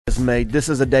made. This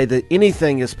is a day that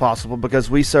anything is possible because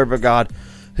we serve a God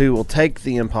who will take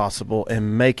the impossible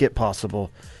and make it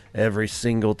possible every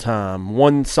single time.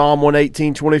 Psalm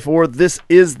 118:24. This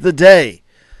is the day.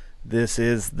 This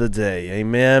is the day.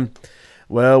 Amen.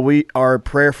 Well, we are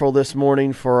prayerful this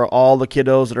morning for all the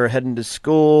kiddos that are heading to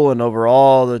school and over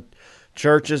all the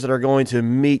churches that are going to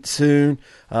meet soon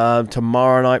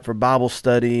tomorrow night for Bible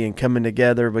study and coming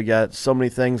together. We got so many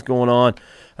things going on.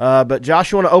 But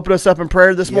Josh, you want to open us up in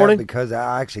prayer this morning? Because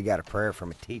I actually got a prayer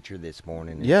from a teacher this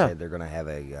morning and said they're going to have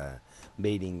a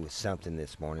meeting with something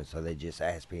this morning, so they just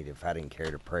asked me if I didn't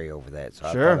care to pray over that. So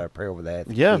I thought I'd pray over that,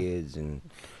 the kids and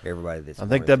everybody this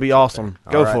morning. I think that'd be awesome.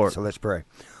 Go for it. So let's pray.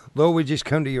 Lord, we just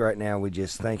come to you right now. We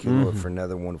just thank you, Lord, for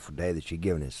another wonderful day that you've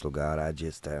given us, Lord God. I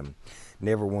just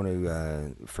never want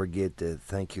to forget to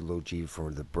thank you, Lord Jesus,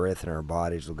 for the breath in our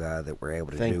bodies, Lord God, that we're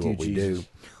able to do what we do.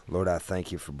 Lord, I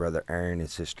thank you for Brother Aaron and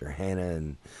Sister Hannah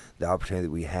and the opportunity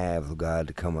that we have, Lord God,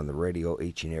 to come on the radio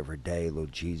each and every day,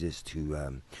 Lord Jesus,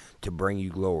 to bring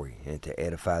you glory and to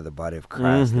edify the body of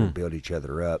Christ and build each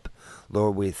other up.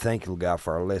 Lord, we thank you, Lord God,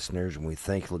 for our listeners, and we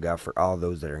thank you, Lord God, for all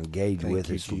those that are engaged with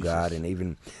us, Lord God. And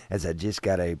even as I just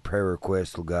got a prayer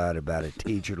request, Lord God, about a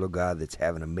teacher, Lord God, that's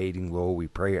having a meeting, Lord, we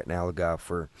pray right now, Lord God,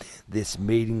 for this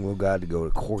meeting, Lord God, to go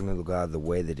according, Lord God, the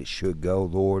way that it should go,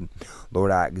 Lord.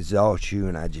 Lord, I exalt you,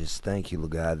 and I just thank you,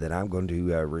 Lord God, that I'm going to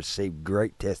receive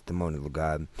great testimony, Lord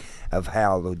God, of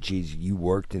how, Lord Jesus, you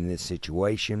worked in this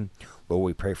situation. Lord,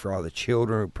 we pray for all the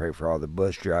children, we pray for all the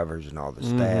bus drivers and all the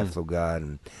staff, Lord God,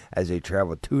 and as they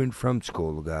travel to and from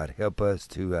school, Lord God, help us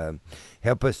to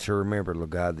remember, Lord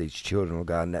God, these children, Lord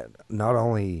God, not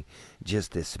only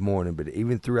just this morning, but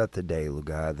even throughout the day, Lord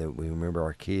God, that we remember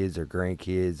our kids, our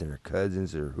grandkids, and our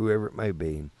cousins, or whoever it may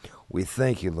be. We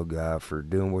thank you, Lord God, for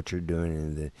doing what you're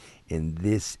doing in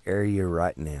this area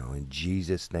right now. In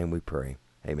Jesus' name we pray.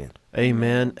 Amen.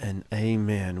 Amen and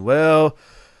amen. Well,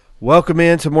 welcome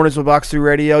into Mornings with Box 2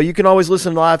 Radio. You can always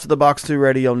listen live to the Box 2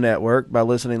 Radio Network by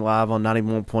listening live on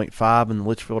 91.5 in the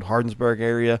Litchfield-Hardinsburg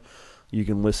area. You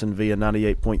can listen via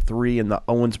 98.3 in the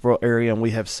Owensboro area, and we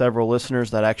have several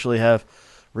listeners that actually have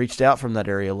reached out from that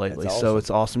area lately. Awesome. So it's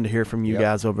awesome to hear from you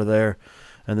guys over there.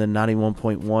 And then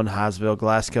 91.1 Highsville,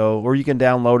 Glasgow, or you can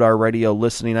download our radio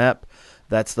listening app.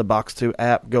 That's the Box 2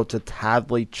 app. Go to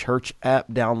Tithely Church app,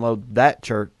 download that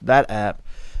app.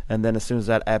 And then as soon as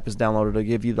that app is downloaded, it'll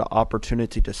give you the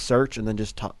opportunity to search, and then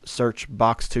just search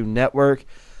Box 2 Network.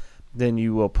 Then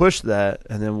you will push that,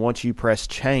 and then once you press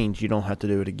change, you don't have to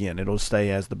do it again. It'll stay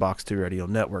as the Box 2 Radio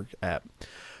Network app.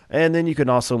 And then you can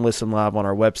also listen live on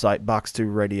our website,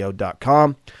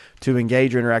 box2radio.com. To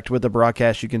engage or interact with the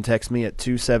broadcast, you can text me at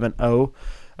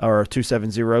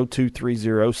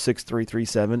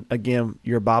 270-230-6337. Again,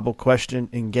 your Bible question,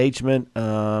 engagement,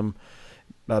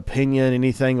 opinion,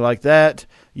 anything like that,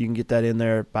 you can get that in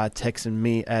there by texting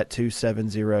me at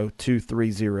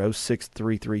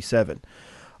 270-230-6337.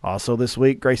 Also this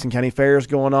week, Grayson County Fair is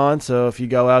going on, so if you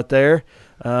go out there,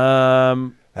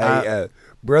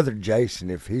 Brother Jason,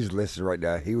 if he's listening right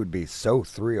now, he would be so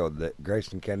thrilled that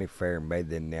Grayson County Fair made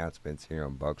the announcements here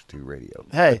on Box 2 Radio.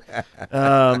 Hey,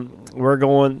 we're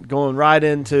going right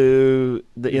into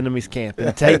the enemy's camp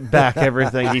and take back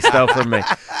everything he stole from me. All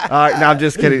right, no, I'm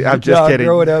just kidding. I'm just kidding.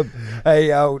 Growing up, hey,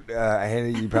 Hannah,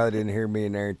 you probably didn't hear me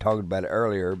and Aaron talking about it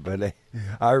earlier, but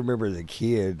I remember as a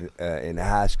kid in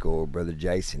high school, Brother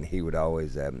Jason, he would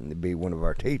always be one of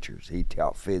our teachers. He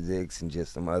taught physics and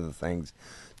just some other things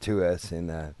to us. And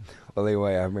well,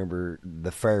 anyway, I remember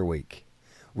the fair week.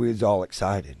 We was all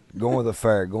excited, going to the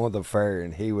fair,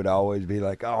 and he would always be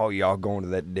like, "Oh, y'all going to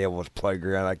that devil's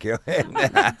playground?" I can't.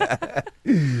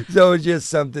 So it's just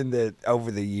something that over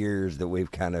the years that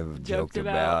we've kind of joked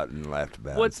about and laughed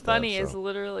about. What's funny is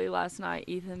literally last night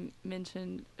Ethan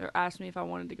mentioned or asked me if I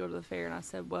wanted to go to the fair, and I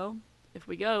said, well, if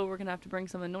we go, we're going to have to bring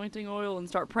some anointing oil and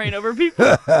start praying over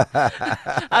people.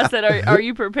 I said, are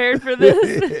you prepared for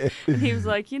this? And he was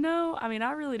like,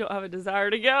 I really don't have a desire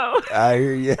to go. I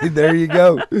hear you. There you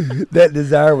go. That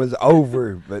desire was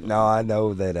over. But no, I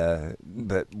know that,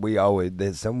 but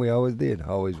there's something we always did.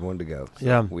 Always wanted to go. So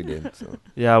yeah. We did. So.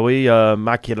 Yeah,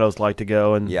 my kiddos like to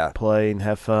go and play and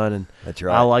have fun. And that's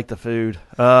right. I like the food.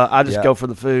 I just go for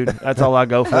the food. That's all I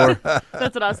go for.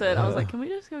 That's what I said. I was like, can we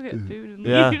just go get food and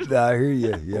leave? I hear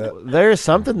you. Yeah. There's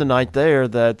something tonight there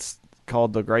that's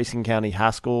called the Grayson County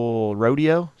High School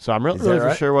Rodeo. So I'm really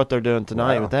for sure what they're doing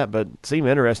tonight with that, but it seemed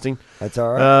interesting. That's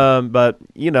all right. But,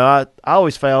 I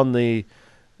always found I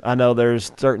know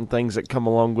there's certain things that come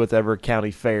along with every county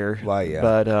fair. Well, yeah.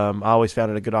 But I always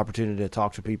found it a good opportunity to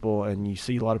talk to people, and you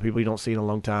see a lot of people you don't see in a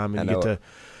long time, and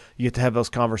you you get to have those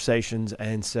conversations,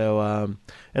 and so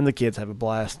and the kids have a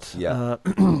blast. Yeah.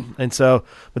 And so,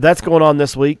 but that's going on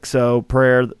this week. So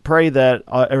pray that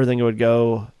everything would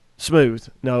go smooth.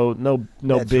 No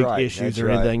That's big right. issues That's or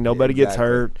right. anything. Nobody gets Exactly.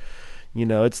 hurt. You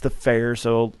know, it's the fair,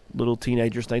 so little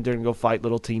teenagers think they're going to go fight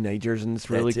little teenagers, and it's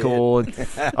really That's cool and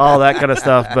all that kind of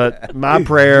stuff. But my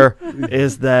prayer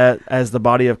is that as the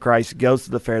body of Christ goes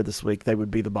to the fair this week, they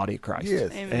would be the body of Christ.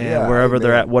 Yes. Amen. And Yeah, wherever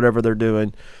they're amen. at, whatever they're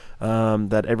doing,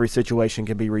 that every situation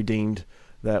can be redeemed,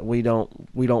 that we don't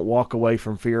walk away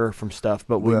from fear or from stuff,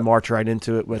 but we Well, march right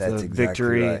into it with a that's exactly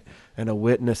victory right. and a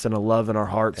witness and a love in our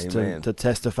hearts Amen. to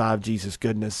testify of Jesus'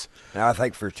 goodness. Now, I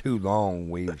think for too long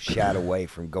we've shied away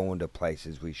from going to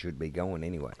places we should be going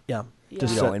anyway. Yeah. Yeah.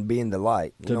 Just You know, and being the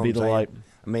light. You to know be what the I'm saying? light.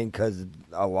 I mean, because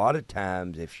a lot of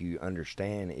times, if you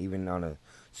understand, even on a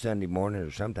Sunday morning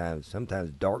or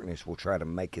sometimes darkness will try to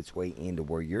make its way into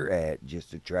where you're at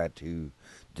just to try to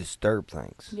disturb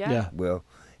things. Yeah. Well,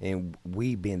 and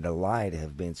we being the light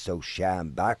have been so shy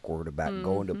and backward about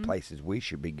going to places we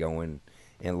should be going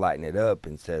and lighting it up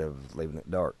instead of leaving it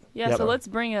dark. Yeah, Yep. so let's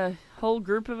bring a whole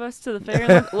group of us to the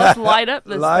fair and let's light up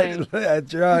this thing.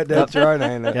 That's right. That's right,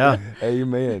 Anna. Yeah.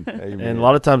 Amen. Amen. And a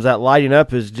lot of times that lighting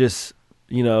up is just,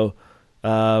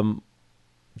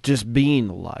 just being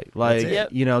the light. Like,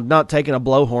 it. Yep. not taking a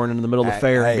blowhorn in the middle of the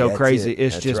fair and Hey, go that's crazy. it.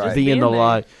 It's That's just right. being Being the there.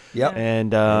 light. Yep.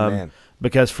 And Amen.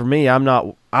 because for me, I'm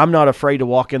not afraid to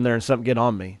walk in there and something get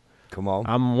on me. Come on.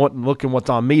 I'm looking what's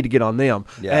on me to get on them.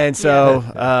 Yeah. And so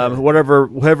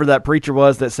whoever that preacher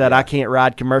was that said, Yeah. I can't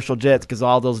ride commercial jets because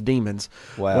all those demons.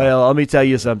 Wow. Well, let me tell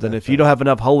you something. If you don't have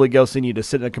enough Holy Ghost in you to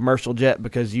sit in a commercial jet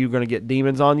because you're going to get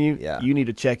demons on you, Yeah. you need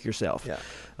to check yourself. Yeah.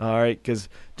 All right, because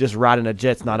just riding a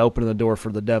jet's not opening the door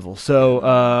for the devil.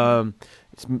 So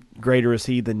it's greater is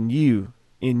he in you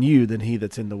than he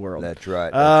that's in the world. That's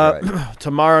right. That's right.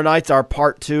 Tomorrow night's our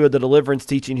part 2 of the deliverance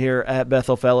teaching here at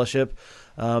Bethel Fellowship.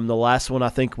 The last one I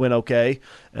think went okay,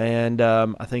 and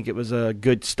I think it was a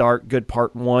good start, good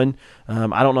part 1.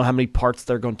 I don't know how many parts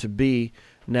they're going to be.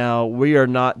 Now, we are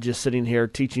not just sitting here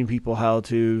teaching people how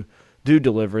to do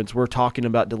deliverance. We're talking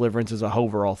about deliverance as a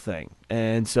overall thing.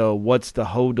 And so what's the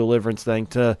whole deliverance thing?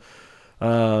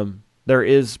 There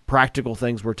is practical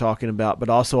things we're talking about, but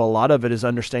also a lot of it is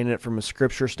understanding it from a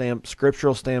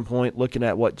scriptural standpoint, looking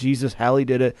at what Jesus, how he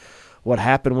did it, what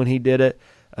happened when he did it,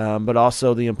 but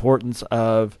also the importance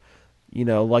of,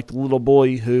 like the little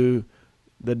boy who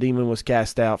the demon was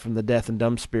cast out from the deaf and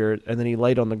dumb spirit, and then he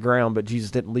laid on the ground, but Jesus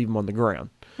didn't leave him on the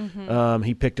ground.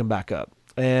 He picked him back up.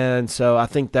 And so I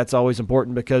think that's always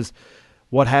important, because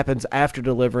what happens after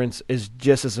deliverance is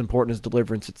just as important as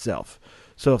deliverance itself.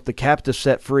 So if the captive's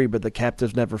set free, but the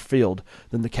captive's never filled,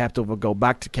 then the captive will go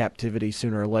back to captivity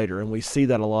sooner or later. And we see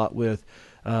that a lot with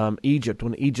Egypt.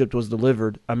 When Egypt was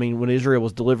delivered, when Israel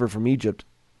was delivered from Egypt,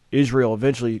 Israel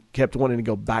eventually kept wanting to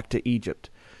go back to Egypt,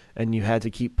 and you had to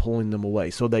keep pulling them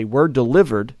away. So they were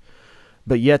delivered,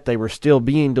 but yet they were still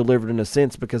being delivered in a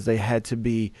sense, because they had to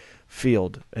be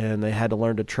filled, and they had to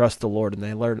learn to trust the Lord, and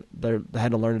they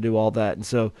had to learn to do all that. And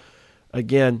so,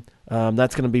 again,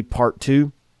 that's going to be part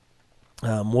 2.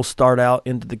 We'll start out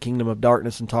into the kingdom of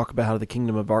darkness and talk about how the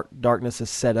kingdom of darkness is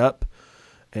set up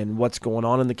and what's going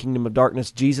on in the kingdom of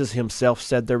darkness. Jesus himself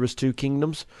said there was 2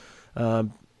 kingdoms.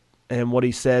 And what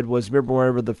he said was, remember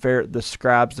whenever the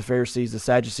scribes, the Pharisees, the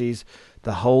Sadducees,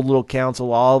 the whole little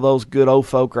council, all those good old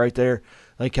folk right there,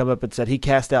 they come up and said, he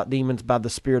cast out demons by the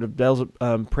spirit of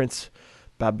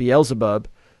by Beelzebub.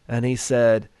 And he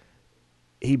said,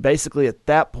 he basically at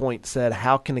that point said,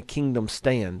 how can a kingdom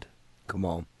stand? Come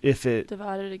on. If it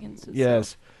Divided against itself.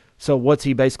 Yes. So what's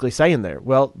he basically saying there?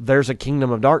 Well, there's a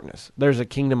kingdom of darkness. There's a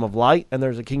kingdom of light, and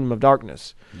there's a kingdom of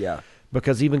darkness. Yeah.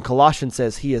 Because even Colossians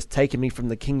says he has taken me from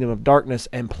the kingdom of darkness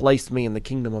and placed me in the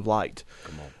kingdom of light.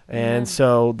 Come on. And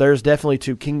so there's definitely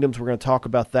 2 kingdoms. We're going to talk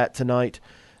about that tonight.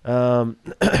 Well,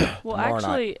 Tomorrow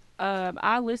actually,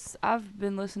 I've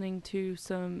been listening to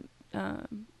some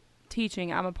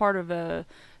teaching. I'm a part of a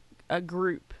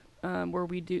group where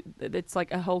we do. It's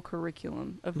like a whole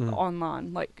curriculum of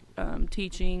online, like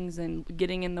teachings and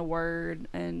getting in the Word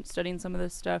and studying some of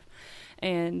this stuff.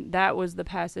 And that was the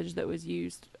passage that was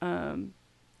used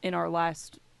in our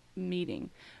last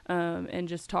meeting, and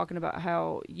just talking about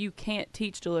how you can't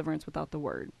teach deliverance without the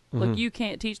Word. Like, you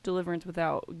can't teach deliverance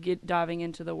without diving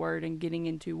into the Word and getting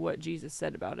into what Jesus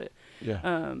said about it.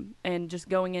 Yeah. And just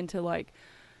going into, like,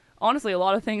 honestly, a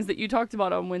lot of things that you talked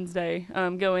about on Wednesday,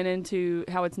 going into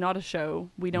how it's not a show.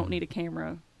 We don't need a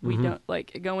camera. We don't,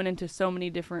 like, going into so many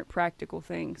different practical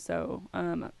things. So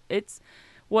it's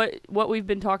what we've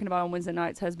been talking about on Wednesday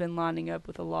nights has been lining up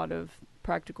with a lot of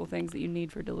practical things that you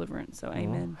need for deliverance. So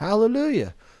amen.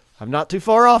 Hallelujah. I'm not too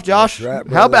far off, Josh. That's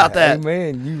right, How about that?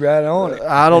 Amen. You right on it.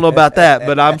 I don't know about that,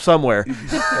 but I'm somewhere.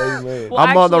 Amen. Well,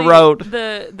 I'm on the actually, road.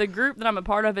 The group that I'm a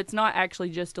part of, it's not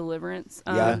actually just deliverance.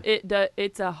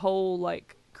 It's a whole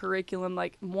like curriculum.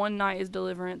 Like one night is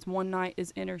deliverance, one night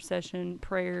is intercession,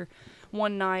 prayer,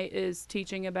 one night is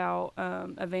teaching about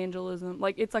evangelism.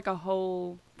 Like it's like a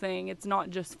whole thing. It's not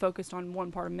just focused on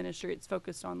one part of ministry. It's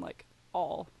focused on like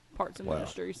all parts of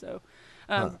ministry. So,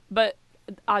 but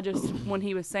I just, when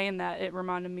he was saying that, it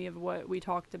reminded me of what we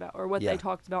talked about, or what they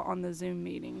talked about on the Zoom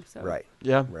meeting. So Right.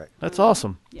 Yeah. Right. That's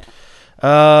awesome. Yeah.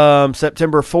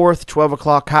 September 4th, 12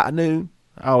 o'clock, high noon.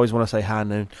 I always want to say high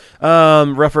noon.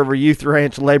 Rough River Youth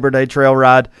Ranch Labor Day trail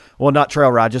ride. Well, not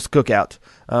trail ride, just cookout.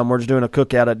 We're just doing a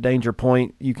cookout at Danger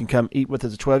Point. You can come eat with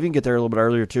us at 12. You can get there a little bit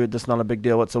earlier, too. That's not a big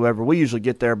deal whatsoever. We usually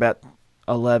get there about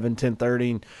 11,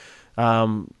 10:30.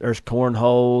 There's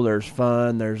cornhole, there's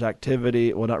fun, there's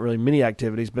activity. Well, not really many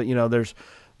activities, but,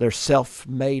 there's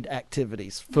self-made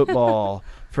activities, football,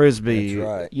 frisbee,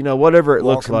 That's right. Whatever it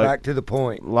looks like. Walking back to the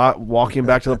point. Walking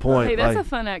back to the point. Hey, that's a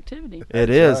fun activity.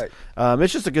 It is. right.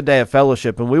 It's just a good day of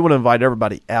fellowship, and we want to invite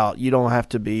everybody out. You don't have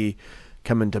to be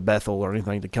coming to Bethel or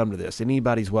anything to come to this.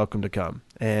 Anybody's welcome to come.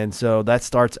 And so that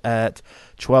starts at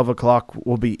 12 o'clock.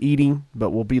 We'll be eating,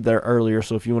 but we'll be there earlier.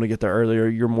 So if you want to get there earlier,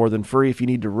 you're more than free. If you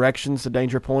need directions to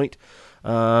Danger Point,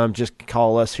 just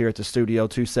call us here at the studio,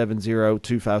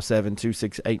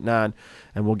 270-257-2689,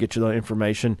 and we'll get you the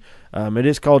information. It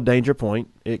is called Danger Point.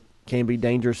 It can be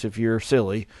dangerous if you're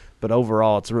silly, but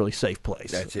overall it's a really safe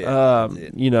place. That's it.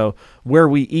 Where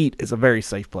we eat is a very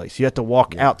safe place. You have to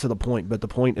walk out to the point, but the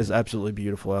point is absolutely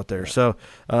beautiful out there. So,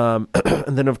 and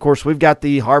then of course we've got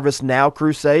the Harvest Now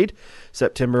Crusade,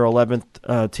 September 11th,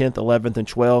 10th, 11th, and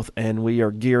 12th, and we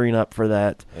are gearing up for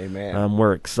that. Amen.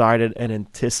 We're excited and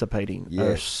anticipating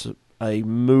Yes. a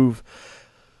move.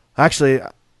 Actually,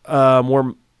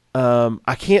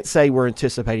 I can't say we're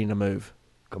anticipating a move.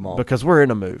 Come on. Because we're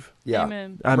in a move. Yeah.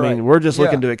 Amen. I Right. mean, we're just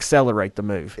looking Yeah. to accelerate the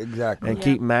move Exactly. and Yeah.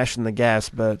 keep mashing the gas.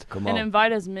 But Come And on.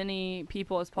 invite as many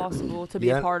people as possible to be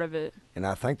Yeah. a part of it. And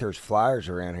I think there's flyers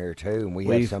around here too, and we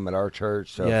We've- have some at our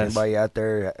church. So Yes. if anybody out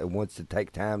there wants to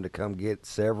take time to come get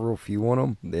several, if you want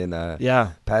them, then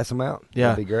yeah, pass them out. Yeah.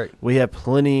 That'd be great. we have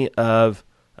plenty of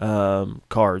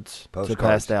cards to Postcards.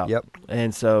 pass out. Yep.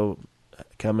 And so,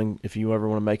 if you ever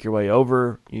want to make your way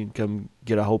over, you can come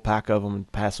get a whole pack of them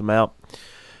and pass them out.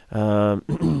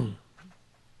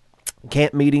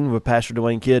 Camp meeting with Pastor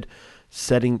Dwayne Kidd,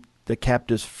 setting the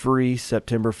captives free,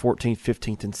 September 14th,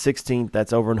 15th, and 16th.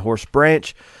 That's over in Horse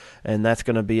Branch, and that's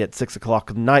going to be at 6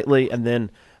 o'clock nightly. And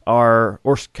then our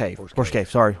Horse Cave.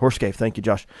 Thank you,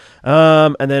 Josh.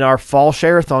 And then our Fall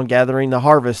Share-a-thon gathering, the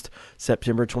Harvest,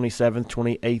 September 27th,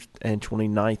 28th, and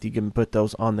 29th. You can put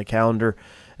those on the calendar.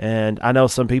 And I know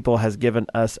some people has given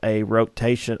us a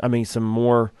rotation, some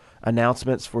more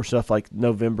announcements for stuff like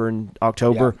November and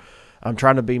October. Yeah. I'm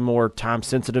trying to be more time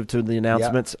sensitive to the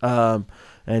announcements.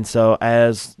 And so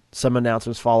as some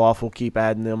announcements fall off, we'll keep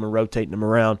adding them and rotating them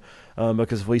around.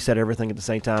 Because if we said everything at the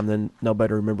same time, then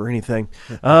nobody remember anything.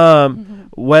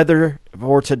 Weather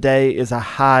for today is a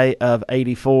high of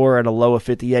 84 and a low of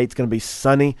 58. It's going to be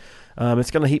sunny.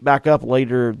 It's going to heat back up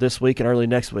later this week and early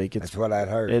next week. That's what I'd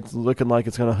heard. It's looking like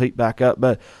it's going to heat back up,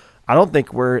 but I don't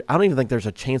even think there's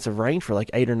a chance of rain for like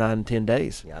 8 or 9, 10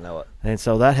 days. Yeah, I know it. And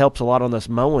so that helps a lot on this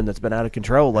mowing that's been out of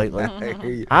control lately.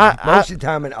 Most of the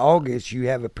time in August, you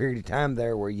have a period of time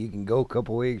there where you can go a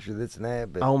couple weeks or this and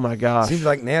that. But Oh my gosh. seems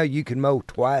like now you can mow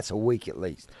twice a week at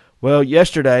least. Well,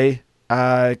 yesterday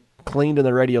I cleaned in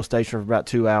the radio station for about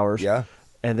 2 hours. Yeah.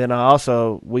 And then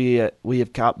we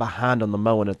have caught behind on the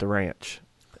mowing at the ranch.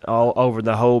 All over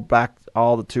the whole back,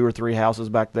 all the 2 or 3 houses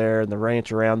back there and the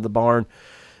ranch around the barn.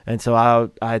 And so I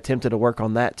attempted to work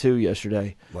on that too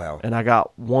yesterday. Wow. And I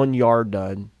got 1 yard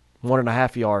done,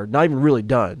 1.5 yard, not even really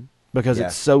done because Yeah.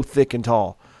 it's so thick and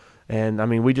tall. And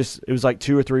it was like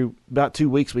about 2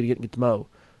 weeks we didn't get to mow.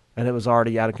 And it was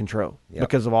already out of control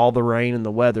because of all the rain and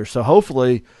the weather. So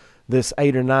hopefully this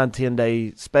 8 or 9,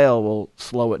 10-day spell will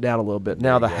slow it down a little bit.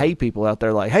 Now the hay people out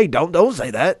there like, hey, don't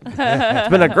say that. It's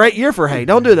been a great year for hay.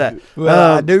 Don't do that.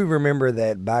 Well, I do remember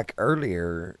that back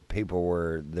earlier,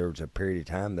 there was a period of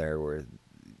time there where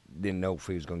didn't know if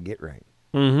it was going to get rain.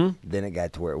 Mm-hmm. Then it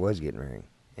got to where it was getting rain.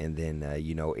 And then,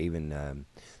 even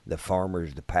the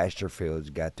farmers, the pasture fields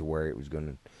got to where it was going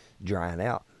to drying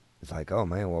out. It's like, oh,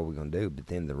 man, what are we going to do? But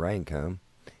then the rain come,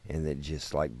 and it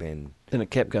just And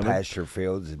it kept coming. pasture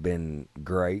fields have been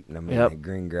great. And the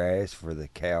green grass for the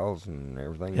cows and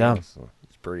everything else. So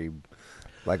it's pretty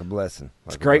like a blessing.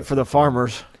 It's great for the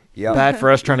farmers. Yeah. Bad for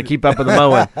us trying to keep up with the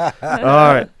mowing. All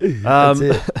right. That's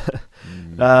it.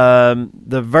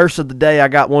 The verse of the day, I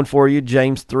got one for you,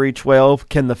 James 3:12.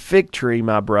 Can the fig tree,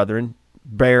 my brethren,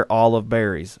 bear olive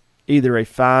berries, either a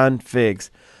fine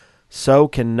figs? So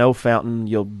can no fountain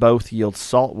both yield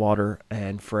salt water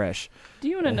and fresh. Do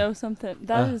you want to know something?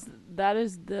 That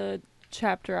is the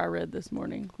chapter I read this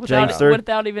morning James 3?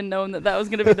 without even knowing that was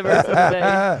going to be the verse of the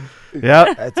day.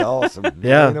 Yep. That's awesome.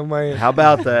 Yeah. You know, man. How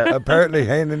about that? Apparently,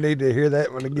 Hannah needed to hear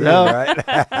that one again, No.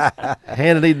 right?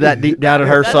 Hannah needed that deep down in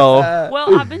her soul.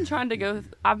 Well, I've been trying to go.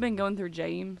 I've been going through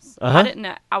James.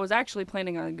 Uh-huh. I was actually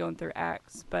planning on going through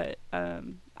Acts, but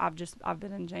I've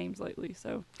been in James lately,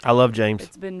 so I love James.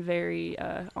 it's been very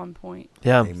on point.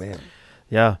 Yeah. Amen.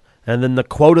 Yeah. And then the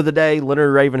quote of the day,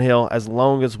 Leonard Ravenhill, as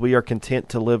long as we are content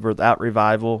to live without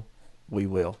revival, we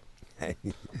will.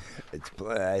 It's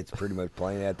pretty much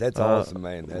plain out. That's awesome,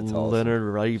 man. That's awesome. Leonard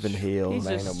Ravenhill. He's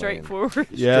Man, just oh, man. straightforward.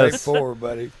 Yes. Straightforward,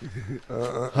 buddy.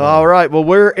 All right. Well,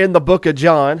 we're in the book of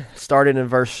John, starting in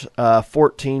verse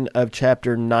 14 of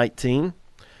chapter 19.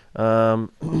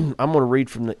 I'm going to read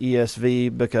from the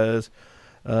ESV because,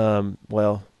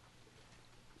 well,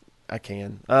 I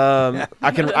can.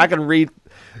 I can read.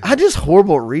 I'm just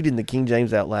horrible at reading the King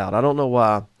James out loud. I don't know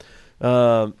why.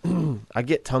 I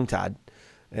get tongue-tied.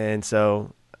 And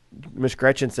so Miss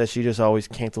Gretchen says she just always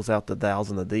cancels out the thous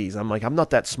and the these. I'm like, I'm not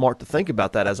that smart to think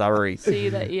about that as I read. See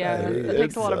that? Yeah, that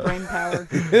takes a lot of brain power.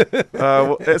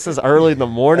 This is early in the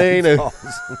morning. And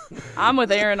Awesome. I'm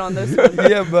with Aaron on this one.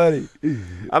 Yeah, buddy.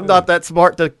 I'm not that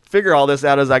smart to figure all this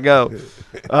out as I go.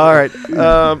 All right.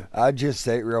 I just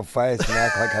say it real fast and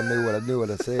act like I knew what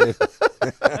I said.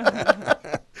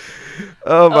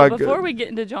 Oh, my God. Before we get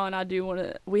into John, I do want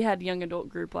to. We had young adult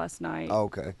group last night.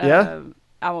 Okay. Yeah?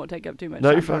 I won't take up too much No,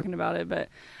 time you're fine. talking about it, but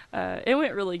it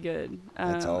went really good.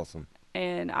 That's awesome.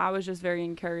 And I was just very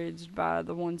encouraged by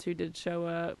the ones who did show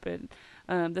up. And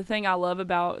the thing I love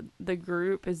about the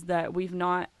group is that we've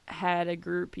not had a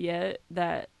group yet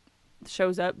that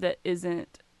shows up that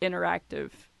isn't interactive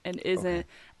and isn't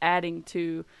adding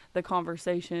to the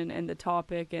conversation and the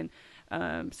topic and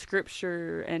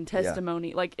scripture and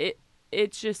testimony. Like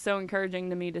it's just so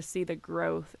encouraging to me to see the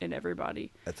growth in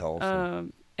everybody. That's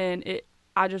awesome. And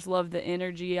I just love the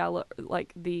energy. I love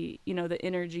like the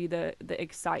energy, the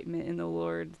excitement in the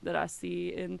Lord that I see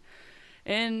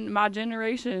in my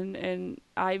generation. And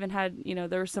I even had,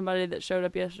 there was somebody that showed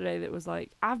up yesterday that was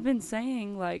like, I've been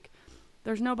saying like,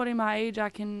 there's nobody my age I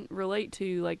can relate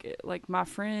to. Like my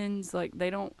friends, like they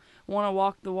don't want to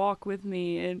walk the walk with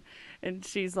me. And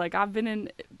she's like, I've been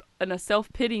in a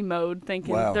self-pity mode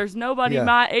thinking there's nobody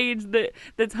my age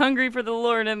that's hungry for the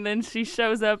Lord. And then she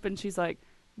shows up and she's like,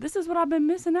 this is what I've been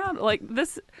missing out. Like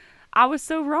this, I was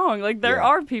so wrong. Like there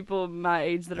are people my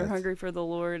age that are hungry for the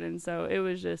Lord. And so it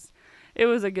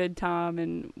was a good time.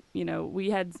 And, we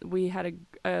had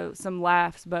some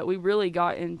laughs, but we really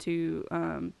got into,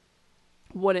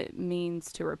 what it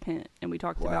means to repent, and we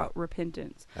talked about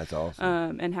repentance. That's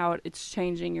awesome. And how it's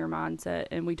changing your mindset,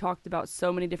 and we talked about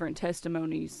so many different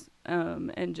testimonies,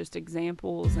 and just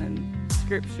examples and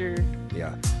scripture.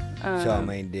 Yeah. So I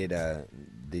mean,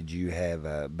 did you have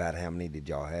about how many did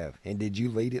y'all have, and did you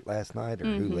lead it last night, or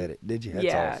who led it? Did you?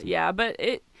 That's awesome. Yeah, but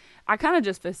I kind of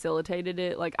just facilitated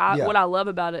it. Like what I love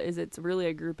about it is it's really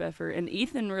a group effort, and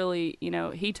Ethan really,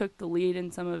 he took the lead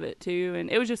in some of it too, and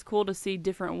it was just cool to see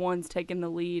different ones taking the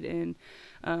lead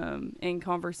in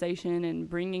conversation and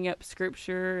bringing up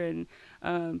scripture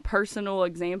and personal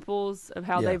examples of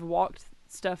how they've walked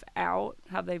stuff out,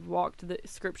 how they've walked the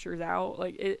scriptures out.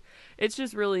 Like it's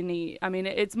just really neat. I mean,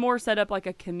 it's more set up like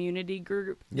a community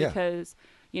group because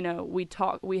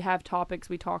we have topics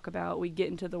we talk about, we get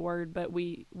into the word, but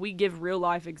we give real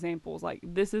life examples. Like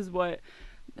this is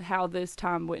how this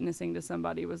time witnessing to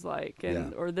somebody was like,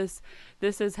 and or this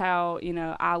is how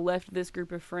I left this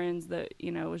group of friends that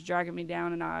was dragging me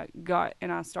down, and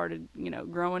I started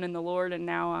growing in the Lord, and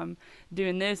now I'm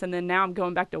doing this, and then now I'm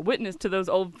going back to witness to those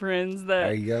old friends that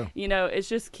there you go. It's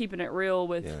just keeping it real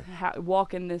with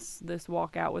walking this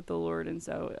walk out with the Lord. And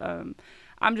so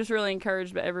I'm just really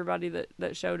encouraged by everybody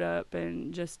that showed up,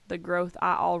 and just the growth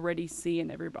I already see in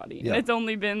everybody. And it's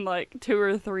only been like 2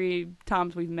 or 3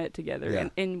 times we've met together, and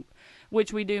in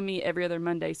which we do meet every other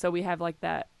Monday. So we have like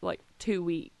that 2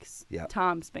 weeks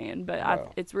time span.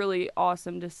 But it's really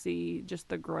awesome to see just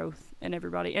the growth in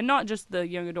everybody, and not just the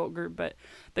young adult group, but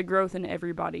the growth in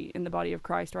everybody in the body of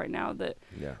Christ right now that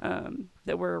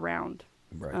we're around.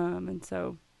 Right. And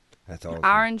so. That's awesome.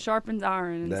 Iron sharpens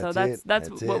iron, and so that's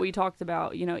what it. we talked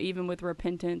about. Even with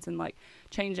repentance and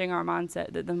changing our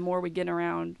mindset, that the more we get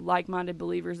around like-minded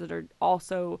believers that are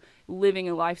also living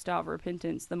a lifestyle of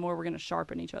repentance, the more we're going to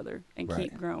sharpen each other and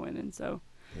keep growing. And so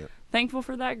thankful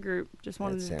for that group. Just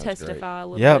wanted to testify a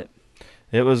little bit.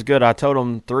 It was good. I told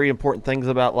them 3 important things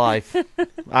about life.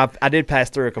 I did pass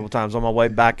through a couple times on my way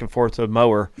back and forth to the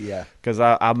mower. Yeah. Because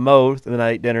I mowed, and then I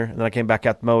ate dinner, and then I came back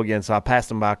out to mow again. So I passed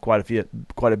them by quite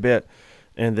a bit.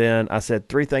 And then I said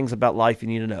 3 things about life you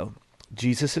need to know.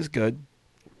 Jesus is good.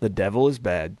 The devil is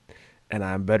bad. And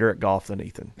I'm better at golf than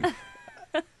Ethan.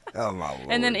 Oh, my Lord.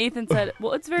 And then Ethan said,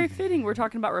 well, it's very fitting. We're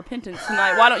talking about repentance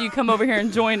tonight. Why don't you come over here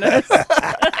and join us?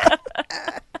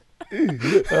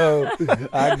 Oh,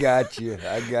 I got you.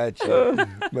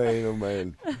 Man, oh,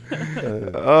 man.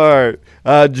 All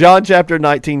right. John chapter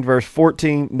 19, verse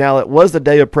 14. Now, it was the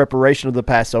day of preparation of the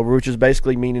Passover, which is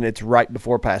basically meaning it's right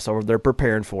before Passover. They're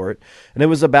preparing for it. And it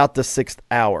was about the 6th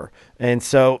hour. And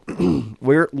so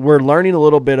we're learning a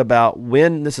little bit about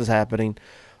when this is happening,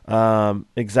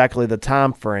 exactly the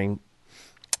time frame.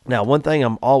 Now, one thing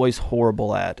I'm always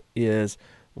horrible at is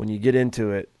when you get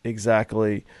into it,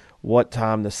 exactly what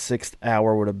time the 6th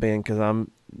hour would have been, because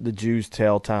the Jews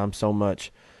tell time so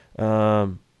much.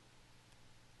 Let's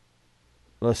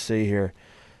see here.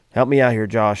 Help me out here,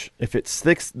 Josh. If it's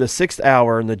the 6th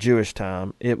hour in the Jewish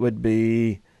time, it would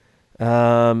be.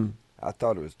 I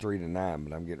thought it was 3 to 9,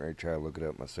 but I'm getting ready to try to look it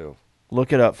up myself.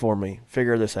 Look it up for me.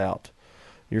 Figure this out.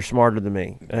 You're smarter than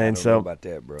me. I don't know about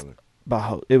that, brother.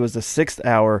 It was the 6th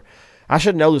hour. I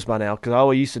should know this by now because I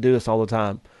always used to do this all the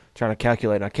time, trying to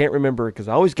calculate. And I can't remember because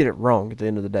I always get it wrong at the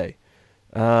end of the day.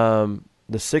 The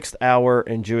 6th hour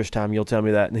in Jewish time, you'll tell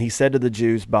me that. And he said to the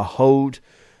Jews, "Behold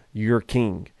your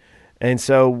king." And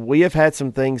so we have had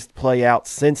some things play out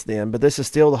since then, but this is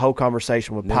still the whole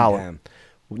conversation with Pilate.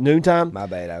 Noontime? My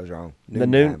bad, I was wrong.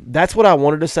 That's what I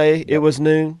wanted to say. Yep. It was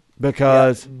noon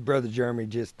because Brother Jeremy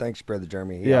thanks, Brother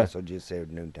Jeremy. He also just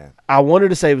said noontime. I wanted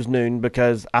to say it was noon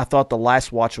because I thought the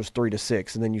last watch was 3 to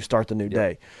 6, and then you start the new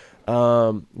day.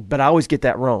 But I always get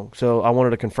that wrong, so I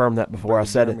wanted to confirm that before I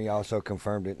said Jeremy also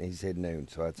confirmed it, and he said noon,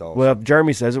 so that's awesome. Well, if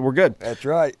Jeremy says it, we're good. That's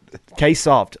right. Case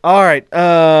solved. All right.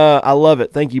 I love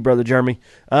it. Thank you, Brother Jeremy.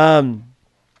 So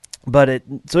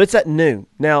it's at noon.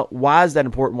 Now, why is that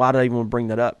important? Why did I even want to bring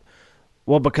that up?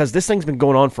 Well, because this thing's been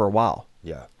going on for a while.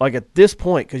 Yeah. Like at this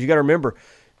point, because you got to remember,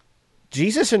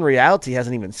 Jesus in reality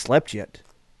hasn't even slept yet.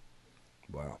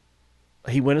 Wow.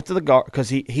 He went into the garden because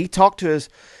he talked to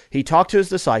his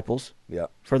disciples. Yeah.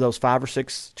 For those 5 or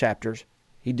 6 chapters,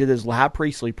 he did his high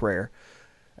priestly prayer,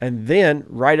 and then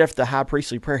right after the high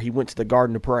priestly prayer, he went to the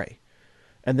garden to pray,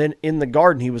 and then in the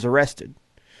garden he was arrested,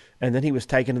 and then he was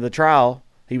taken to the trial.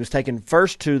 He was taken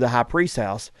first to the high priest's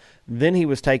house, then he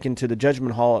was taken to the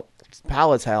judgment hall at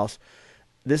Pilate's house.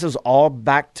 This is all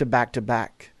back to back to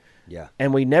back. Yeah.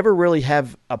 And we never really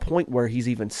have a point where he's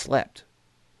even slept.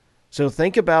 So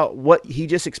think about what he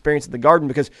just experienced in the garden,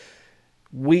 because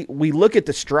we look at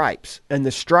the stripes, and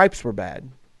the stripes were bad,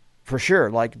 for sure,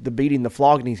 like the beating, the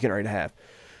flogging he's getting ready to have.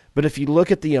 But if you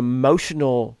look at the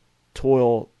emotional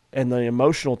toil and the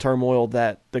emotional turmoil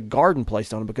that the garden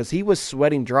placed on him, because he was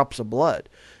sweating drops of blood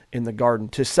in the garden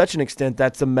to such an extent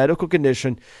that's a medical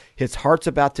condition. His heart's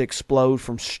about to explode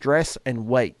from stress and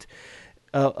weight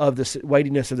of the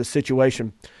weightiness of the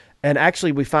situation. And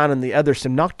actually we find in the other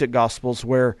synoptic gospels,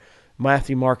 where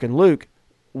Matthew, Mark, and Luke,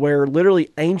 where literally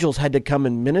angels had to come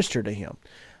and minister to him.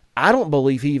 I don't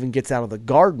believe he even gets out of the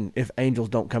garden if angels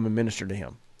don't come and minister to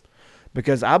him.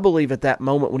 Because I believe at that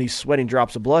moment when he's sweating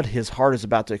drops of blood, his heart is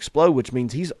about to explode, which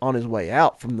means he's on his way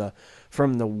out from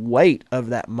the weight of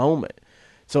that moment.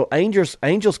 So angels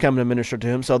come to minister to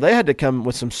him. So they had to come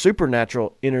with some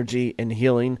supernatural energy and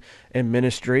healing and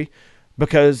ministry,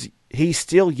 because he's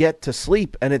still yet to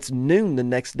sleep, and it's noon the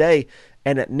next day.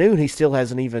 And at noon, he still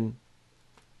hasn't even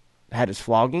had his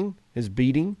flogging, his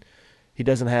beating. He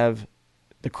doesn't have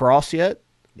the cross yet.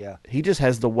 Yeah. He just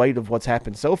has the weight of what's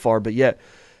happened so far, but yet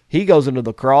he goes into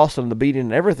the cross and the beating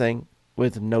and everything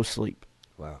with no sleep.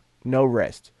 Wow. No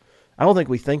rest. I don't think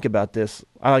we think about this.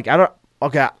 I'll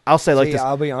say like this.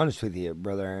 I'll be honest with you,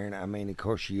 Brother Aaron. I mean, of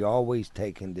course, you always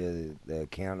take into the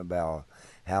account about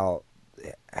how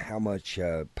much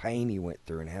pain he went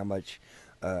through, and how much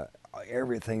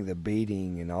everything, the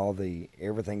beating and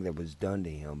everything that was done to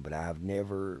him. But I've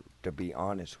never, to be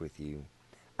honest with you,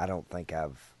 I don't think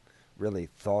I've really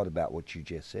thought about what you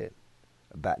just said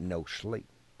about no sleep.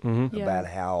 Mm-hmm. Yeah. About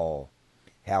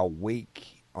how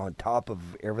weak, on top of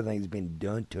everything that's been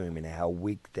done to him, and how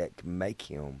weak that can make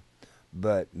him.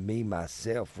 But me,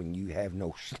 myself, when you have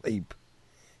no sleep,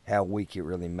 how weak it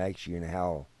really makes you, and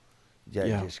how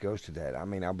it just goes to that. I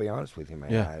mean, I'll be honest with you, man.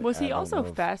 Yeah. Was he I don't also know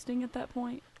if- fasting at that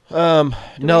point?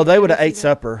 No, they would have see ate that?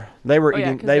 supper. They were Oh, yeah,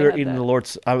 eating. 'cause they they were had eating that. the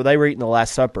Lord's. They were eating the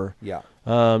Last Supper. Yeah.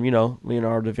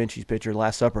 Leonardo da Vinci's picture,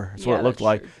 Last Supper. That's what Yeah, it looked that's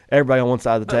like. true. Everybody on one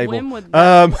side of the But table. when would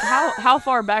that? Um, How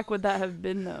far back would that have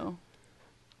been though?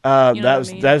 You know that what was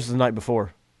I mean? that was the night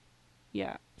before.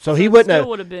 Yeah. So So he it wouldn't still have.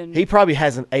 would have been. He probably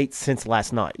hasn't ate since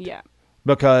last night. Yeah.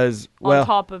 Because On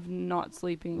top of not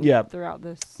sleeping. Yeah. Throughout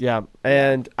this. Yeah,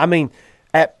 and I mean,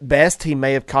 at best, he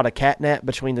may have caught a cat nap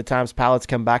between the times Pilate's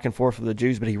come back and forth with the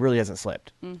Jews, but he really hasn't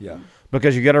slept. Mm-hmm. Yeah.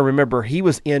 Because you got to remember, he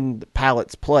was in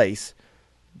Pilate's place,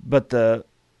 but the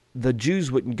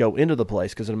Jews wouldn't go into the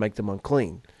place because it would make them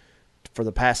unclean for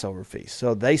the Passover feast.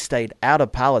 So they stayed out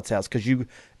of Pilate's house because you,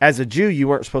 as a Jew, you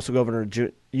weren't supposed to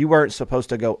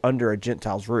go under a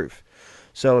Gentile's roof.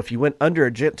 So if you went under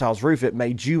a Gentile's roof, it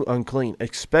made you unclean,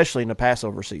 especially in the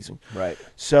Passover season. Right.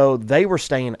 So they were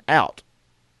staying out.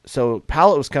 So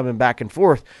Pilate was coming back and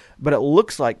forth, but it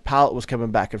looks like Pilate was coming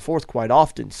back and forth quite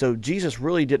often. So Jesus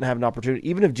really didn't have an opportunity.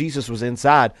 Even if Jesus was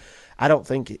inside, I don't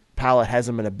think Pilate has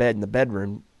him in a bed in the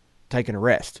bedroom taking a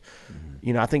rest.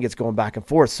 Mm-hmm. I think it's going back and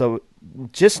forth. So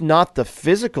just not the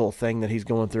physical thing that he's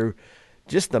going through,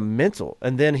 just the mental.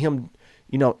 And then him,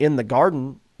 in the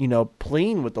garden,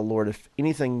 pleading with the Lord,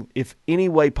 if any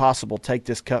way possible, take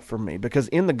this cup from me. Because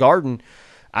in the garden,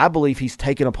 I believe he's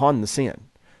taken upon the sin.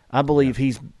 I believe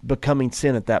he's becoming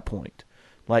sin at that point,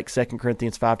 like 2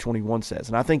 Corinthians 5:21 says.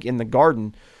 And I think in the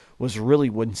garden was really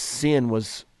when sin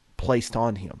was placed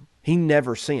on him. He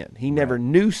never sinned. He never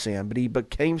knew sin, but he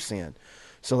became sin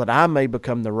so that I may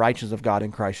become the righteousness of God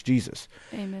in Christ Jesus.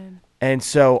 Amen. And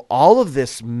so all of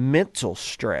this mental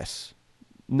stress,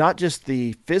 not just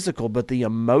the physical, but the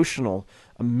emotional,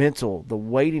 mental, the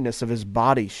weightiness of his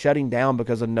body shutting down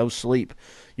because of no sleep.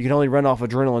 You can only run off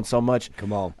adrenaline so much.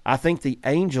 Come on. I think the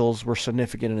angels were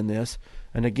significant in this.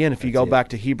 And again, if you go back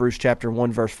to Hebrews chapter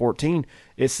 1, verse 14,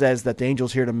 it says that the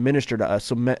angels here to minister to us.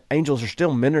 So angels are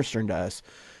still ministering to us.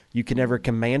 You can never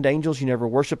command angels. You never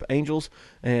worship angels.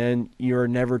 And you're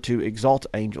never to exalt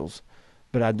angels.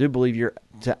 But I do believe you're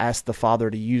to ask the Father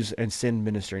to use and send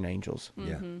ministering angels.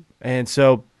 Yeah. And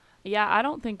so, Yeah, I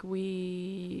don't think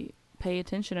we pay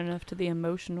attention enough to the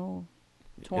emotional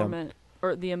torment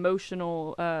or the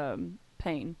emotional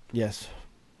pain. yes,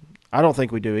 I don't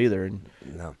think we do either.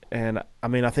 No. And I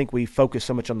mean, I think we focus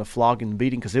so much on the flogging and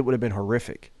beating because it would have been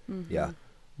horrific. Mm-hmm. Yeah.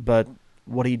 But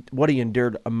what he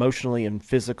endured emotionally and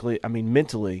physically, I mean,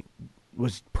 mentally,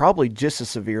 was probably just as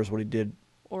severe as what he did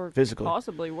Or physically.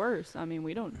 possibly worse. I mean,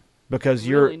 we don't because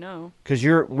really know.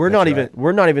 We're not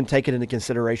even taking into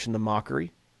consideration the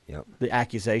mockery, Yep. the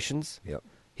accusations. Yep.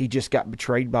 He just got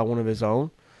betrayed by one of his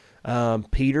own.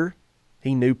 Peter,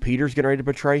 he knew Peter's getting ready to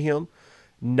betray him.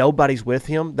 Nobody's with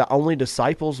him. The only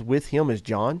disciples with him is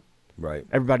John. Right.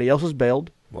 Everybody else is bailed.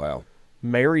 Wow.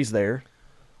 Mary's there,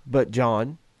 but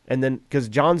John. And then, because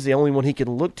John's the only one he can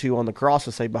look to on the cross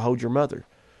and say, "Behold your mother,"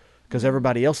 because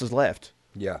everybody else is left.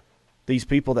 Yeah. These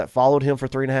people that followed him for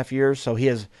 3.5 years, so he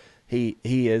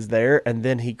is there, and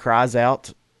then he cries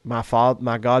out, my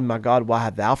God, why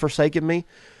have thou forsaken me?"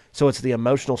 So it's the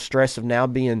emotional stress of now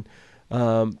being,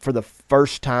 for the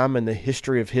first time in the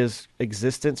history of his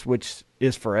existence, which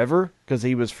is forever, because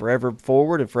he was forever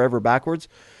forward and forever backwards.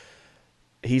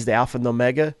 He's the Alpha and the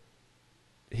Omega.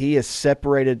 He is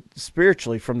separated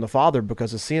spiritually from the Father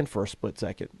because of sin for a split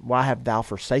second. Why have thou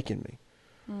forsaken me?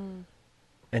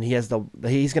 And he's going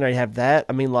to have that.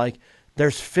 I mean, like,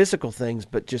 there's physical things,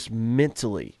 but just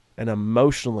mentally and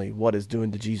emotionally, what is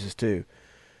doing to Jesus too.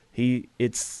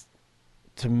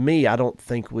 To me, I don't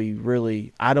think we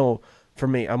really, I'm going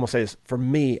to say this, for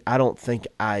me, I don't think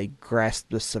I grasp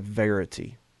the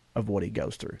severity of what he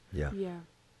goes through Yeah. Yeah.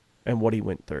 and what he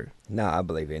went through. No, I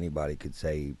believe anybody could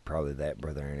say probably that,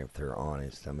 Brother Aaron, if they're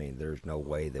honest. I mean, there's no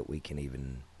way that we can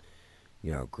even,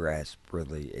 grasp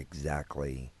really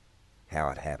exactly how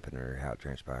it happened or how it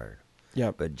transpired.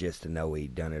 Yeah. But just to know he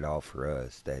done it all for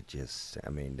us, that just, I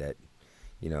mean, that,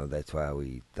 that's why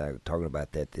we talking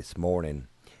about that this morning,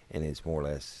 and it's more or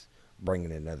less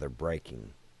bringing another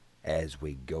breaking as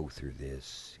we go through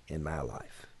this in my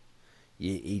life.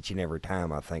 Each and every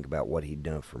time I think about what he'd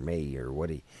done for me, or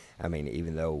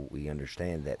even though we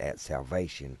understand that at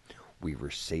salvation we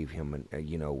receive him,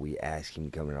 and we ask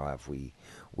him to come in our life,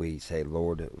 we say,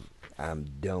 "Lord, I'm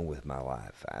done with my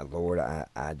life. Lord,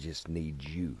 I just need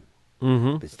you."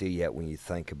 Mm-hmm. But still, yet when you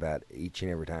think about each and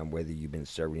every time, whether you've been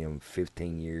serving him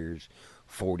 15 years,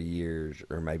 40 years,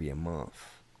 or maybe a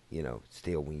month,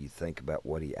 still when you think about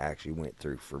what he actually went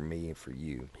through for me and for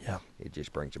you, it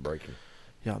just brings a breaking.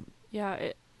 Yeah.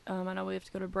 Yeah, I know we have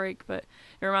to go to break, but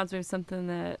it reminds me of something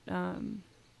that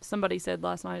somebody said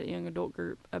last night at Young Adult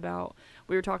Group about,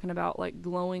 we were talking about like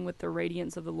glowing with the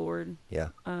radiance of the Lord. Yeah.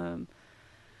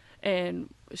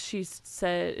 And she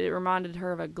said it reminded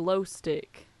her of a glow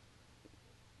stick.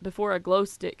 Before a glow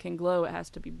stick can glow, it has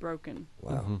to be broken.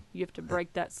 Wow. Mm-hmm. You have to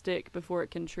break that stick before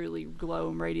it can truly glow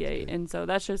and radiate. And so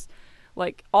that's just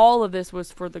like, all of this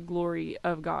was for the glory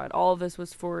of God. All of this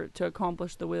was to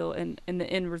accomplish the will, and the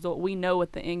end result. We know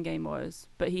what the end game was,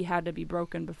 but he had to be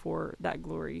broken before that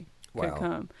glory could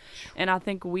come. And I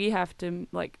think we have to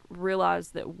like realize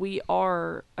that we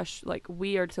are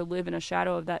we are to live in a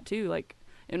shadow of that too. Like,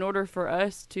 in order for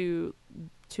us to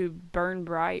burn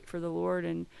bright for the Lord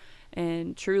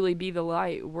and truly be the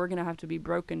light, we're going to have to be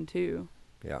broken too.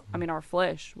 Yeah. I mean, our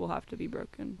flesh will have to be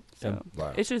broken. So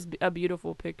it's just a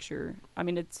beautiful picture. I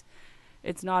mean, it's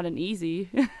not an easy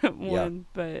one,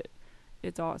 but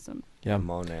it's awesome. Yeah.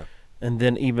 Come on now. And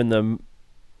then even the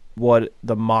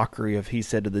mockery of he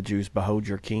said to the Jews, "Behold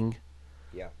your king."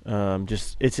 Yeah.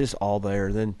 It's just all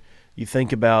there. Then you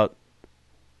think about,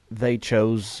 they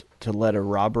chose to let a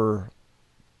robber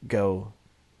go,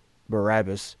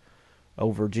 Barabbas,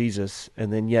 over Jesus,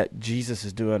 and then yet Jesus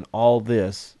is doing all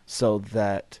this so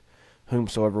that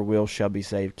whomsoever will shall be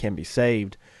saved can be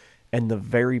saved, and the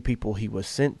very people he was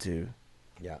sent to,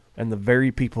 and the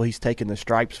very people he's taken the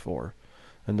stripes for,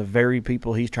 and the very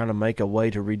people he's trying to make a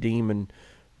way to redeem and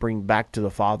bring back to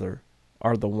the Father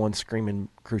are the ones screaming,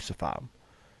 "Crucify him."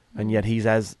 And yet he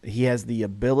has the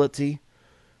ability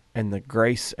and the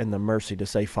grace and the mercy to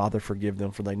say, "Father, forgive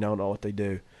them, for they know not what they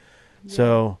do." Yeah.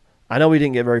 So I know we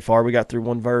didn't get very far. We got through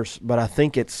one verse, but I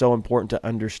think it's so important to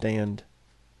understand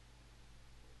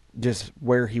just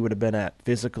where he would have been at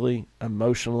physically,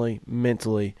 emotionally,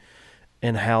 mentally,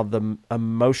 and how the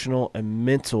emotional and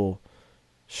mental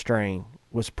strain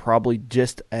was probably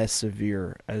just as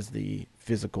severe as the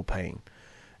physical pain.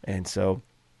 And so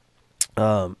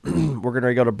we're going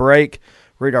to go to break,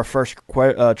 read our first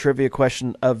trivia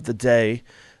question of the day.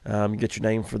 Get your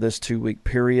name for this 2-week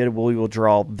period. We will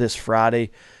draw this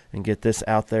Friday and get this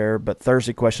out there. But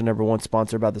Thursday question number 1,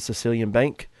 sponsored by the Sicilian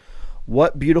Bank.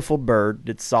 What beautiful bird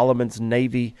did Solomon's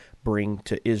navy bring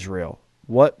to Israel?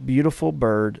 What beautiful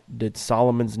bird did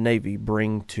Solomon's navy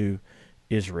bring to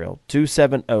Israel?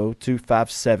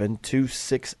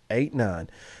 270-257-2689.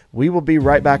 We will be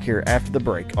right back here after the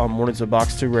break on Mornings of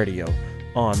Box 2 Radio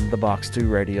on the Box 2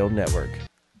 Radio Network.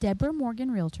 Deborah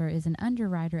Morgan Realtor is an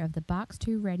underwriter of the Box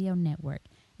 2 Radio Network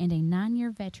and a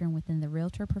 9-year veteran within the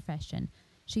realtor profession.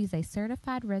 She's a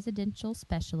certified residential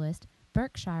specialist,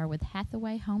 Berkshire with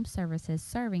Hathaway Home Services,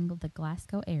 serving the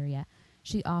Glasgow area.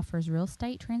 She offers real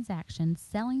estate transactions,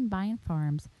 selling, buying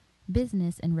farms,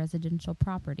 business, and residential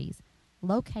properties.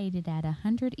 Located at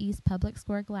 100 East Public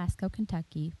Square, Glasgow,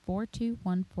 Kentucky,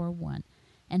 42141.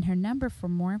 And her number for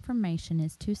more information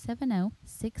is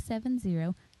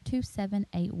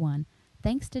 270-670-2781.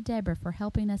 Thanks to Deborah for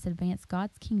helping us advance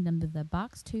God's kingdom through the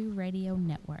Box 2 Radio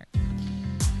Network.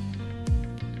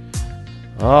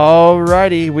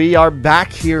 Alrighty, we are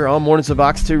back here on Mornings of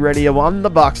Box 2 Radio on the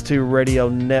Box 2 Radio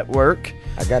Network.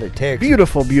 I got a text.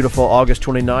 Beautiful, beautiful August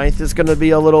 29th. It's going to be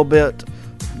a little bit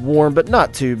warm, but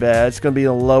not too bad. It's going to be in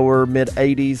the lower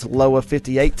mid-80s, low of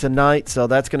 58 tonight, so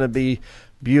that's going to be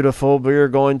beautiful. I'm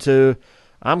going to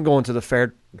the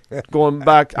fair,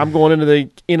 I'm going into the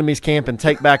enemy's camp and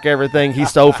take back everything he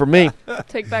stole from me.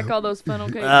 Take back all those funnel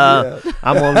cakes.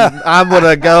 I'm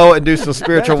gonna go and do some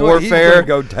spiritual warfare.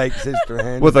 Go take Sister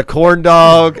Hannah with a corn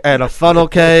dog and a funnel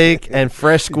cake and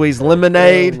fresh squeezed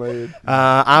lemonade.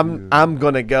 I'm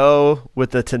gonna go with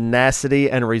the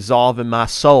tenacity and resolve in my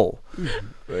soul.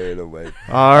 Wait.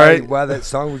 All right. Hey, while that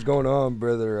song was going on,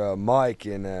 Brother Mike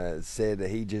said that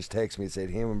he just texted me and said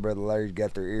him and Brother Larry's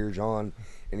got their ears on,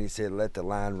 and he said, "Let the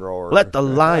lion roar." Let the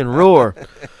lion roar.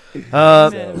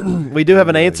 We do have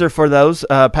an answer for those.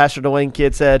 Pastor Dwayne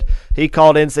Kidd said, he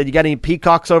called in and said, "You got any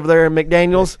peacocks over there in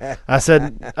McDaniels?" I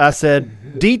said,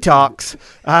 "Detox."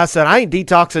 I said, "I ain't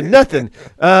detoxing nothing."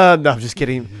 No, I'm just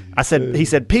kidding. He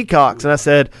said peacocks, and I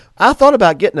said, "I thought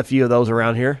about getting a few of those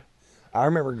around here." I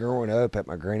remember growing up at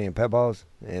my granny and papa's,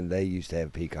 and they used to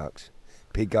have peacocks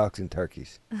and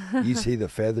turkeys. You see the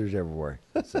feathers everywhere.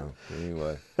 So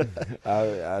anyway,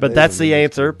 but that's the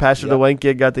answer. Pastor Dwayne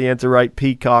Kidd got the answer right.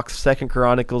 Peacocks, 2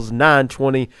 Chronicles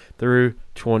 9:20 through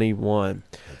 21.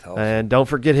 Awesome. And don't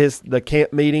forget the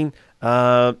camp meeting.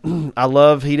 I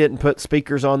love he didn't put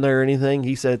speakers on there or anything.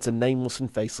 He said it's a nameless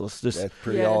and faceless. Just that's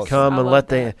pretty awesome. Come and let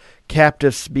the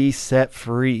captives be set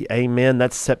free. Amen.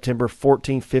 That's September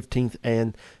 14th, 15th,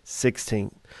 and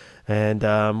 16th.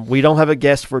 And we don't have a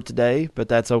guest for today, but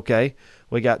that's okay.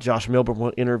 We got Josh Milburn.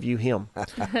 We'll interview him.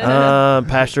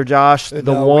 Pastor Josh, we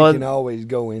can always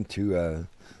go into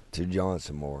to John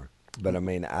some more. But I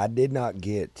mean, I did not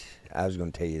get. I was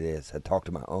going to tell you this. I talked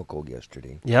to my uncle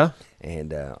yesterday. Yeah.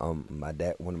 And my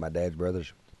dad, one of my dad's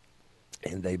brothers,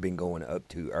 and they've been going up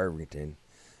to Irvington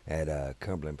at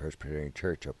Cumberland Presbyterian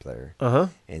Church up there. Uh-huh.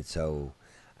 And so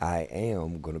I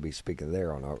am going to be speaking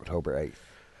there on October 8th.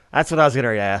 That's what I was going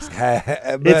to ask.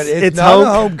 But It's not a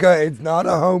homecoming. It's not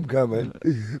a homecoming.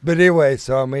 But anyway,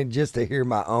 so I mean, just to hear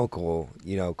my uncle,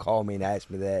 call me and ask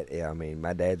me that. Yeah, I mean,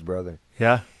 my dad's brother.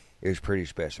 Yeah. It was pretty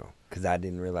special because I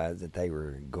didn't realize that they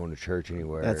were going to church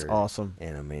anywhere. That's awesome.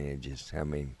 And I mean,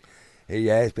 he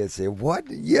asked me, I said, "What?"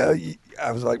 Yeah,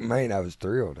 I was like, man, I was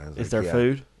thrilled. I was Is like, there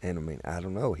food? And I mean, I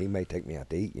don't know. He may take me out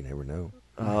to eat. You never know.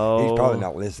 Oh. He's probably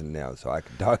not listening now, so I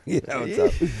can talk. So.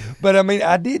 But I mean,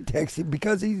 I did text him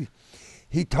because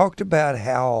he talked about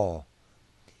how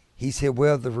he said,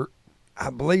 well,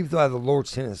 I believe why the Lord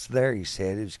sent us there. He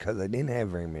said it was because they didn't have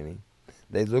very many.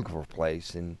 They looked for a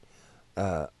place, and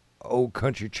old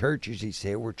country churches, he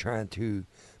said, were trying to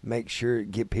make sure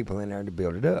get people in there to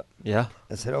build it up. Yeah.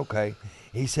 I said, okay.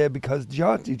 He said, because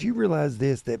John, did you realize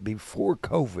this, that before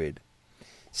COVID,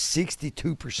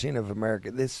 62% of America,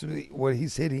 this is what he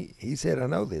said. He said, I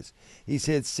know this. He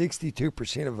said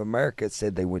 62% of America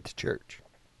said they went to church.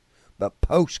 But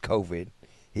post-COVID,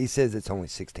 he says it's only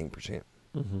 16%.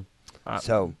 Mm-hmm.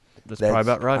 So that's probably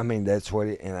about right. I mean, that's what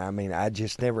and I mean, I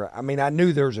just never, I mean, I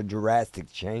knew there was a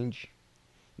drastic change,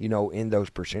 in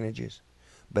those percentages.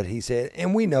 But he said,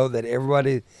 and we know that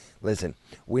everybody,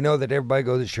 we know that everybody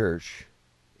goes to church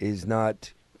is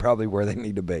not probably where they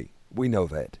need to be. We know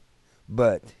that.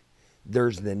 But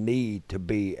there's the need to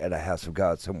be at a house of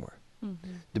God somewhere.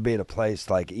 Mm-hmm. To be at a place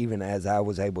like, even as I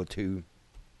was able to,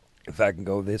 if I can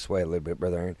go this way a little bit,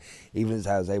 Brother Aaron, even as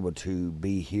I was able to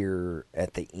be here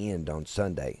at the end on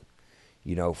Sunday,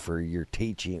 for your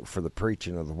teaching, for the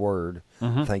preaching of the word.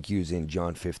 Mm-hmm. I think you was in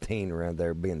John 15 around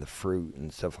there being the fruit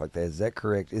and stuff like that. Is that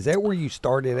correct? Is that where you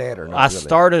started at or not? I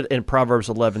started in Proverbs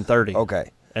 11:30.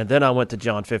 Okay. And then I went to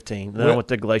John 15. Then I went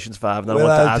to Galatians 5. Then I went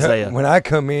to Isaiah. When I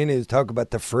come in is talk about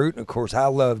the fruit, and of course I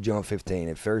love John 15.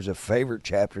 If there's a favorite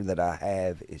chapter that I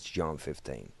have, it's John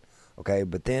 15. Okay,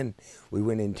 but then we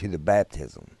went into the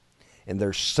baptism. And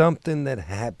there's something that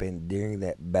happened during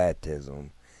that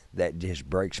baptism that just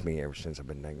breaks me ever since I've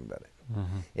been thinking about it.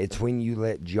 Mm-hmm. It's when you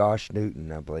let Josh Newton,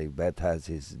 I believe, baptize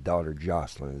his daughter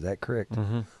Jocelyn. Is that correct?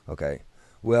 Mm-hmm. Okay.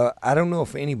 Well, I don't know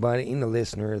if anybody, any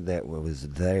listener that was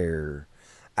there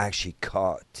actually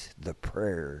caught the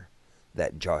prayer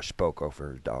that Josh spoke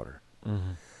over his daughter.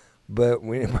 Mm-hmm. But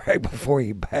right before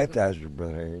he baptized her,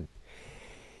 Brother Aaron,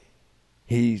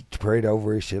 he prayed over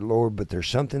her. He said, Lord, but there's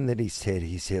something that he said.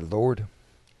 He said, Lord,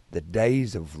 the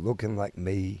days of looking like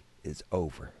me is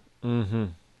over. Mm-hmm.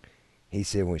 He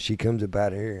said, when she comes up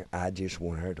out here, I just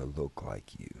want her to look like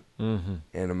you. Mm-hmm.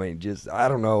 And I mean, I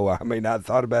don't know. I mean, I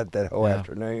thought about it that whole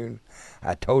afternoon.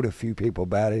 I told a few people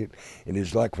about it. And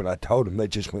it's like when I told them, they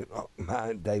just went, oh,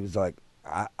 they was like,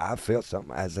 I felt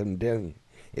something. As I'm telling you,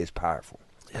 it's powerful.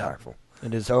 Powerful.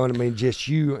 It is. So, I mean, just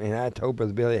you, and I told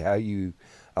Brother Billy how you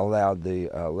allowed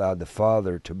the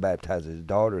father to baptize his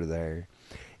daughter there.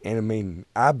 And I mean,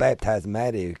 I baptized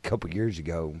Maddie a couple years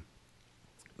ago.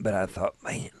 But I thought,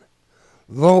 man,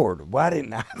 Lord, why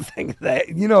didn't I think of that?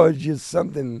 It's just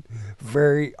something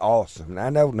very awesome.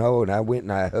 I don't know, and I went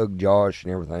and I hugged Josh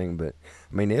and everything, but,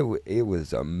 I mean, it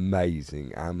was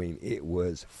amazing. I mean, it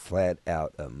was flat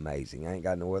out amazing. I ain't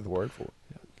got no other word for it.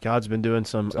 God's been doing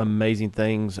some amazing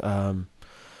things.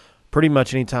 Pretty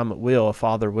much any time a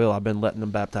father will, I've been letting them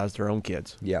baptize their own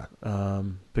kids. Yeah.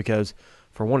 Because,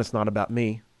 for one, it's not about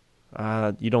me.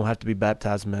 You don't have to be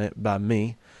baptized by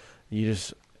me.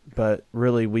 But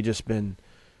really, we just been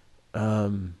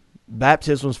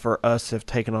baptisms for us have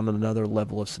taken on another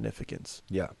level of significance.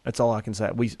 Yeah, that's all I can say.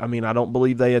 I don't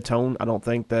believe they atone. I don't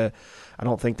think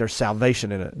there's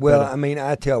salvation in it. Well, I mean,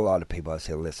 I tell a lot of people, I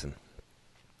say, listen,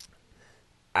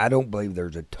 I don't believe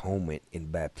there's atonement in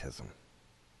baptism.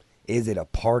 Is it a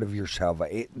part of your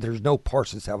salvation? There's no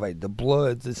parts of salvation. The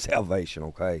blood's the salvation,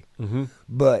 okay? Mm-hmm.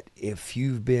 But if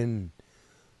you've been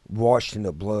washed in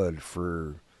the blood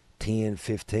for 10,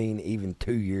 15, even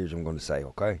 2 years, I'm going to say,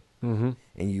 okay? Mm-hmm.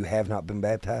 And you have not been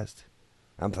baptized,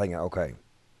 I'm thinking, okay,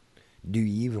 do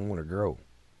you even want to grow?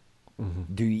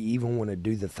 Mm-hmm. Do you even want to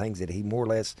do the things that he more or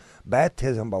less,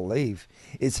 baptism, I believe,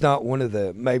 it's not one of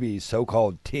the maybe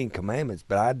so-called 10 commandments,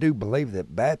 but I do believe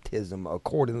that baptism,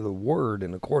 according to the word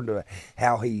and according to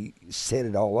how he set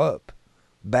it all up,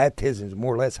 baptism is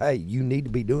more or less, hey, you need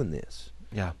to be doing this.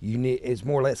 Yeah. It's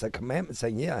more or less a commandment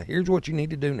saying, yeah, here's what you need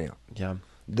to do now. Yeah.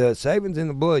 The saving's in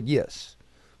the blood, yes.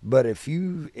 But if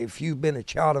you've been a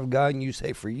child of God and you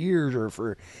say for years or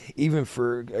for even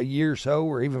for a year or so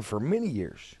or even for many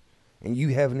years and you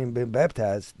haven't even been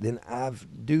baptized, then I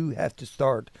do have to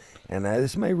start, and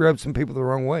this may rub some people the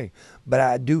wrong way, but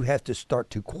I do have to start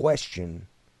to question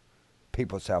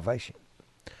people's salvation.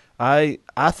 I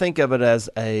think of it as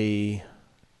a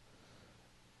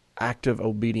act of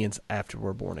obedience after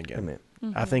we're born again.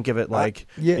 Amen. I think of it like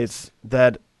yes. it's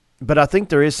that, but I think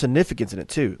there is significance in it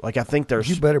too. Like I think there's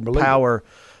You better believe power,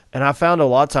 and I found a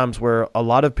lot of times where a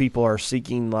lot of people are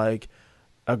seeking like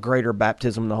a greater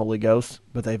baptism in the Holy Ghost,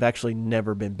 but they've actually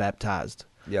never been baptized.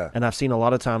 Yeah. And I've seen a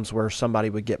lot of times where somebody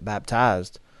would get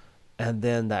baptized, and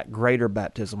then that greater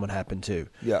baptism would happen too.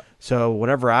 Yeah. So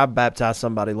whenever I baptize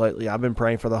somebody lately, I've been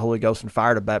praying for the Holy Ghost and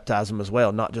fire to baptize them as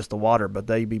well, not just the water, but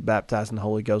they be baptized in the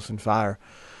Holy Ghost and fire.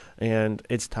 And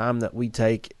it's time that we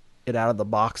take it out of the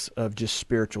box of just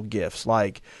spiritual gifts.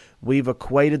 Like we've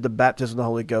equated the baptism of the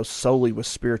Holy Ghost solely with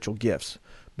spiritual gifts.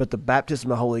 But the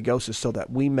baptism of the Holy Ghost is so that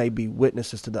we may be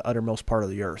witnesses to the uttermost part of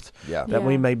the earth. Yeah. That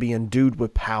we may be endued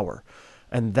with power.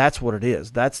 And that's what it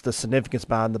is. That's the significance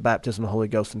behind the baptism of the Holy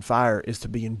Ghost and fire, is to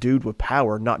be endued with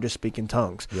power, not just speak in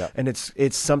tongues. Yeah. And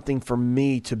it's something for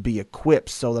me to be equipped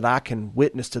so that I can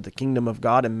witness to the kingdom of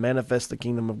God and manifest the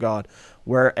kingdom of God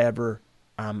wherever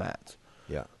I'm at.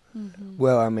 Yeah. Mm-hmm.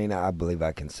 Well, I mean, I believe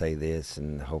I can say this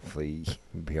and hopefully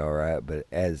be all right. But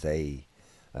as an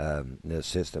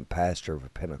assistant pastor of a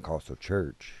Pentecostal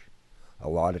church, a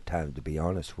lot of times, to be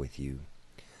honest with you,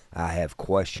 I have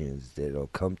questions that'll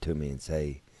come to me and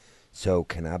say, so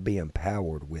can I be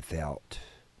empowered without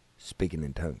speaking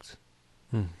in tongues?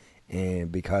 And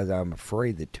because I'm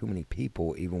afraid that too many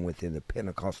people, even within the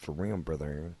Pentecostal realm, Brother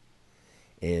Aaron,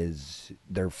 is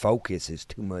their focus is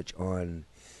too much on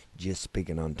just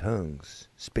speaking in tongues,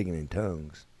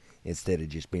 instead of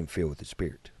just being filled with the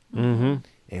Spirit. Mm-hmm.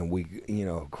 And we,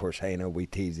 of course, hey, we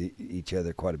tease each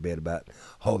other quite a bit about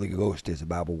Holy Ghost is a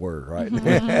Bible word, right?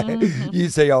 You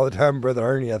say all the time, Brother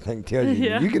Ernie, I think, tell you,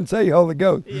 Yeah. you can say Holy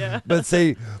Ghost. Yeah. But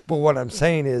what I'm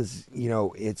saying is,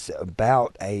 it's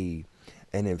about an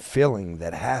infilling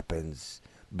that happens.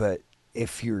 But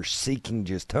if you're seeking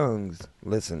just tongues,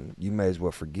 listen, you may as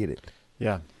well forget it.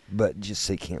 Yeah. But just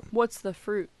seek Him. What's the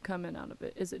fruit coming out of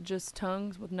it? Is it just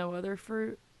tongues with no other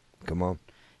fruit? Come on.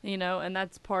 And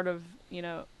that's part of,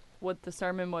 what the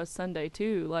sermon was Sunday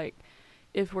too. Like,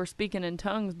 if we're speaking in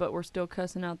tongues, but we're still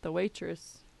cussing out the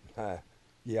waitress.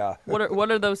 Yeah.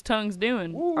 What are those tongues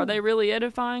doing? Woo. Are they really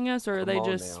edifying us, or are Come they on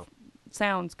just now.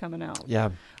 sounds coming out? Yeah.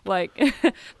 Like,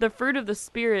 the fruit of the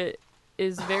Spirit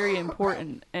is very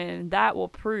important, and that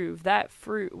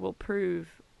fruit will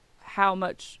prove how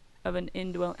much of an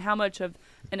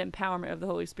empowerment of the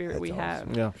Holy Spirit That's we awesome.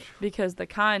 have. Yeah. Because the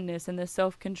kindness and the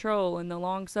self-control and the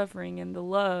long-suffering and the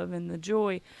love and the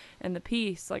joy and the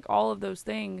peace, like all of those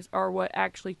things are what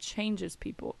actually changes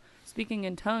people. Speaking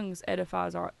in tongues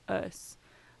edifies us.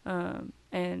 And,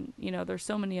 there's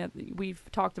so many, we've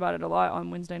talked about it a lot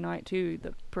on Wednesday night too,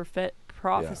 the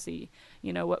prophecy,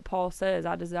 what Paul says,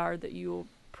 I desire that you will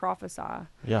prophesy.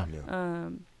 Yeah.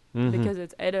 Because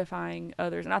it's edifying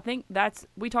others. And I think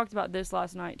we talked about this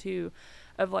last night too,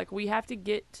 of like, we have to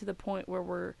get to the point where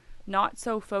we're not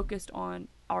so focused on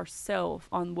ourselves,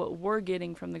 on what we're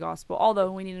getting from the gospel,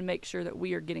 although we need to make sure that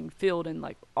we are getting filled and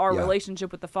like our relationship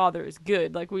with the Father is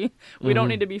good. Like we don't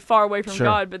need to be far away from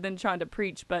God, but then trying to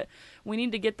preach, but we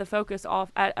need to get the focus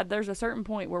off there's a certain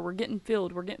point where we're getting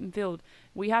filled.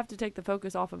 We have to take the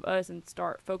focus off of us and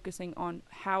start focusing on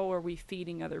how are we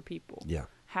feeding other people. Yeah.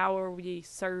 How are we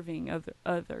serving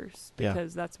others?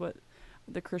 Because that's what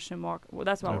the Christian walk. Well,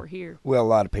 that's why we're here. Well, a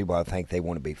lot of people, I think they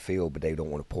want to be filled, but they don't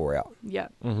want to pour out. Yeah,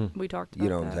 we talked about that. You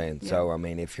know what I'm saying? Yeah. So, I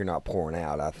mean, if you're not pouring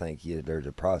out, I think there's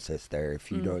a process there. If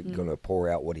you don't going to pour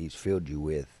out what He's filled you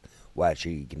with, why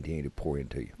should He continue to pour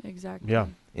into you? Exactly. Yeah.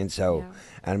 And so,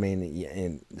 I mean,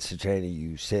 and Sajani,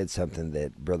 you said something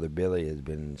that Brother Billy has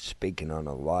been speaking on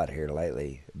a lot here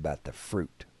lately about the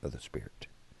fruit of the Spirit.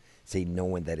 See,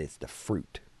 knowing that it's the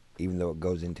fruit, even though it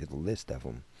goes into the list of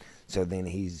them. So then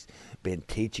he's been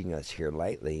teaching us here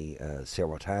lately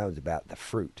several times about the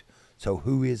fruit. So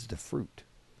who is the fruit?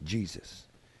 Jesus.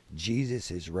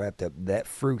 Jesus is wrapped up that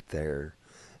fruit there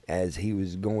as he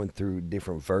was going through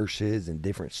different verses and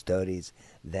different studies.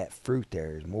 That fruit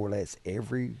there is more or less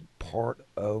every part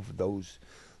of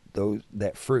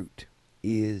that fruit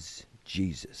is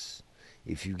Jesus.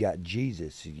 If you got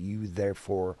Jesus, you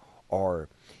therefore are,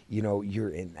 you're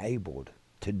enabled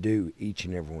to do each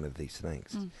and every one of these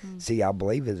things. Mm-hmm. See, I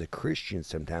believe as a Christian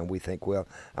sometimes we think, well,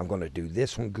 I'm going to do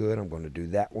this one good, I'm going to do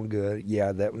that one good,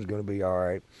 yeah, that one's going to be all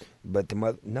right. But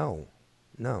no.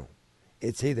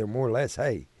 It's either more or less,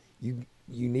 hey,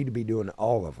 you need to be doing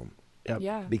all of them. Yep.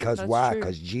 Yeah. Because that's why? true.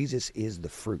 Because Jesus is the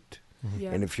fruit.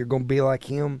 Yeah. And if you're going to be like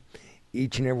him,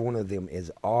 each and every one of them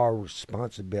is our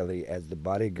responsibility as the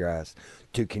body of Christ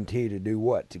to continue to do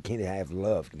what? To continue to have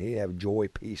love, continue to have joy,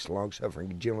 peace,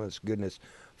 long-suffering, gentleness, goodness,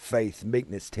 faith,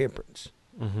 meekness, temperance.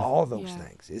 All those Yeah.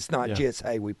 things. It's not Yeah. just,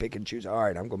 hey, we pick and choose. All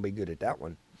right, I'm going to be good at that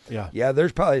one. Yeah. Yeah,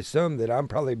 there's probably some that I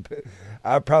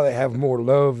probably have more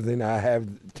love than I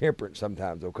have temperance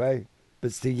sometimes, okay?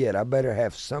 But still yet, I better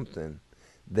have something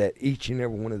that each and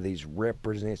every one of these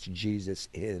represents Jesus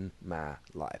in my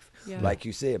life. Yeah. Like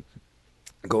you said,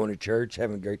 going to church,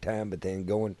 having a great time, but then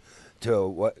going to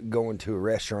a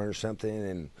restaurant or something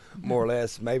and more or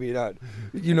less maybe not,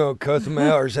 cuss them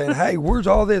out or saying, hey, where's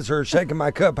all this? Or shaking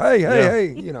my cup,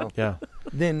 hey, Yeah.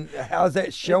 then how's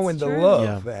that showing the true.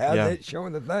 love? Yeah. How's Yeah. that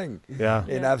showing the thing? Yeah.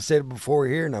 And Yeah. I've said it before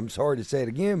here, and I'm sorry to say it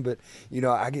again, but,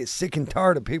 I get sick and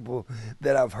tired of people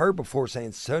that I've heard before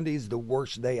saying Sunday's the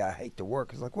worst day. I hate to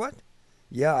work. It's like, what?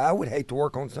 Yeah, I would hate to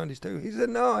work on Sundays too. He said,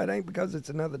 no, it ain't because it's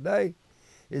another day.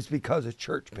 It's because of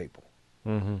church people.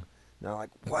 Mm-hmm. Now, like,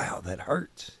 wow, that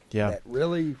hurts. Yeah. That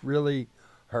really, really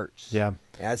hurts. Yeah.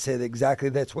 And I said exactly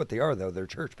that's what they are, though. They're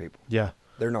church people. Yeah.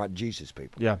 They're not Jesus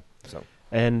people. Yeah. So,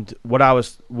 And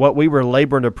what we were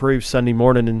laboring to prove Sunday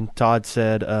morning, and Todd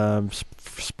said,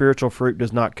 spiritual fruit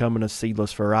does not come in a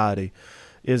seedless variety,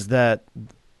 is that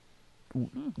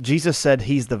Jesus said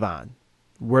he's the vine.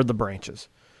 We're the branches.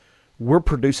 We're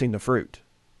producing the fruit.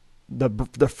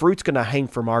 The fruit's going to hang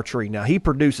from our tree. Now, he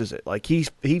produces it. Like, he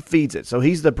feeds it. So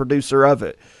he's the producer of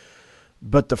it.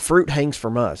 But the fruit hangs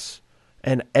from us.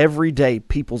 And every day,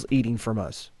 people's eating from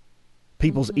us.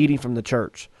 People's eating from the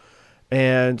church.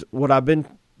 And what I've been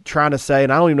trying to say,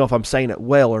 and I don't even know if I'm saying it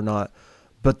well or not,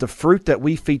 but the fruit that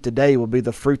we feed today will be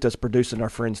the fruit that's producing our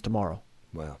friends tomorrow.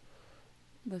 well,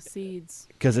 The seeds.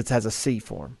 Because it has a seed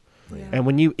form. Yeah. And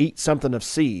when you eat something of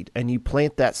seed and you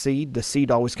plant that seed, the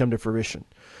seed always come to fruition.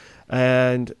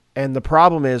 And the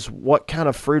problem is, what kind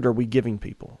of fruit are we giving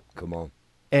people? come on.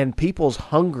 And people's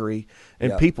hungry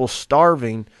and Yeah. people's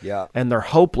starving Yeah. and they're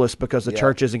hopeless because the Yeah.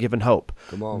 church isn't giving hope.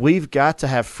 Come on. We've got to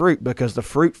have fruit because the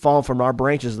fruit falling from our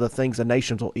branches are the things the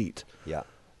nations will eat. Yeah.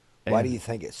 Why And- do you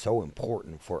think it's so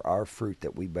important for our fruit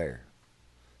that we bear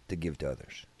to give to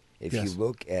others? If Yes. you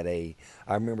look at I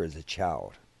remember as a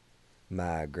child,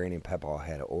 my granny and papa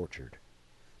had an orchard.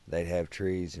 They'd have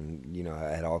trees, and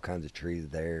I had all kinds of trees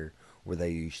there where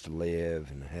they used to live,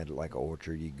 and had like an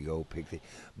orchard. You could go pick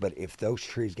but if those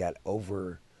trees got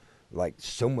over like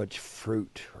so much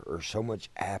fruit or so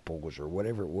much apples or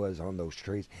whatever it was on those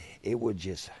trees, it would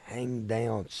just hang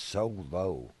down so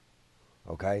low.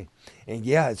 Okay? And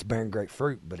yeah, it's bearing great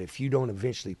fruit, but if you don't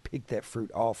eventually pick that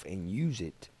fruit off and use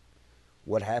it,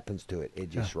 what happens to it? It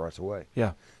just rots away.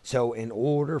 Yeah. So in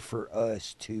order for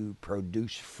us to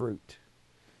produce fruit,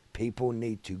 people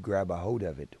need to grab a hold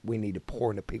of it. We need to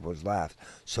pour into people's lives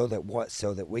so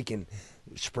that we can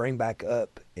spring back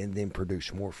up and then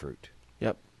produce more fruit.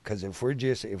 Yep. Because if we're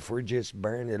just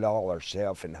bearing it all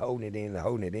ourselves and holding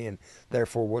it in,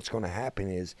 therefore what's going to happen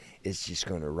is it's just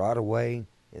going to rot away.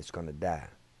 It's going to die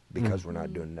because we're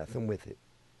not doing nothing with it.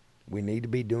 We need to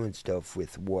be doing stuff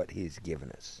with what He's given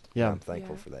us. Yeah. I'm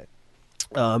thankful Yeah. for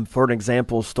that. For an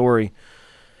example story,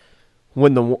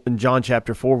 in John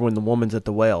chapter 4, when the woman's at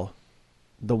the well,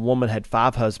 the woman had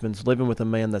 5 husbands living with a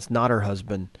man that's not her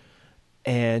husband,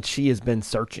 and she has been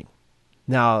searching.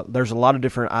 Now, there's a lot of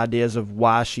different ideas of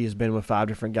why she has been with 5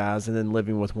 different guys and then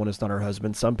living with one that's not her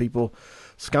husband.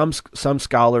 Some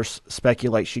scholars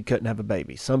speculate she couldn't have a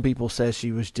baby. Some people say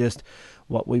she was just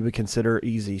what we would consider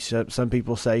easy. Some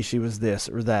people say she was this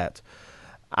or that.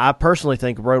 I personally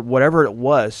think whatever it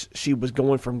was, she was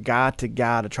going from guy to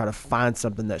guy to try to find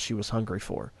something that she was hungry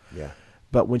for. Yeah.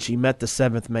 But when she met the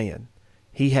 7th man,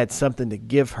 he had something to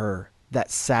give her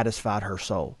that satisfied her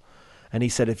soul. And he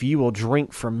said, if you will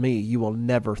drink from me, you will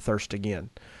never thirst again.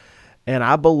 And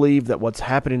I believe that what's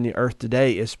happening in the earth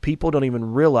today is people don't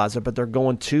even realize it, but they're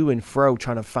going to and fro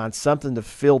trying to find something to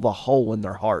fill the hole in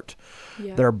their heart.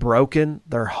 Yeah. They're broken,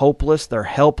 they're hopeless, they're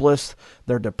helpless,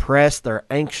 they're depressed, they're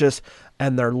anxious,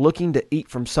 and they're looking to eat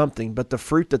from something. But the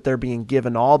fruit that they're being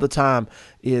given all the time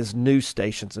is news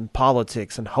stations and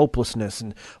politics and hopelessness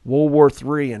and World War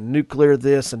III and nuclear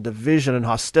this and division and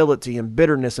hostility and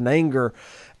bitterness and anger.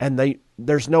 And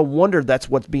there's no wonder that's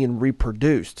what's being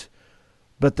reproduced.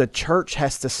 But the church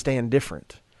has to stand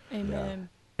different. Amen.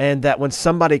 And that when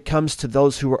somebody comes to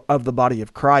those who are of the body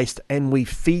of Christ and we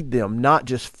feed them, not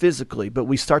just physically, but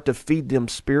we start to feed them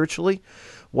spiritually,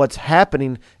 what's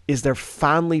happening is they're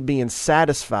finally being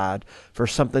satisfied for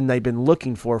something they've been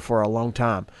looking for a long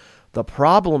time. The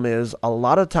problem is a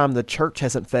lot of time the church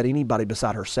hasn't fed anybody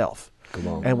beside herself. Come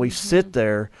on. And we sit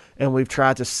there and we've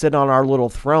tried to sit on our little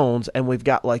thrones, and we've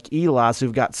got like Eli's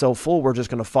who've got so full we're just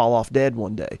going to fall off dead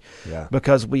one day. Yeah.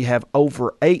 Because we have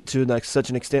overate to such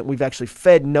an extent we've actually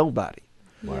fed nobody.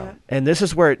 Wow. Yeah. And this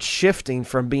is where it's shifting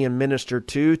from being ministered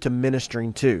to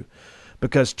ministering to.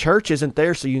 Because church isn't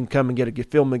there so you can come and get a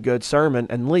feel-me-good sermon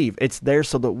and leave. It's there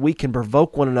so that we can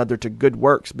provoke one another to good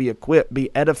works, be equipped,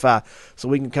 be edified, so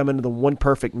we can come into the one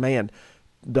perfect man.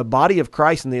 The body of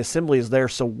Christ and the assembly is there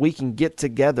so we can get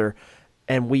together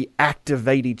and we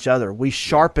activate each other. We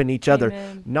sharpen each other.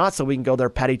 Amen. Not so we can go there,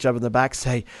 pat each other in the back,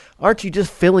 say, aren't you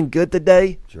just feeling good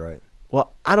today? That's right.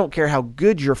 Well, I don't care how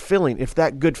good you're feeling. If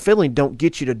that good feeling don't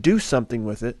get you to do something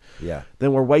with it, Yeah.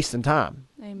 then we're wasting time.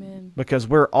 Amen. Because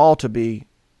we're all to be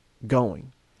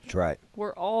going. That's right.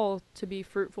 We're all to be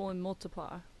fruitful and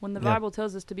multiply. When the Yeah. Bible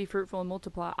tells us to be fruitful and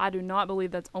multiply, I do not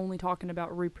believe that's only talking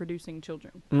about reproducing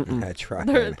children. That's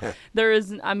right. There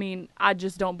is, I mean, I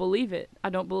just don't believe it. I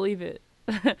don't believe it.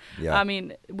 Yeah. I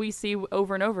mean, we see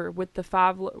over and over with the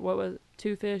what was it,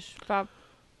 2 fish, 5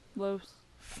 loaves?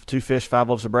 2 fish, 5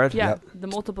 loaves of bread. Yeah, Yep. the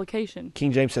multiplication.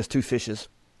 King James says 2 fishes.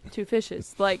 2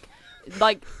 fishes. Like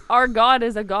our God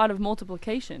is a God of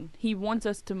multiplication. He wants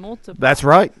us to multiply. That's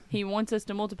right. He wants us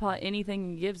to multiply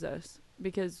anything He gives us,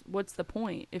 because what's the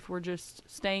point if we're just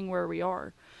staying where we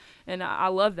are? And I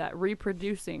love that,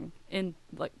 reproducing, and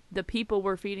like the people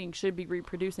we're feeding should be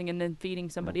reproducing and then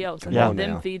feeding somebody else, and Yeah. then them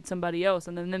Now. feed somebody else,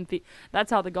 and then them feed. That's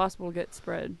how the gospel gets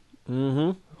spread,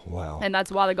 Mm-hmm. Wow. and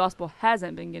that's why the gospel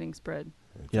hasn't been getting spread.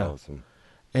 That's Yeah. awesome.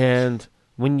 And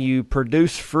when you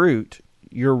produce fruit,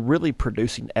 you're really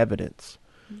producing evidence.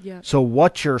 Yeah. So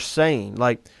what you're saying,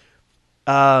 like,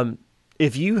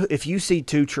 if you see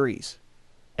 2 trees,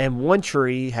 and one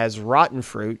tree has rotten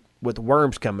fruit with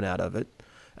worms coming out of it,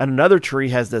 and another tree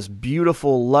has this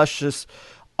beautiful, luscious,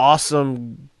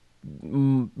 awesome,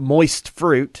 moist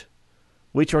fruit,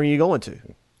 which one are you going to?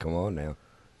 Come on now.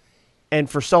 And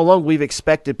for so long, we've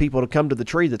expected people to come to the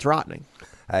tree that's rotting.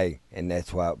 Hey, and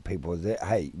that's why people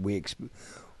hey,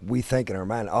 we think in our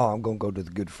mind, oh, I'm going to go to the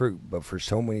good fruit. But for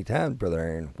so many times, Brother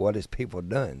Aaron, what has people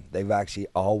done? They've actually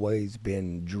always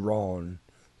been drawn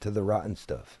to the rotten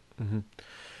stuff.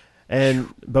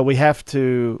 But we have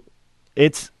to,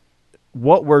 it's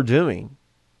what we're doing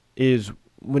is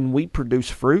when we produce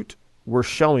fruit, we're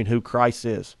showing who Christ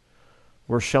is.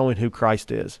 We're showing who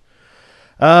Christ is.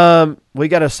 We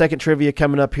got a second trivia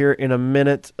coming up here in a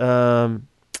minute.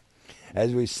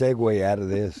 As we segue out of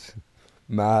this,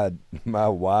 my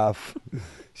wife,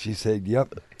 she said,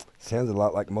 "Yep, sounds a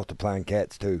lot like multiplying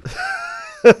cats too."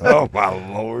 Oh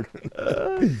my Lord!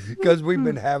 Because we've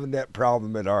been having that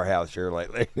problem at our house here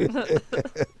lately.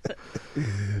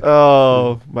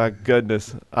 Oh my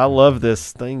goodness. I love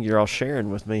this thing you're all sharing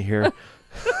with me here.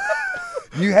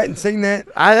 You hadn't seen that?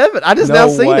 I haven't. I just No now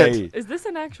seen way. it. Is this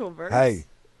an actual verse? Hey,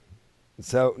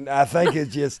 so I think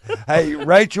it's just, hey,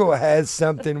 Rachel has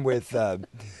something with,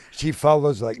 she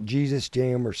follows like Jesus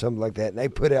Jam or something like that, and they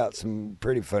put out some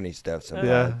pretty funny stuff sometimes.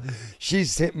 Yeah. She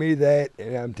sent me that,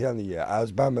 and I'm telling you, I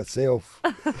was by myself,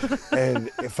 and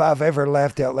if I've ever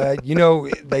laughed out loud, you know,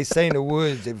 they say in the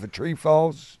woods, if a tree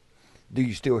falls, do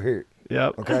you still hear it?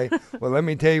 Yep. Okay? Well, let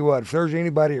me tell you what, if there's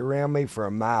anybody around me for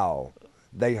a mile,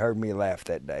 they heard me laugh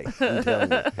that day. I'm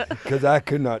telling you. Because I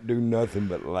could not do nothing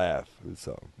but laugh.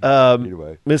 So,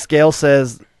 anyway. Miss Gail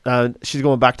says she's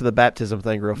going back to the baptism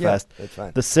thing real Yeah, fast. that's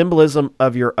fine. The symbolism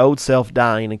of your old self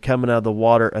dying and coming out of the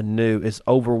water anew is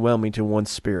overwhelming to one's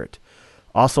spirit.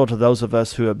 Also, to those of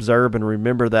us who observe and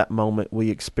remember that moment, we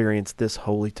experience this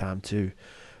holy time too.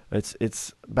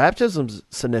 It's baptism's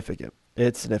significant.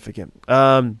 It's significant.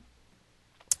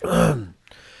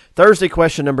 Thursday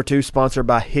question number 2, sponsored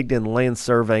by Higdon Land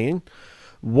Surveying.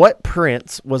 What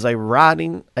prince was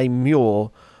riding a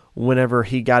mule whenever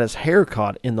he got his hair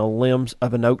caught in the limbs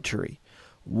of an oak tree?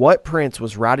 What prince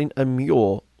was riding a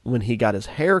mule when he got his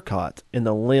hair caught in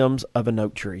the limbs of an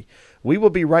oak tree? We will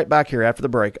be right back here after the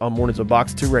break on Mornings of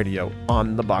Box 2 Radio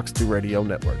on the Box 2 Radio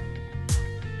Network.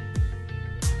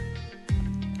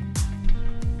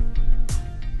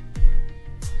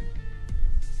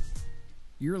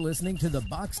 You're listening to the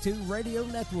Box 2 Radio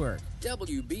Network.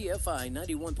 WBFI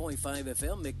 91.5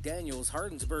 FM, McDaniels,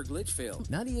 Hardinsburg, Litchfield.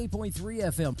 98.3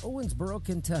 FM, Owensboro,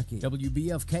 Kentucky.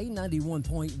 WBFK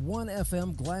 91.1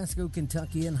 FM, Glasgow,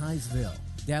 Kentucky, and Hinesville.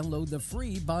 Download the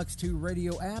free Box 2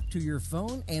 Radio app to your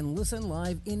phone and listen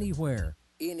live anywhere.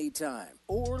 Anytime.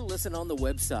 Or listen on the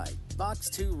website,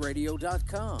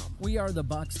 box2radio.com. We are the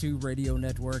Box 2 Radio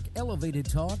Network, elevated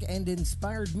talk and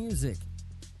inspired music.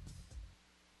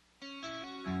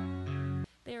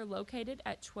 They are located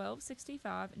at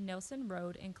 1265 Nelson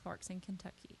Road in Clarkson,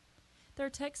 Kentucky. Their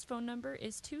text phone number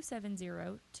is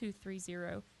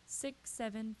 270-230-6752.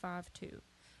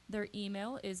 Their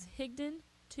email is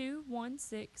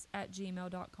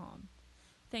higdon216@gmail.com.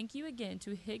 Thank you again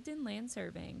to Higdon Land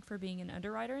Surveying for being an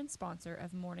underwriter and sponsor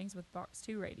of Mornings with Box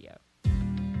 2 Radio.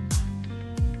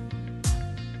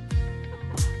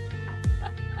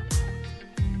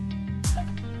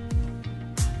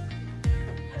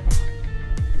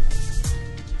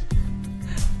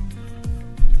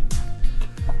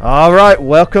 All right,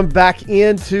 welcome back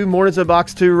into Mornings of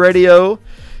Box 2 Radio.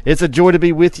 It's a joy to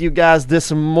be with you guys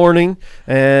this morning,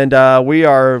 and we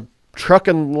are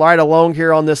trucking right along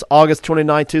here on this August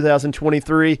 29,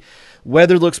 2023.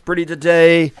 Weather looks pretty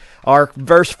today. Our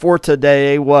verse for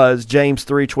today was James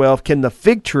 3:12. Can the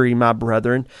fig tree, my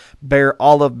brethren, bear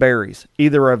olive berries,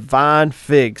 either a vine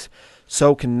figs?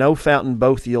 So can no fountain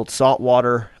both yield salt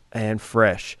water and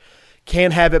fresh.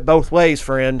 Can't have it both ways,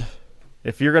 friend.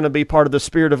 If you're going to be part of the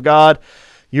Spirit of God,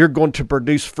 you're going to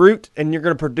produce fruit, and you're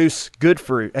going to produce good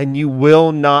fruit, and you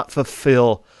will not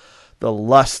fulfill the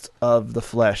lust of the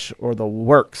flesh or the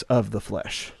works of the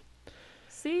flesh.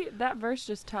 See, that verse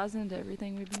just ties into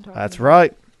everything we've been talking about. That's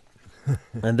right.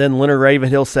 And then Leonard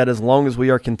Ravenhill said, as long as we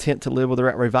are content to live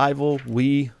without revival,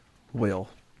 we will.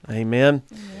 Amen.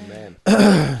 Amen.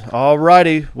 All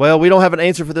righty. Well, we don't have an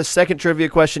answer for this second trivia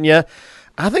question yet.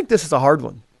 I think this is a hard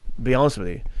one, to be honest with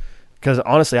you. Because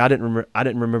honestly, I didn't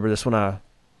remember this when I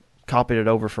copied it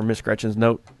over from Miss Gretchen's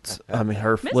notes. I mean,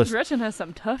 her Miss list. Gretchen has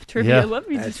some tough trivia. Yeah. Let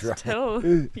me That's just right. tell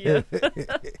you.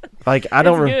 Like I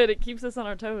don't. It's good. It keeps us on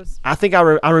our toes. I think I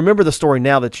remember the story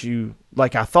now that you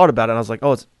like. I thought about it, and I was like,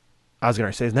 oh, it's. I was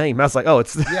gonna say his name. I was like, oh,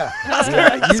 it's. Yeah.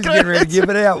 You was getting ready to give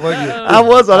it out, wasn't you? I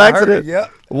was on I heard accident. it, yep.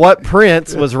 What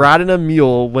prince was riding a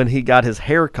mule when he got his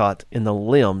hair cut in the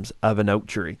limbs of an oak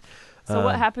tree? So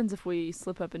what happens if we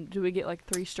slip up and do we get like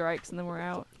 3 strikes and then we're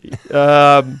out?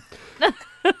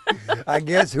 I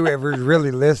guess whoever's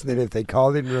really listening, if they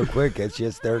call in real quick, it's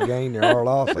just their gain. They're all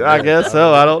off. I guess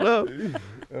so. I don't know.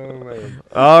 Oh, man.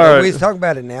 All We right. was talking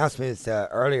about announcements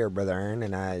earlier, Brother Aaron,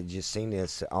 and I just seen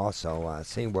this also. I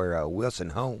seen where Wilson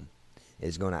Home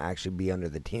is going to actually be under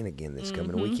the tent again this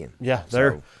coming weekend. Yeah,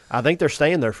 So- I think they're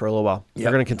staying there for a little while. They're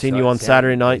Yep. going to continue So it on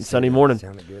Saturday night and it Sunday sounded- morning.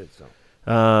 Sounded good. So.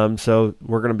 So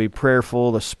we're going to be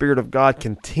prayerful. The Spirit of God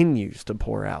continues to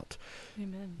pour out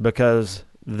Amen. because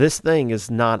this thing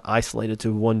is not isolated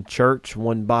to one church,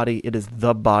 one body. It is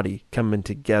the body coming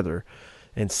together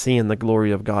and seeing the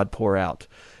glory of God pour out.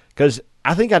 Because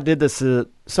I think I did this.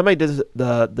 Somebody did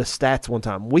the stats one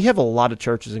time. We have a lot of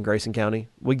churches in Grayson County.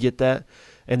 We get that,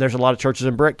 and there's a lot of churches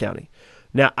in Brett County.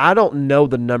 Now I don't know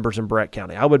the numbers in Brett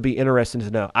County. I would be interested to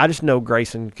know. I just know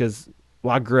Grayson because.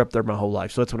 Well, I grew up there my whole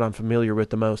life, so that's what I'm familiar with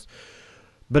the most.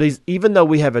 But even though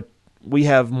we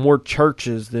have more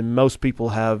churches than most people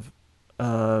have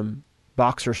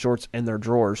boxer shorts in their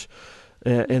drawers,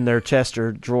 in their chest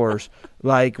or drawers.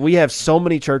 Like, we have so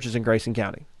many churches in Grayson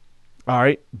County. All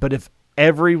right? But if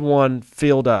everyone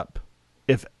filled up,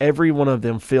 if every one of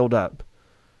them filled up,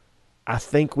 I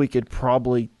think we could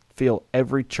probably fill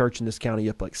every church in this county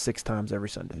up like 6 times every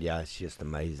Sunday. Yeah, it's just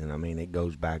amazing. I mean, it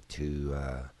goes back to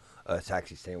us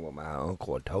actually saying what my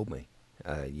uncle had told me,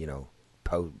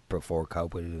 before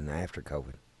COVID and after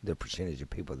COVID, the percentage of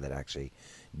people that actually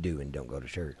do and don't go to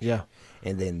church. Yeah.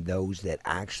 And then those that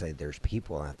actually, there's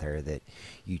people out there that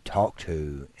you talk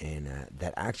to and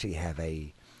that actually have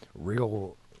a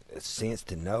real sense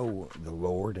to know the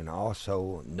Lord and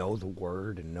also know the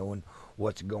Word and knowing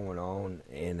what's going on.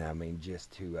 And I mean,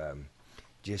 just to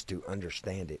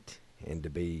understand it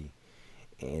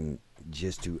and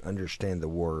just to understand the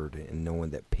Word and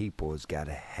knowing that people has got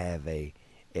to have a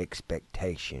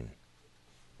expectation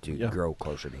to grow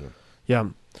closer to Him. Yeah.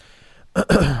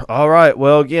 All right.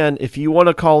 Well, again, if you want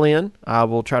to call in, I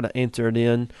will try to answer it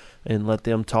in and let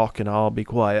them talk, and I'll be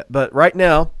quiet. But right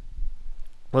now,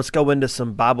 let's go into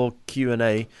some Bible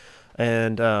Q&A.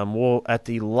 And we'll, at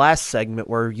the last segment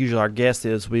where usually our guest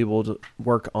is, we will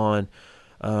work on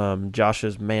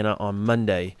Josh's Manna on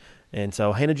Monday. And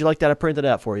so, Hannah, did you like that? I printed it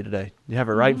out for you today. You have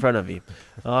it right in front of you.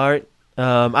 All right.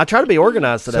 I try to be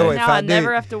organized today. So if Now I I do-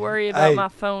 never have to worry about Hey. my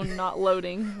phone not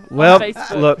loading Well, on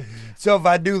Facebook. look, So if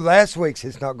I do last week's,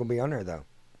 it's not going to be on there, though.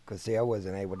 Because, see, I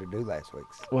wasn't able to do last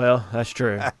week's. well, that's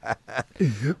true.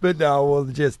 But no, we'll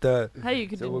just... Hey, you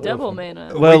could So do we'll go double from-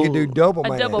 mana. Well, we could do double, A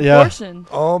man. double Yeah. portion.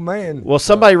 Oh, man. Well,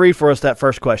 somebody read for us that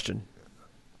first question.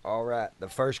 All right, the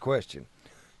first question.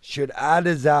 Should I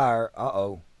desire,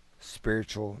 the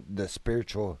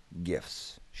spiritual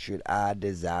gifts? Should I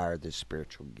desire the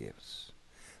spiritual gifts?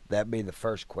 That'd be the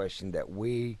first question that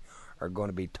we are going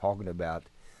to be talking about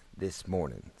this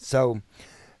morning. So,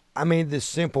 I mean, the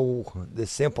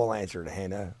simple answer to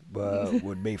Hannah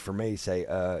would be for me say,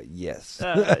 yes.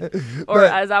 Or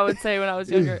as I would say when I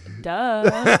was younger, duh.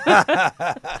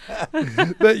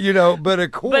 But but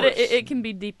of course, But it can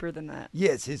be deeper than that.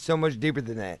 yes, it's so much deeper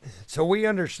than that. So we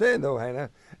understand, though,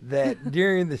 Hannah, that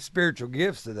during the spiritual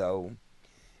gifts, though,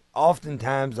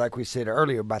 oftentimes, like we said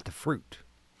earlier about the fruit,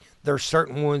 there's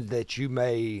certain ones that you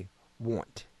may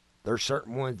want. There's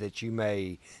certain ones that you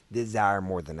may desire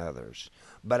more than others.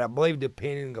 But I believe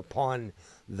depending upon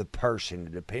the person,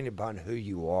 depending upon who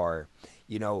you are,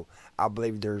 I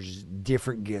believe there's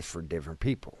different gifts for different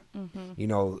people.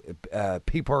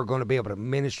 People are going to be able to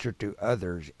minister to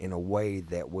others in a way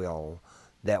that will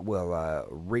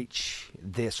reach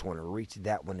this one or reach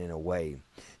that one in a way.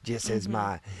 Just as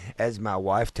my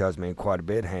wife tells me quite a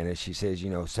bit, Hannah, she says,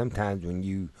 sometimes when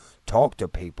you talk to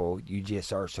people, you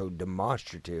just are so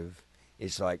demonstrative.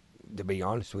 It's like, to be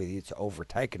honest with you, it's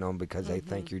overtaking them because they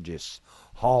think you're just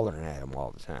hollering at them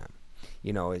all the time.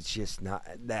 It's just not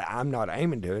that I'm not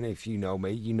aiming to it. If you know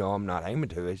me, I'm not aiming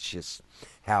to it. It's just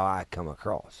how I come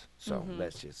across. So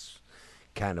that's just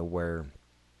kind of where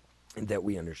that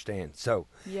we understand. So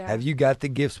have you got the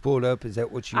gifts pulled up? Is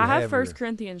that what you have? I have 1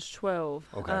 Corinthians 12.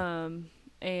 Okay.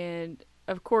 And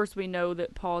of course we know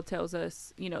that Paul tells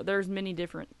us, there's many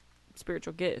different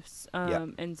spiritual gifts.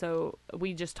 And so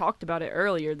we just talked about it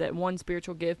earlier, that one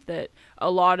spiritual gift that a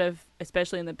lot of,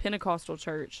 especially in the Pentecostal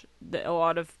church, that a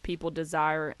lot of people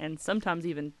desire, and sometimes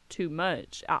even too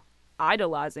much,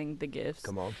 idolizing the gifts.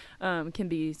 Come on. Can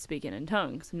be speaking in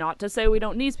tongues. Not to say we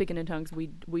don't need speaking in tongues.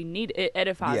 We need it.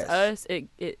 Edifies us.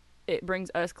 It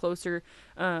brings us closer.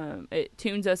 It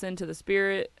tunes us into the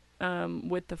Spirit.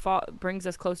 With the brings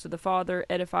us close to the Father.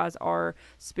 Edifies our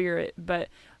spirit. But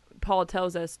Paul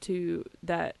tells us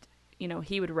that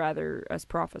he would rather us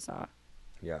prophesy.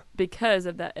 Yeah. Because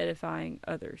of that edifying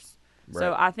others. Right.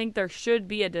 So I think there should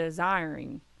be a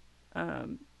desiring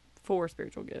for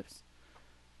spiritual gifts.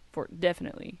 For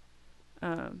definitely,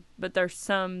 but there's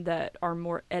some that are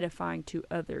more edifying to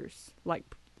others, like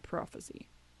prophecy.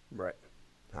 Right,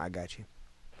 I got you.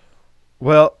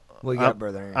 Well, we got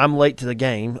Brother Aaron. I'm late to the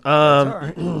game, That's all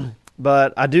right.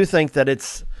 but I do think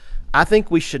that I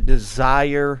think we should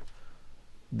desire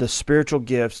the spiritual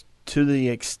gifts to the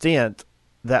extent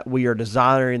that we are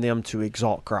desiring them to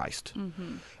exalt Christ.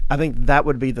 Mm-hmm. I think that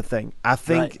would be the thing. I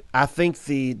think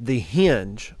the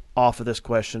hinge off of this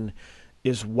question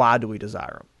is, why do we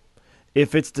desire them?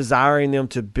 If it's desiring them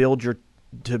to build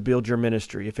your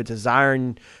ministry, if it's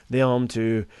desiring them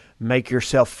to make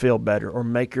yourself feel better or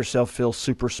make yourself feel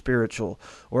super spiritual,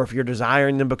 or if you're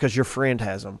desiring them because your friend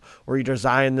has them, or you're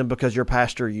desiring them because your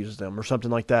pastor uses them or something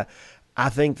like that, I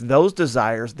think those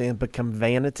desires then become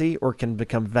vanity or can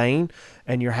become vain,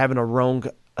 and you're having a wrong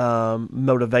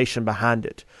motivation behind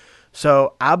it.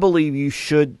 So I believe you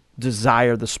should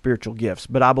desire the spiritual gifts,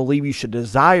 but I believe you should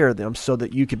desire them so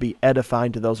that you could be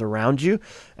edifying to those around you,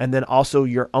 and then also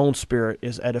your own spirit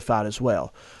is edified as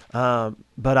well.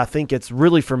 But I think it's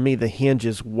really, for me, the hinge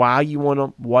is why you want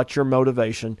them, what's your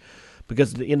motivation,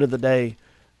 because at the end of the day,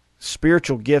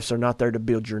 spiritual gifts are not there to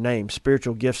build your name.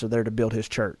 Spiritual gifts are there to build His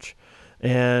church,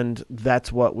 and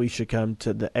that's what we should come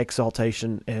to, the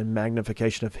exaltation and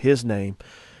magnification of His name.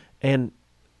 And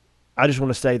I just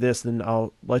want to say this, then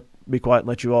I'll be quiet and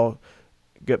let you all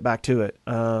get back to it.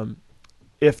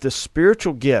 If the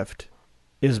spiritual gift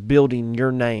is building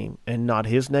your name and not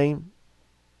His name,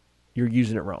 you're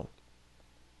using it wrong.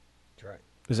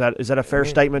 That's right. Is that a fair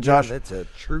statement, Josh? Yeah, that's a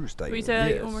true statement. Can we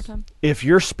say that one more time? If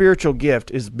your spiritual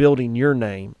gift is building your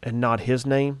name and not His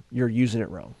name, you're using it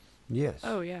wrong. Yes.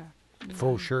 Oh, yeah.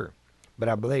 For sure. But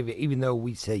I believe it, even though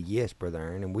we say yes, Brother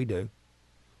Aaron, and we do,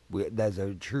 that's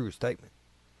a true statement.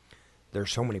 There's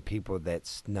so many people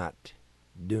that's not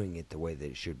doing it the way that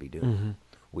it should be doing. Mm-hmm.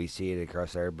 We see it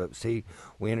across there. But see,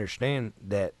 we understand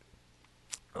that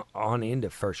on into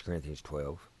 1 Corinthians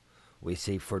 12, we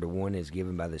see, for to one is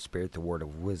given by the Spirit the word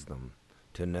of wisdom,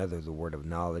 to another the word of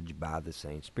knowledge by the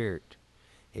same Spirit.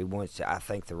 I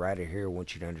think the writer here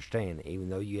wants you to understand, even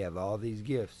though you have all these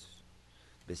gifts,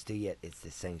 but still yet it's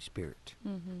the same Spirit.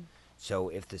 Mm-hmm. So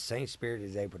if the same Spirit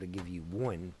is able to give you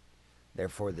one,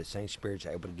 therefore, the same Spirit's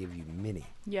able to give you many.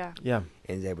 Yeah. Yeah.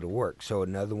 And is able to work. So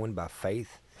another one by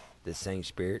faith, the same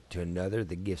Spirit. To another,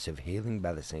 the gifts of healing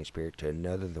by the same Spirit. To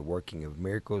another, the working of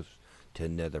miracles. To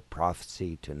another,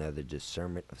 prophecy. To another,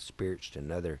 discernment of spirits. To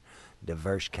another,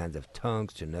 diverse kinds of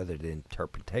tongues. To another, the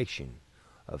interpretation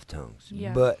of tongues.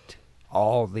 Yeah. But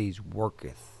all these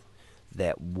worketh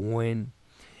that one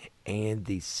and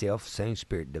the self-same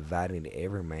Spirit, dividing to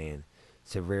every man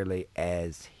severely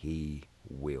as he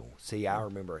will. See, I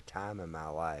remember a time in my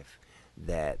life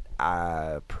that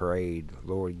I prayed,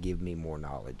 Lord, give me more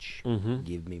knowledge. Mm-hmm.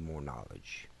 Give me more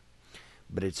knowledge.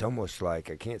 But it's almost like,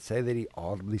 I can't say that he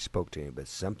audibly spoke to me, but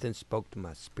something spoke to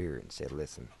my spirit and said,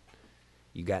 listen,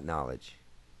 you got knowledge.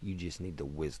 You just need the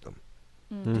wisdom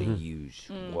to use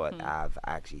what I've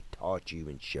actually taught you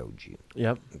and showed you.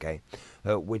 Yep. Okay?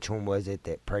 Which one was it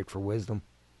that prayed for wisdom?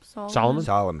 Solomon?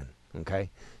 Solomon. Okay?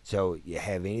 So you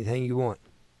have anything you want.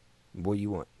 What do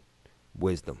you want?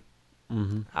 Wisdom.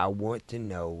 Mm-hmm. I want to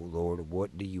know, Lord,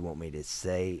 what do you want me to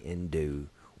say and do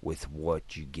with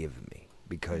what you give me?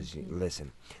 Because,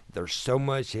 listen, there's so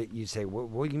much that you say,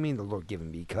 what do you mean the Lord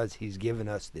given me? Because he's given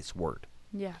us this word.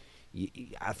 Yeah.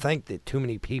 I think that too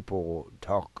many people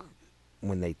talk,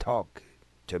 when they talk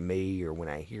to me or when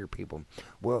I hear people,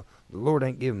 well, the Lord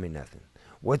ain't giving me nothing.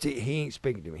 What's it? He ain't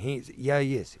speaking to me. Yeah,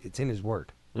 he is. It's in his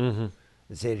word. Mm-hmm.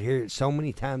 I said here, so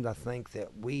many times I think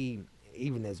that we,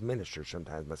 even as ministers,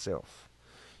 sometimes myself,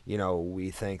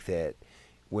 we think that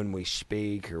when we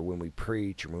speak or when we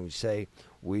preach or when we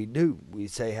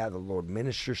say how the Lord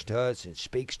ministers to us and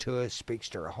speaks to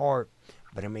our heart.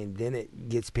 But I mean, then it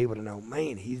gets people to know,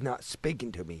 man, he's not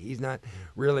speaking to me. He's not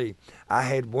really. I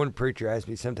had one preacher ask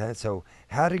me sometimes, so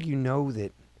how do you know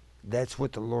that that's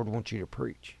what the Lord wants you to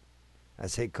preach? I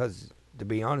said, because to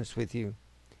be honest with you,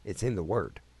 it's in the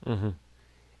Word. Mm-hmm.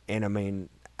 And I mean,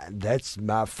 that's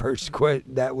my first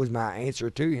question. That was my answer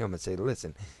to him. I said,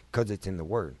 listen, because it's in the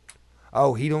Word.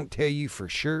 Oh, he don't tell you for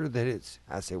sure that it's.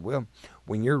 I said, well,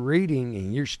 when you're reading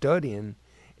and you're studying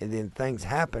and then things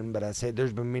happen, but I said,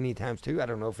 there's been many times too. I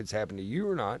don't know if it's happened to you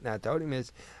or not. And I told him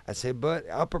this. I said, but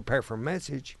I'll prepare for a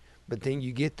message, but then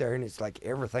you get there and it's like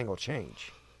everything will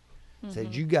change. I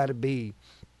said, you got to be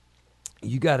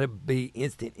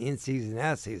instant in season,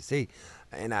 out of season. See,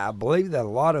 and I believe that a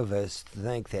lot of us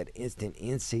think that instant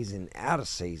in season, out of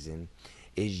season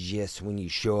is just when you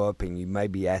show up and you may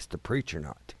be asked to preach or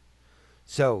not.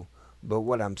 So, but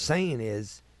what I'm saying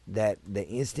is that the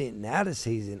instant and out of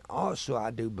season also I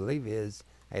do believe is,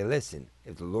 hey, listen,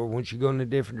 if the Lord wants you to go in a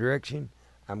different direction,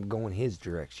 I'm going his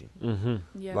direction. Mm-hmm.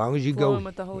 Yeah. As long as you flowing go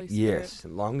with the Holy Spirit. Yes,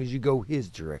 as long as you go his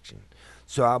direction.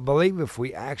 So I believe if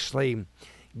we actually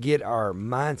get our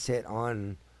mindset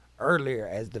on earlier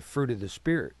as the fruit of the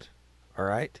Spirit, all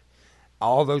right?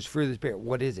 All those fruit of the Spirit,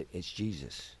 what is it? It's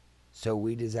Jesus. So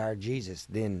we desire Jesus,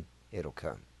 then it'll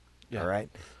come. Yeah. All right?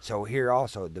 So here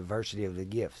also, diversity of the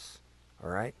gifts. All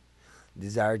right?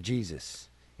 Desire Jesus.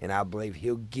 And I believe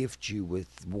he'll gift you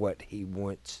with what he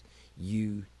wants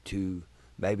you to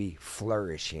maybe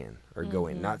flourish in or go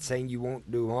in. Not saying you won't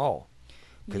do them all.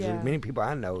 Because there's many people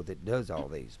I know that does all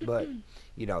these. But,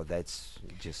 that's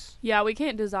just... Yeah, we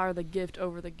can't desire the gift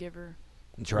over the giver.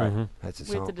 That's right. Mm-hmm. That's a We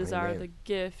have song. to desire Amen. the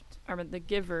gift, the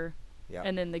giver, Yeah.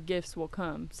 and then the gifts will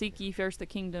come. Seek ye first the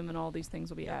kingdom, and all these things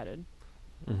will be added.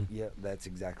 Yeah, that's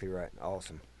exactly right.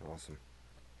 Awesome.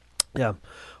 Yeah.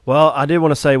 Well, I did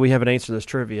want to say we haven't answered this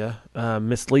trivia.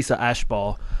 Miss Lisa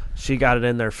Ashball, she got it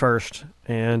in there first.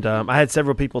 And I had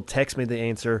several people text me the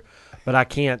answer, but I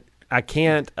can't. That's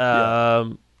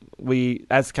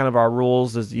kind of our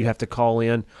rules is you have to call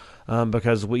in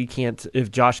because we can't.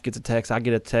 If Josh gets a text, I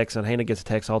get a text, and Hannah gets a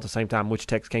text all at the same time. Which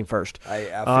text came first? I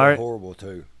feel All right. horrible,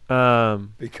 too.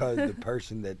 Because the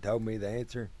person that told me the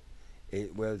answer,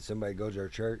 somebody goes to our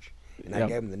church, and I Yep.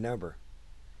 gave them the number.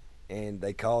 And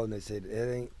they called and they said,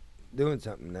 it ain't doing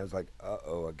something. And I was like,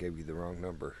 uh-oh, I gave you the wrong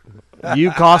number.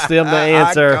 You cost them the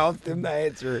answer. I cost them the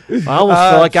answer. I almost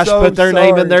feel like I should put their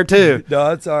name in there too.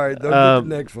 No, it's all right. They'll get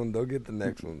the next one. They'll get the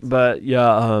next one. But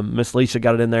yeah, Miss Lisa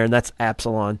got it in there, and that's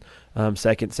Absalom, 2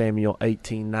 Samuel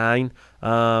 18:9.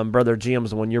 Brother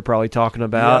Jim's the one you're probably talking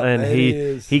about, Yep, and it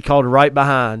is. he called right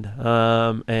behind.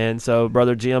 And so,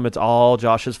 Brother Jim, it's all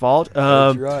Josh's fault.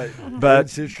 That's right. but- And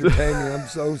Sister Tammy, I'm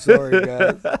so sorry,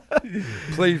 guys.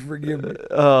 Please forgive me.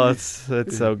 Oh,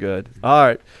 it's so good. All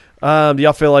right. Do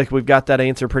y'all feel like we've got that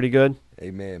answer pretty good?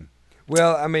 Amen.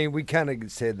 Well, I mean, we kind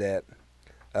of said that.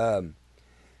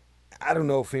 I don't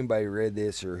know if anybody read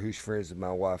this or who's friends with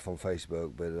my wife on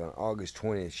Facebook, but on August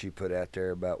 20th, she put out there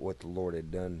about what the Lord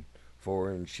had done for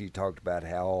her, and she talked about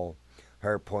how all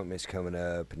her appointments coming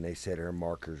up, and they said her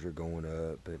markers are going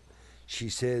up. But she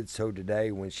said, so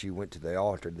today when she went to the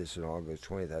altar, this was on August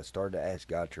 20th, I started to ask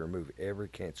God to remove every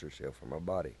cancer cell from my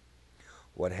body.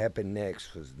 What happened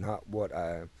next was not what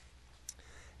I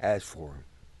asked for.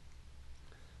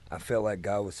 I felt like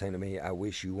God was saying to me, I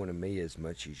wish you wanted me as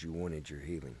much as you wanted your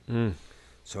healing.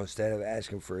 So instead of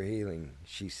asking for healing,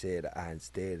 she said, I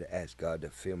instead asked God to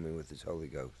fill me with his Holy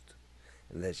Ghost.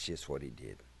 And that's just what he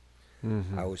did.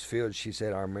 Mm-hmm. I was filled, she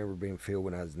said, I remember being filled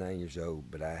when I was 9 years old,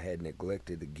 but I had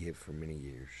neglected the gift for many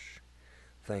years.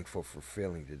 Thankful for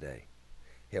filling today.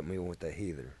 help me with the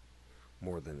healer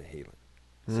more than the healing.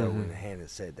 So when Hannah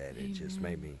said that, it just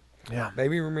made me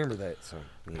remember that. So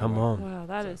Come on. Wow,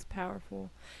 that is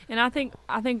powerful. And I think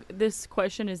this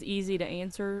question is easy to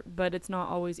answer, but it's not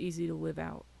always easy to live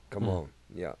out. Come on.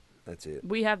 Yeah, that's it.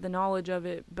 We have the knowledge of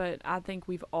it, but I think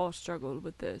we've all struggled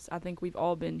with this. I think we've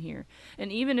all been here.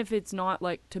 And even if it's not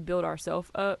like to build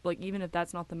ourselves up, like even if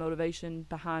that's not the motivation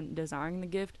behind desiring the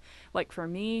gift, like for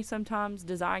me, sometimes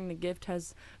desiring the gift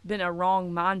has been a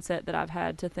wrong mindset that I've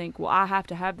had to think, well, I have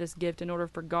to have this gift in order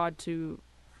for God to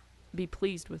be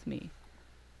pleased with me.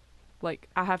 Like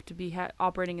I have to be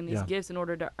operating in these gifts in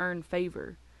order to earn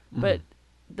favor. But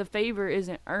the favor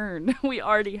isn't earned. We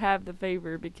already have the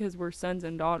favor because we're sons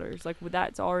and daughters. Like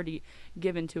that's already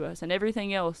given to us, and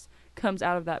everything else comes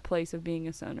out of that place of being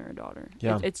a son or a daughter.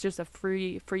 Yeah. It's just a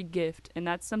free gift, and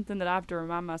that's something that I have to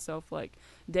remind myself like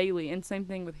daily. And same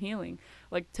thing with healing.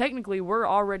 Like technically, we're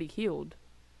already healed.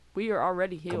 We are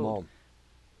already healed. Come on.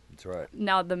 That's right.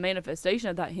 Now the manifestation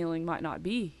of that healing might not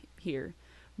be here.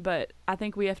 But I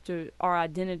think our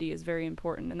identity is very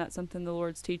important, and that's something the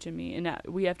Lord's teaching me. And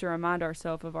that we have to remind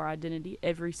ourselves of our identity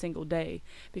every single day,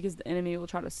 because the enemy will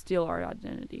try to steal our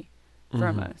identity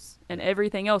from us. And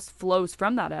everything else flows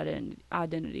from that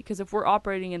identity. Because if we're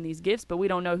operating in these gifts, but we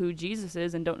don't know who Jesus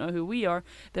is and don't know who we are,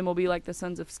 then we'll be like the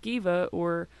sons of Sceva,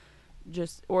 or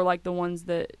like the ones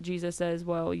that Jesus says,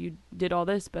 well, you did all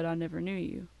this, but I never knew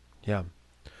you. Yeah.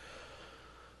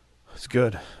 It's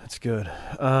good. It's good.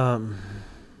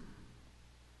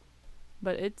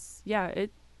 But it's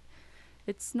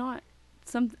not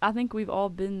some. I think we've all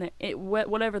been there.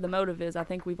 Whatever the motive is, I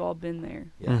think we've all been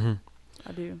there. Yeah.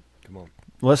 I do. Come on.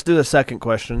 Let's do the second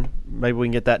question. Maybe we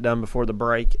can get that done before the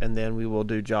break, and then we will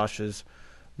do Josh's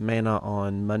manna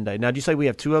on Monday. Now, did you say we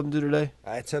have two of them due today?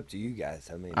 It's up to you guys.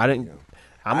 I mean, I didn't. You know,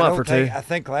 I'm up for two. I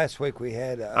think last week we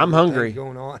had. I'm hungry.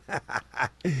 Going on,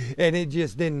 and it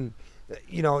just didn't.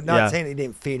 Not saying it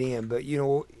didn't fit in, but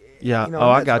Yeah. You know,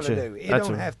 I got you.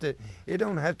 It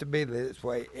don't have to be this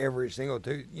way every single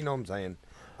two. You know what I'm saying?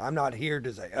 I'm not here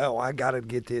to say, oh, I got to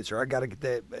get this or I got to get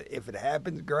that. But if it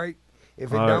happens, great.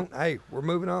 If it don't, hey, we're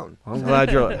moving on. I'm glad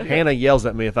Hannah yells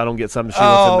at me if I don't get something she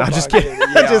wants. I'm just kidding.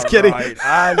 Yeah, just kidding. Right.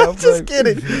 I know. Just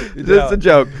kidding. Just a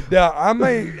joke. Now I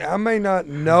may not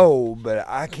know, but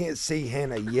I can't see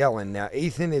Hannah yelling. Now,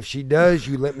 Ethan, if she does,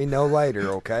 you let me know later,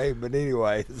 okay? But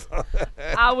anyways,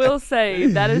 I will say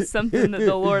that is something that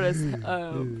the Lord has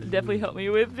definitely helped me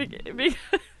with, because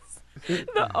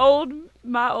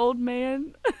my old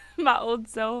man, my old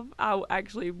self, I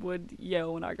actually would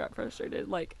yell when I got frustrated,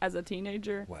 like as a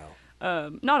teenager. wow.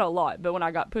 Not a lot, but when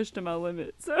I got pushed to my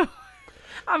limit. So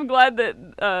I'm glad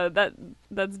that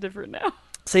that's different now.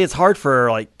 See, it's hard for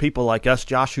like people like us,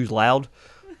 Josh, who's loud,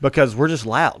 because we're just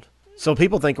loud. So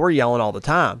people think we're yelling all the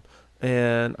time,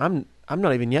 and I'm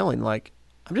not even yelling. Like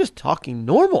I'm just talking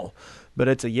normal, but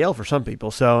it's a yell for some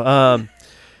people. So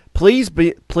please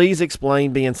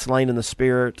explain being slain in the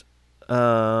Spirit.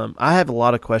 I have a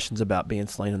lot of questions about being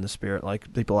slain in the Spirit.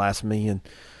 Like people ask me, and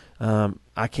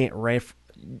I can't.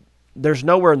 There's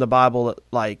nowhere in the Bible that,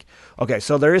 like, okay,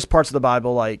 so there is parts of the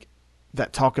Bible like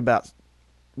that talk about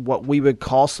what we would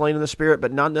call slain in the Spirit,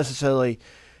 but not necessarily.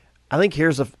 I think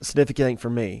here's a significant thing for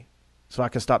me, so I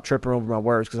can stop tripping over my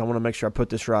words, because I want to make sure I put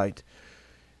this right.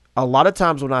 A lot of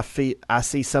times when I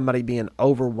see somebody being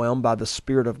overwhelmed by the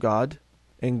Spirit of God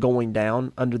and going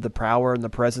down under the power and the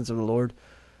presence of the Lord,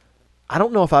 I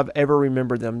don't know if I've ever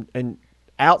remembered them, and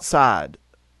outside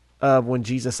of when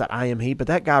Jesus said, I am he, but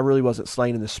that guy really wasn't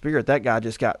slain in the Spirit. That guy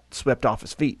just got swept off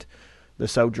his feet, the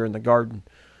soldier in the garden.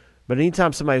 But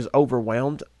anytime somebody was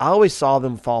overwhelmed, I always saw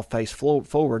them fall face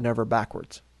forward, never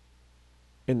backwards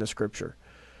in the Scripture.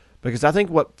 Because I think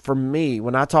for me,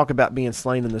 when I talk about being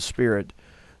slain in the Spirit,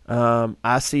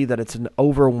 I see that it's an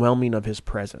overwhelming of his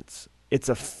presence.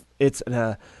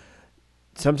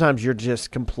 Sometimes you're just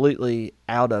completely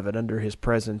out of it under his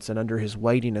presence and under his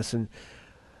weightiness. And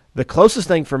the closest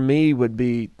thing for me would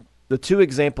be, the two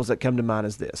examples that come to mind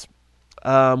is this.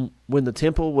 When the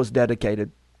temple was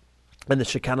dedicated and the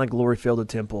Shekinah glory filled the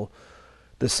temple,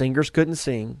 the singers couldn't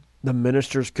sing, the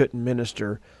ministers couldn't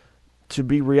minister.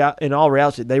 In all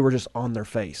reality, they were just on their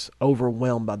face,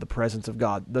 overwhelmed by the presence of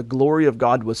God. The glory of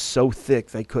God was so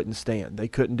thick they couldn't stand. They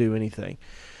couldn't do anything.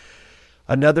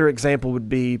 Another example would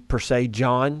be, per se,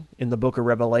 John in the book of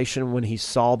Revelation, when he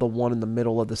saw the one in the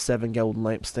middle of the 7 golden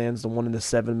lampstands, the one in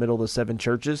the middle of the 7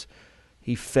 churches,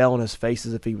 he fell on his face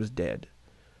as if he was dead.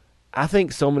 I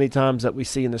think so many times that we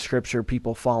see in the Scripture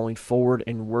people falling forward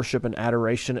in worship and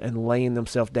adoration and laying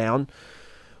themselves down.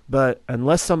 But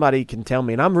unless somebody can tell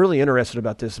me, and I'm really interested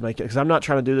about this, because I'm not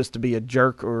trying to do this to be a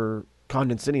jerk or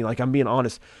condescending, like I'm being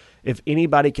honest. if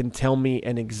anybody can tell me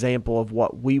an example of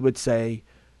what we would say,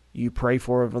 you pray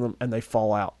for them and they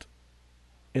fall out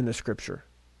in the scripture.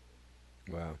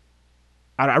 Wow.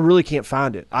 I really can't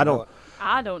find it. I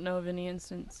don't know of any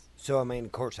instance. So, I mean,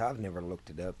 of course, I've never looked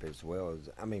it up as well as,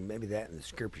 I mean, maybe that in the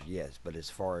scriptures, yes, but as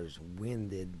far as when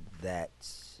did that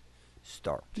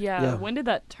start? Yeah. When did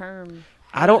that term?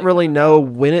 I don't really know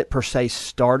when it per se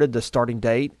started, the starting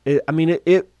date.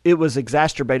 It was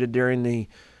exacerbated during the,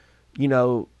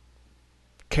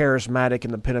 charismatic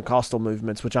and the Pentecostal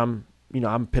movements, which I'm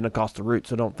Pentecostal root,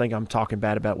 so don't think I'm talking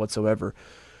bad about whatsoever.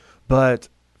 But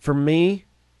for me,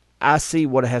 I see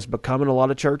what it has become in a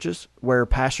lot of churches where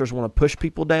pastors want to push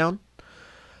people down.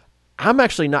 I'm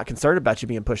actually not concerned about you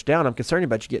being pushed down. I'm concerned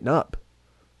about you getting up.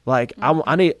 Like,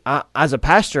 as a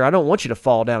pastor, I don't want you to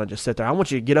fall down and just sit there. I want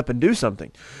you to get up and do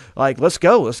something. Like, let's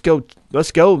go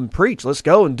and preach. Let's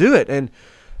go and do it. And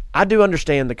I do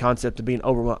understand the concept of being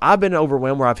overwhelmed. I've been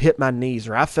overwhelmed where I've hit my knees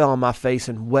or I fell on my face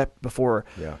and wept before.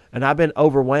 Yeah. And I've been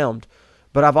overwhelmed.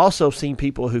 But I've also seen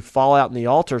people who fall out in the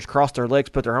altars, cross their legs,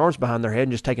 put their arms behind their head,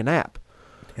 and just take a nap.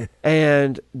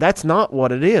 And that's not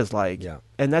what it is like. Yeah.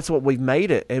 And that's what we've made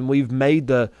it. And we've made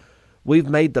the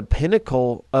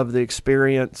pinnacle of the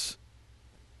experience,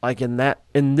 like in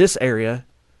this area,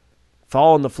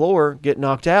 fall on the floor, get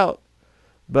knocked out.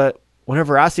 But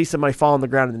whenever I see somebody fall on the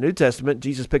ground in the New Testament,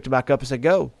 Jesus picked them back up and said,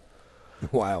 "Go."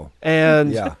 Wow.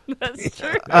 And yeah. That's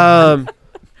true.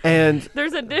 And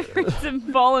there's a difference in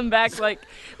falling back. Like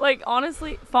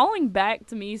honestly, falling back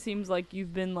to me seems like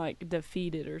you've been like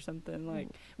defeated or something. Like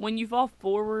when you fall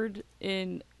forward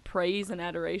in praise and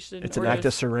adoration, it's an act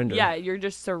of surrender. Yeah, you're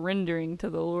just surrendering to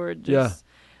the Lord. Yeah.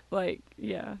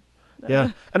 Yeah.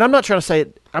 And I'm not trying to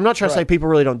say people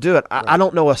really don't do it. I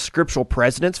don't know a scriptural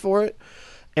precedence for it.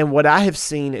 And what I have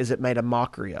seen is it made a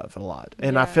mockery of a lot.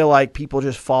 And I feel like people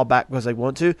just fall back because they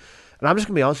want to. And I'm just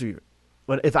going to be honest with you.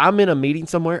 If I'm in a meeting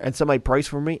somewhere and somebody prays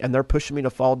for me and they're pushing me to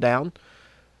fall down,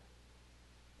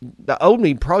 the old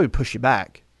me probably push you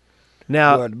back.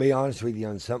 Now, well, to be honest with you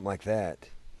on something like that,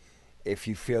 if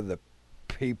you feel the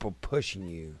people pushing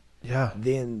you,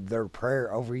 then their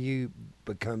prayer over you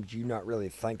becomes you not really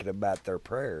thinking about their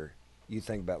prayer. You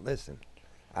think about, listen,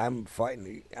 I'm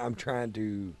fighting. I'm trying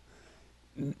to.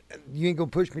 You ain't gonna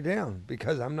push me down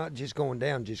because I'm not just going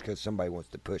down just because somebody wants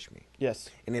to push me. Yes.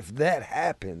 And if that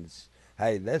happens,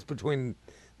 hey, that's between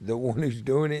the one who's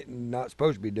doing it and not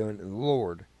supposed to be doing it and the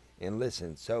Lord. And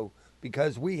listen, so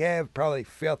because we have probably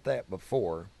felt that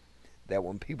before, that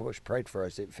when people have prayed for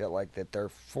us, it felt like that their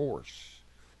force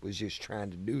was just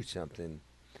trying to do something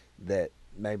that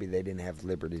maybe they didn't have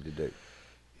liberty to do.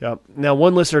 Yep. Now,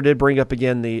 one listener did bring up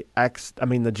again the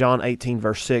John 18,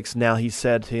 verse 6. Now he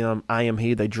said to him, "I am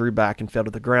he." They drew back and fell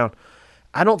to the ground.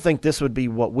 I don't think this would be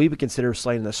what we would consider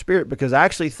slain in the spirit, because I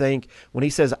actually think when he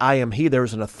says, "I am he," there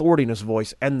was an authority in his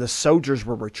voice, and the soldiers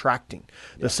were retracting.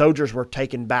 The soldiers were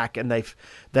taken back, and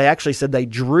they actually said they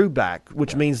drew back,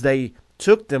 which means they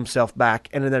took themselves back,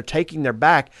 and then they're taking their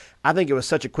back. I think it was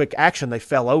such a quick action, they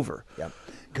fell over. Yeah,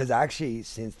 because actually,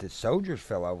 since the soldiers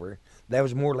fell over, that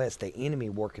was more or less the enemy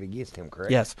working against him,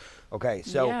 correct? Yes. Okay,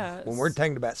 so when we're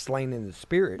talking about slain in the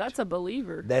spirit, that's a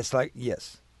believer. That's like,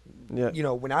 yes. Yeah. You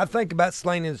know, when I think about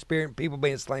slain in the spirit, people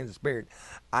being slain in the spirit,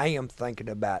 I am thinking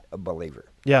about a believer.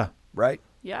 Yeah. Right?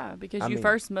 Yeah, because you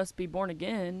first must be born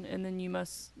again, and then you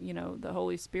must, the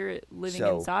Holy Spirit living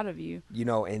inside of you. You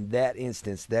know, in that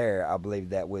instance there, I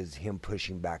believe that was him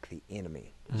pushing back the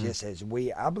enemy. Mm-hmm. Just as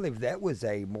I believe that was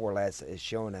a more or less a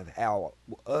showing of how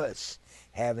us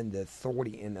having the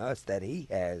authority in us that he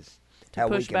has, to how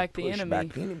push we can back push the enemy.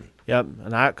 back the enemy. Yep,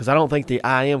 and because I don't think the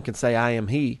I am can say I am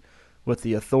he with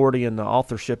the authority and the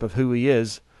authorship of who he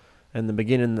is, and the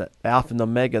beginning, the Alpha and the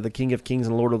Omega, the King of Kings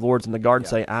and Lord of Lords in the garden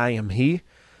say I am he.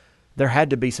 There had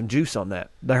to be some juice on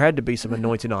that. There had to be some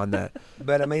anointing on that.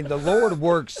 But, I mean, the Lord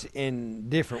works in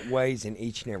different ways in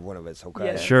each and every one of us, okay?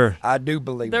 Yes. Sure. I do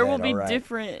believe there that, will be right?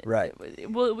 different. Right.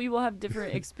 We will have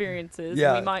different experiences.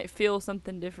 Yeah. We might feel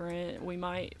something different. We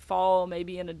might fall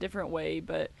maybe in a different way.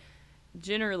 But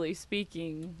generally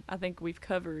speaking, I think we've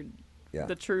covered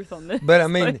the truth on this. But, I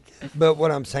mean, but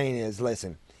what I'm saying is,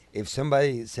 listen, if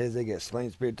somebody says they get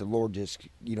slain spirit, the Lord just,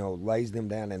 lays them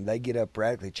down and they get up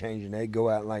radically changed and they go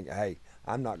out and like, hey,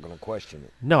 I'm not going to question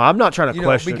it. No, I'm not trying to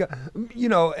question it.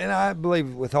 And I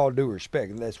believe with all due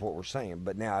respect, and that's what we're saying.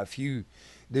 But now if you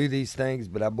do these things,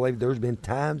 but I believe there's been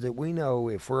times that we know,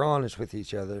 if we're honest with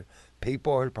each other,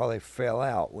 people probably fell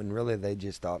out when really they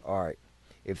just thought, all right,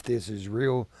 if this is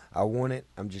real, I want it,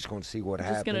 I'm just going to see what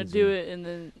happens. Just going to do it and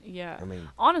then,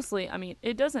 honestly,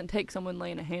 it doesn't take someone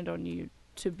laying a hand on you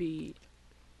to be,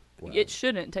 it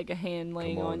shouldn't take a hand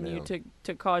laying on you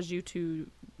to cause you to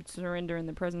surrender in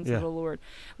the presence Yeah. of the Lord.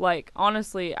 Like,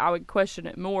 honestly, I would question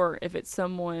it more if it's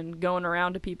someone going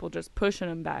around to people just pushing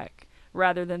them back,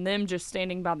 rather than them just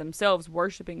standing by themselves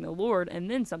worshiping the Lord,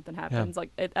 and then something happens.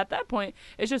 Like, at that point,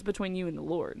 it's just between you and the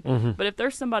Lord. Mm-hmm. But if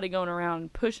there's somebody going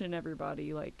around pushing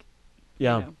everybody, like,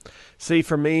 Yeah. you know. See,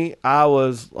 for me, I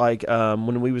was like,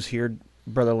 when we was here,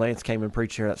 Brother Lance came and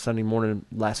preached here that Sunday morning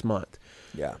last month.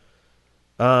 Yeah.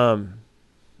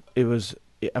 It was,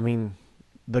 I mean,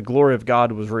 the glory of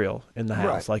God was real in the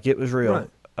house. Right. Like, it was real.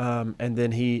 Right. And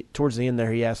then towards the end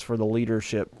there, he asked for the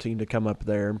leadership team to come up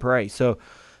there and pray. So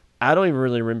I don't even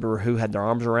really remember who had their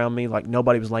arms around me. Like,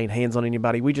 nobody was laying hands on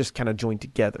anybody. We just kind of joined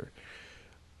together.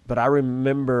 But I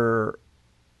remember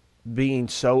being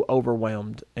so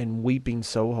overwhelmed and weeping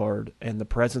so hard, and the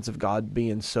presence of God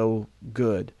being so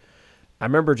good. I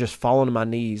remember just falling to my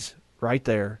knees right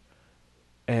there,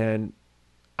 and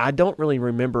I don't really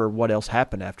remember what else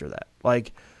happened after that.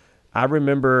 Like, I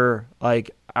remember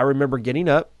getting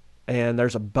up, and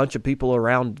there's a bunch of people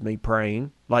around me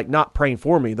praying, like, not praying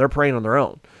for me, they're praying on their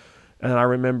own. And I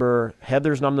remember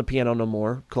Heather's not on the piano no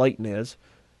more, Clayton is.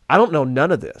 I don't know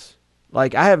none of this.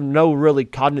 Like, I have no really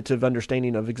cognitive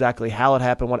understanding of exactly how it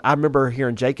happened. I remember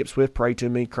hearing Jacob Swift pray to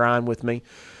me, crying with me.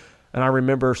 And I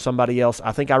remember somebody else.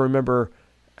 I think I remember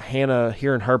Hannah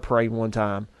hearing her pray one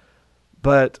time.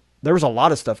 But there was a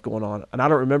lot of stuff going on, and I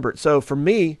don't remember it. So for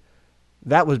me,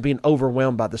 that was being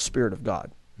overwhelmed by the Spirit of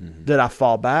God. Mm-hmm. Did I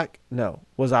fall back? No.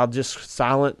 Was I just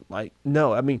silent? Like,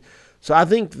 no. I mean, so I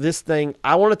think this thing,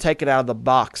 I want to take it out of the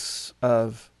box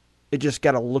of, it just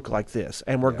got to look like this.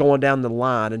 And we're going down the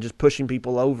line and just pushing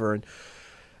people over. And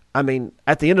I mean,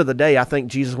 at the end of the day, I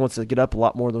think Jesus wants us to get up a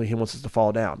lot more than he wants us to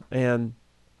fall down. And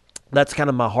that's kind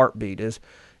of my heartbeat is,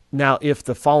 now if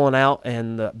the falling out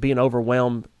and the being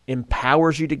overwhelmed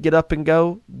empowers you to get up and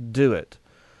go, do it.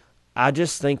 I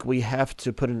just think we have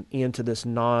to put an end to this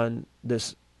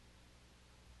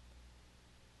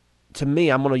to me,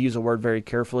 I'm going to use a word very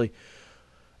carefully.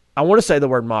 I want to say the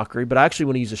word mockery, but I actually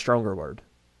want to use a stronger word.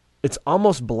 It's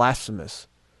almost blasphemous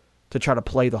to try to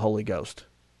play the Holy Ghost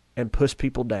and push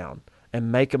people down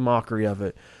and make a mockery of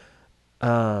it.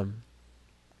 Yeah.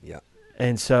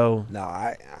 And so... No,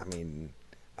 I mean,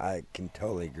 I can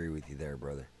totally agree with you there,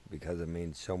 brother. Because, I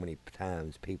mean, so many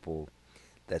times people,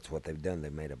 that's what they've done.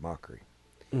 They've made a mockery.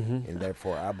 Mm-hmm. And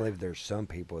therefore, I believe there's some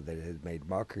people that have made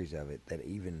mockeries of it that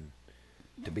even,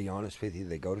 to be honest with you,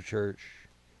 they go to church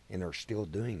and are still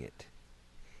doing it.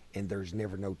 And there's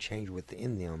never no change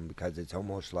within them because it's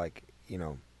almost like,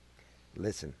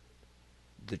 listen,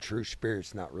 the true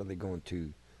spirit's not really going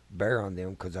to bear on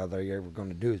them because all they're ever going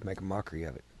to do is make a mockery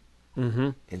of it. Mm-hmm.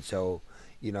 And so,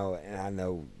 and I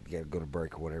know you got to go to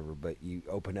break or whatever, but you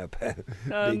open up a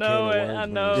big I can know of it, worms I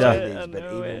when know you say it, these. I But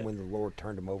know even it. when the Lord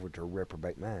turned them over to a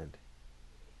reprobate mind,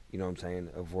 you know what I'm saying,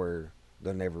 of where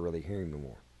they'll never really hear him no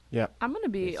more. Yeah. I'm going to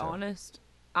be honest.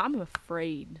 I'm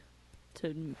afraid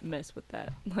to mess with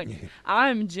that. Like,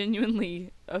 I'm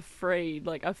genuinely afraid,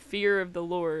 like a fear of the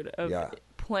Lord of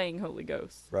playing Holy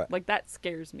Ghost. Right. Like, that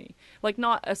scares me. Like,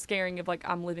 not a scaring of like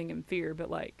I'm living in fear, but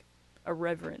like a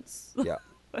reverence. Yeah.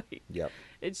 Like, Yep.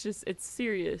 it's just, it's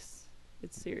serious.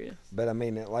 It's serious. But I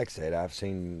mean, like I said, I've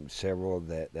seen several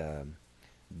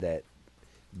that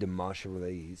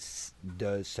demonstrably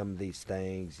does some of these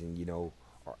things, and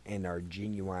and are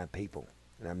genuine people,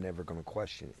 and I'm never going to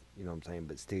question it. You know what I'm saying?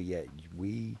 But still, yet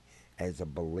we, as a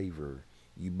believer,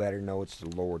 you better know it's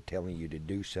the Lord telling you to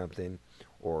do something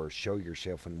or show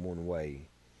yourself in one way,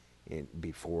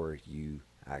 before you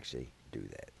actually do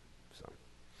that. So,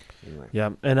 anyway. Yeah,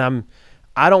 and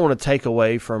I don't want to take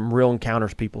away from real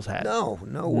encounters people's had. No way.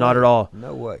 Not at all.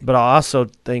 No way. But I also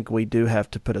think we do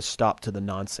have to put a stop to the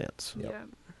nonsense. Yep. Yeah.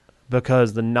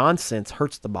 Because the nonsense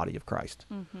hurts the body of Christ.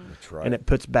 Mm-hmm. That's right. And it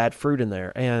puts bad fruit in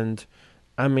there. And,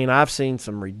 I mean, I've seen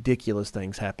some ridiculous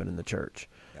things happen in the church.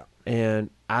 Yeah. And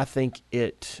I think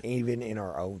even in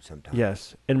our own sometimes.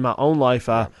 Yes. In my own life,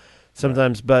 I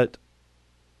sometimes, but,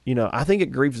 I think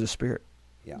it grieves the Spirit.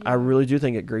 Yeah. I really do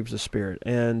think it grieves the Spirit.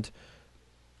 And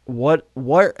I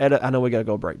know we got to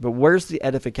go break, but where's the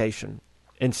edification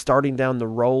in starting down the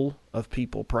roll of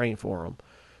people praying for them?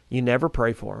 You never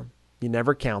pray for them. You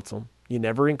never counsel them. You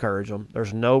never encourage them.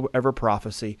 There's no ever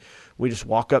prophecy. We just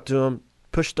walk up to them,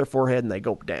 push their forehead, and they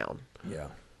go down. Yeah.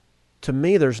 To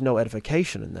me, there's no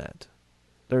edification in that.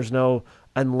 There's no,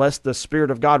 unless the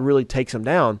Spirit of God really takes them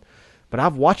down. But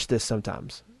I've watched this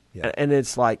sometimes. Yeah. And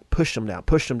it's like, push them down,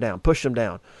 push them down, push them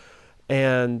down.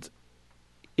 And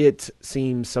it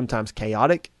seems sometimes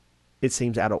chaotic. It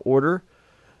seems out of order.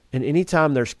 And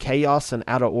anytime there's chaos and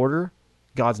out of order,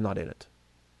 God's not in it.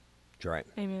 That's right.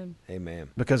 Amen. Amen.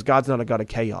 Because God's not a God of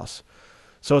chaos.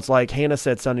 So it's like Hannah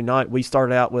said Sunday night, we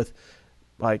started out with,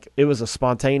 like, it was a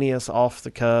spontaneous, off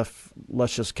the cuff,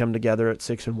 let's just come together at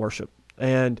 6 and worship.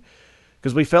 And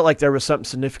because we felt like there was something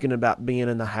significant about being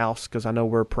in the house, because I know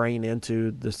we're praying into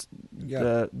this,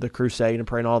 the crusade and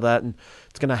praying all that, and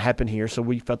it's going to happen here. So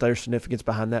we felt there was significance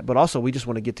behind that. But also, we just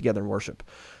want to get together and worship.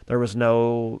 There was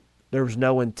no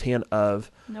intent of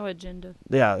No agenda.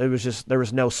 Yeah, it was just, there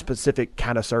was no specific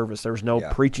kind of service. There was no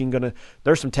preaching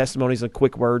there's some testimonies and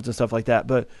quick words and stuff like that.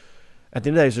 But at the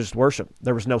end of the day, it's just worship.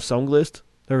 There was no song list.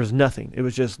 There was nothing. It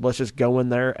was just, let's just go in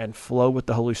there and flow with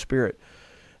the Holy Spirit.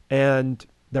 And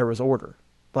there was order.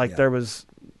 Like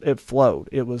it flowed.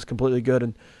 It was completely good.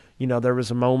 And, there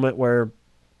was a moment where,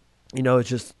 it's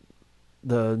just,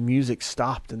 the music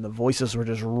stopped and the voices were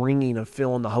just ringing and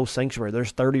filling the whole sanctuary.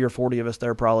 There's 30 or 40 of us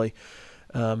there probably.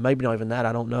 Maybe not even that.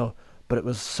 I don't know. But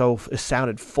it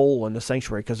sounded full in the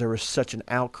sanctuary because there was such an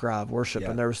outcry of worship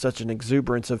and there was such an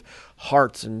exuberance of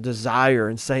hearts and desire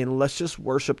and saying, let's just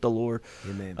worship the Lord.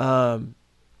 Amen.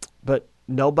 But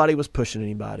nobody was pushing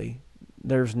anybody.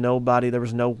 There was no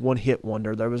one hit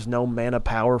wonder. There was no manna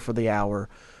power for the hour.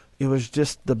 It was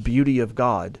just the beauty of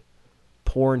God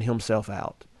pouring himself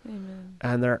out.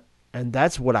 Amen. And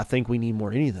that's what I think we need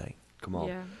more than anything. Come on.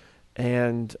 Yeah.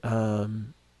 And,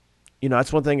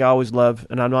 that's one thing I always love.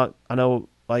 And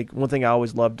one thing I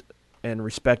always loved and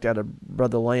respect out of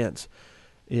Brother Lance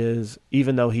is,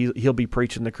 even though he'll be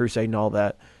preaching the crusade and all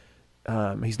that,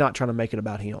 he's not trying to make it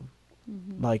about him.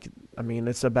 Mm-hmm.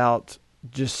 It's about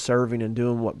just serving and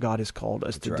doing what God has called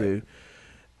us to do.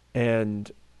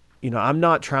 And, I'm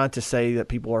not trying to say that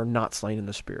people are not slain in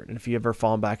the Spirit. And if you ever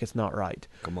fall back, it's not right.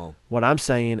 Come on. What I'm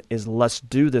saying is, let's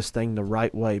do this thing the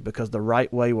right way, because the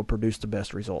right way will produce the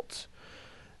best results.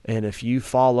 And if you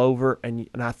fall over, and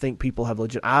I think people have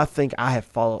I think I have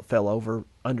fell over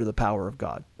under the power of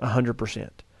God, 100%.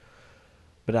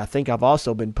 But I think I've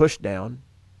also been pushed down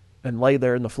and lay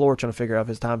there in the floor trying to figure out if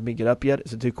it's time for me to get up yet.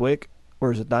 Is it too quick?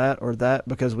 Or is it that or that?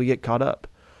 Because we get caught up.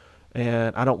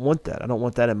 And I don't want that. I don't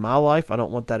want that in my life. I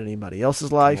don't want that in anybody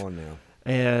else's life. Come on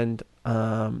now.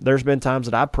 And there's been times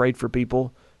that I prayed for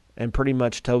people and pretty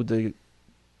much told the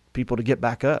people to get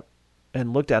back up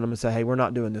and looked at them and said, hey, we're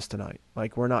not doing this tonight.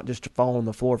 Like, we're not just falling on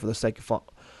the floor for the sake of fall.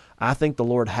 I think the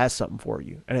Lord has something for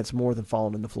you, and it's more than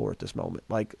falling on the floor at this moment.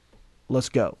 Like, let's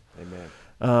go.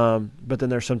 Amen. But then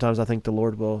there's sometimes I think the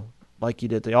Lord will, like you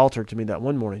did at the altar to me that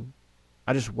one morning,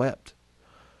 I just wept.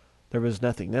 There was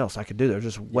nothing else I could do there. I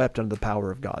just wept under the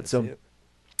power of God.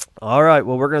 All right,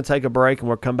 well, we're going to take a break, and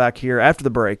we'll come back here after the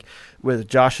break with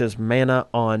Josh's Manna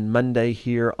on Monday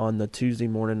here on the Tuesday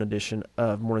morning edition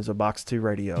of Mornings of Box 2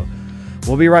 Radio.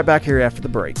 We'll be right back here after the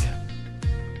break.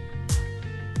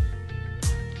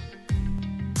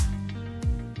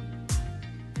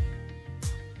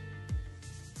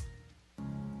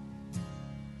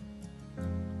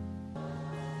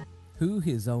 Who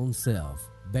his own self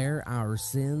bare our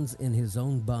sins in his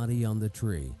own body on the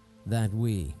tree, that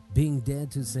we, being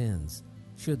dead to sins,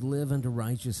 should live unto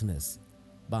righteousness,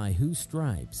 by whose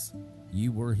stripes you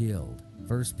were healed.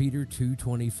 1 Peter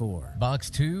 2:24. Box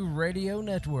 2 Radio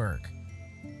Network.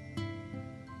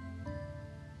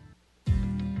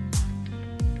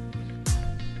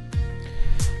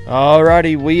 All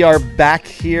righty, we are back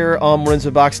here on Mornings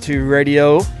of Box 2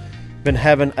 Radio. Been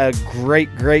having a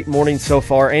great morning so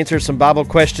far. Answered some Bible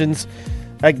questions.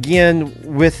 Again,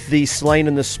 with the slain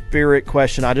in the Spirit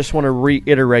question, I just want to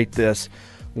reiterate this.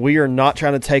 We are not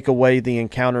trying to take away the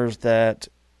encounters that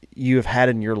you have had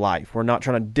in your life. We're not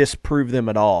trying to disprove them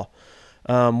at all.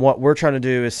 What we're trying to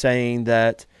do is saying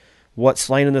that what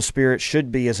slain in the Spirit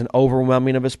should be is an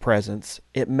overwhelming of His presence.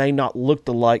 It may not look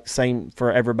the same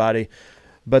for everybody,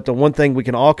 but the one thing we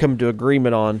can all come to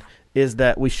agreement on is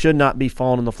that we should not be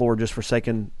falling on the floor just for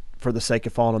the sake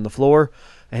of falling on the floor.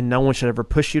 And no one should ever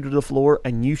push you to the floor,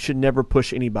 and you should never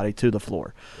push anybody to the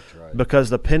floor. That's right. Because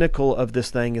the pinnacle of this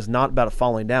thing is not about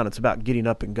falling down. It's about getting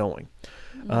up and going.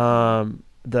 Mm-hmm.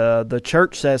 The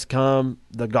church says come,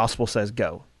 the gospel says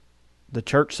go. The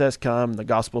church says come, the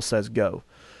gospel says go.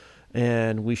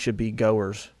 And we should be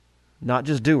goers. Not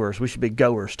just doers, we should be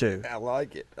goers too. I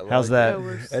like it. How's that?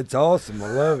 Goers. That's awesome.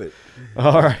 I love it.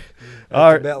 All right.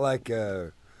 It's about like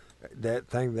that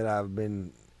thing that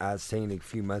I seen a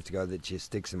few months ago that just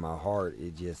sticks in my heart.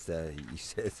 It just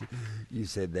you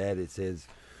said that. It says,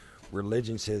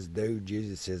 religion says do,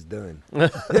 Jesus says done.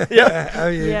 Yeah.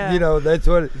 I mean, Yeah. you know, that's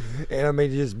what, and I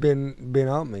mean, just been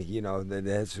on me, you know,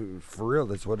 that's for real,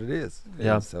 that's what it is.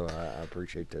 Yeah. And so I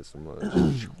appreciate that so much.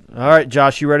 All right,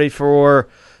 Josh, you ready for?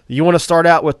 You want to start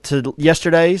out with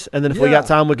yesterday's, and then if we got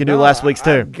time, we can do last week's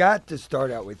I too. got to start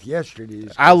out with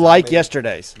yesterday's. I 'cause, like mean,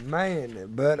 yesterday's.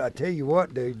 Man, but I tell you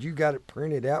what, dude, you got it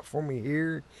printed out for me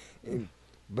here,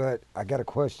 but I got a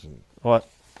question. What?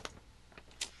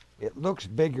 It looks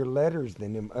bigger letters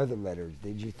than them other letters.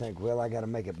 Did you think, well, I got to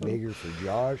make it bigger for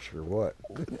Josh or what?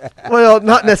 Well,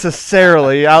 not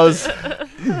necessarily.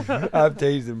 I'm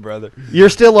teasing, brother. You're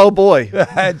still old boy.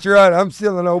 That's right. I'm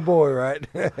still an old boy, right?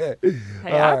 Hey,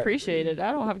 All I right. appreciate it.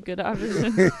 I don't have good eye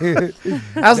vision.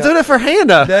 I was doing it for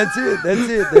Hannah. That's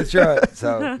it. That's right.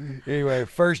 So, anyway,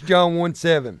 1 John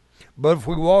 1:7. But if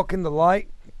we walk in the light,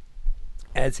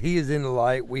 as he is in the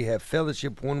light, we have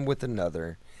fellowship one with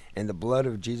another, and the blood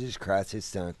of Jesus Christ, his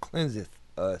Son, cleanseth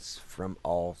us from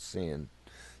all sin.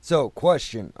 So,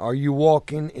 question, are you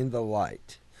walking in the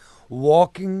light?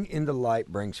 Walking in the light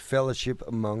brings fellowship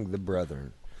among the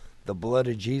brethren. The blood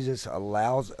of Jesus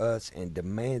allows us and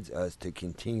demands us to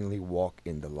continually walk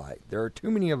in the light. There are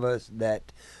too many of us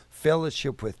that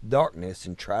fellowship with darkness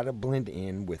and try to blend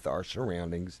in with our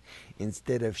surroundings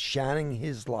instead of shining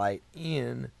his light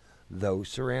in those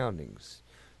surroundings.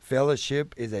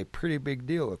 Fellowship is a pretty big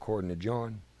deal according to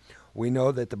John. We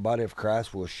know that the body of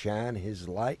Christ will shine his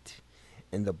light,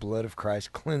 and the blood of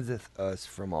Christ cleanseth us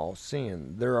from all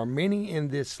sin. There are many in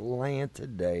this land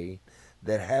today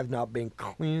that have not been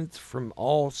cleansed from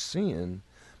all sin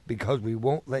because we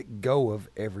won't let go of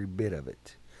every bit of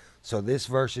it. So this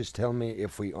verse is telling me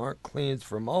if we aren't cleansed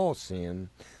from all sin,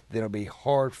 then it'll be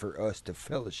hard for us to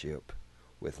fellowship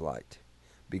with light.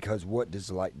 Because what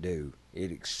does light do? It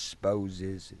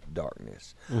exposes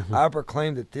darkness. I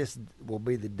proclaim that this will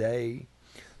be the day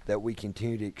that we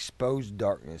continue to expose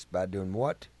darkness by doing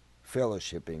what?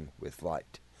 Fellowshipping with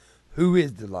light. Who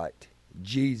is the light?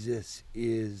 Jesus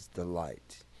is the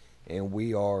light, and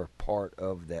we are part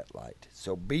of that light.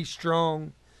 So be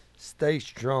strong, stay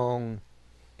strong,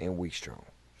 and we strong.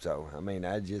 So, I mean,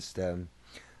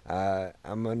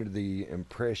 I'm under the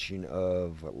impression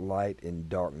of light and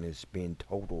darkness being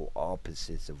total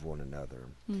opposites of one another.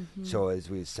 Mm-hmm. So, as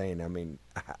we were saying, I mean,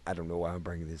 I don't know why I'm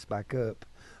bringing this back up,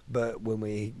 but when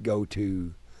we go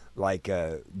to, like,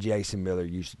 Jason Miller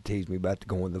used to tease me about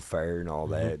going to the fair and all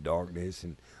that, darkness,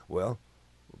 and, well,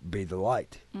 be the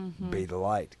light. Mm-hmm. Be the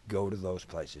light. Go to those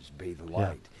places. Be the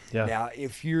light. Yeah. Now,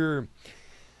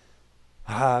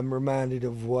 I'm reminded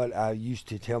of what I used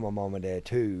to tell my mom and dad,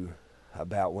 too,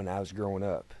 about when I was growing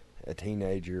up, a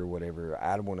teenager or whatever.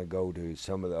 I'd want to go to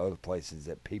some of the other places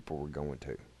that people were going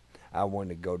to. I wanted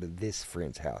to go to this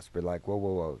friend's house. But like,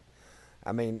 whoa.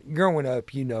 I mean, growing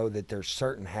up, you know that there's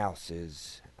certain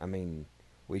houses. I mean,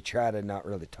 we try to not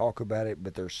really talk about it,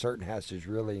 but there's certain houses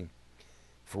really,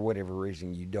 for whatever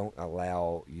reason, you don't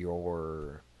allow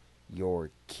your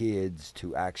kids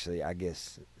to actually, I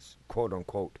guess, quote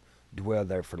unquote, dwell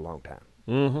there for a long time.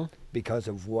 Mm-hmm. Because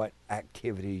of what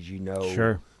activities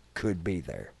could be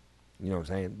there. You know what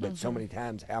I'm saying? But so many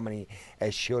times, how many,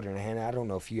 as children, and I don't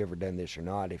know if you ever done this or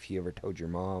not, if you ever told your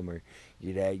mom or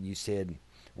your dad, you said,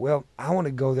 well, I want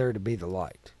to go there to be the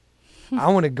light. I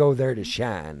want to go there to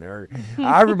shine. Or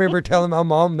I remember telling my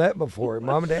mom that before.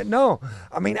 Mom and Dad, no.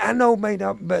 I mean, I know,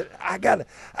 but I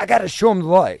gotta show them the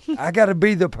light. I gotta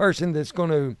be the person that's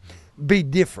going to be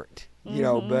different, you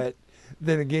know. But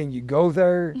then again, you go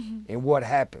there, and what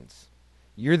happens?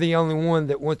 You're the only one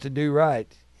that wants to do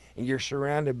right, and you're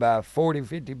surrounded by 40,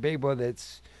 50 people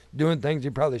that's doing things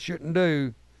you probably shouldn't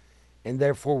do, and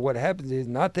therefore what happens is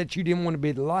not that you didn't want to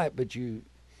be the light, but your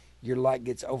light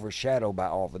gets overshadowed by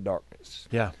all the darkness.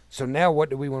 Yeah. So now what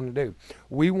do we want to do?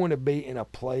 We want to be in a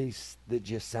place that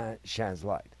just shines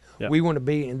light. Yep. We want to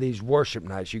be in these worship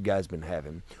nights you guys been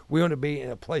having. We want to be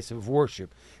in a place of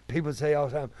worship. People say all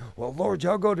the time, well, Lord,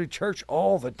 y'all go to church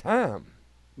all the time.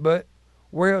 But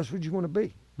where else would you want to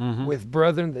be? With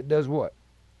brethren that does what?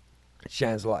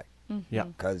 Shines light. Yeah.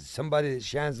 Because somebody that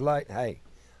shines light, hey,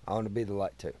 I want to be the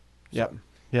light too. So,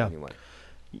 Yeah. Anyway.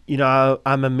 You know,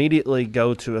 I'm immediately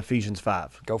go to Ephesians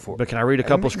 5. Go for it. But can I read a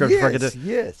couple of scriptures before I get to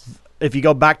Yes. If you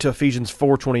go back to Ephesians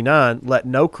 4:29, let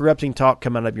no corrupting talk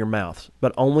come out of your mouth,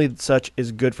 but only such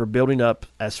is good for building up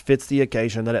as fits the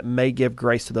occasion, that it may give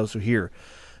grace to those who hear.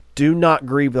 Do not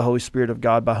grieve the Holy Spirit of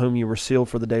God, by whom you were sealed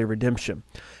for the day of redemption.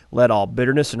 Let all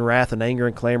bitterness and wrath and anger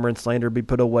and clamor and slander be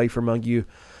put away from among you,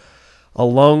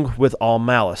 along with all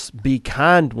malice. Be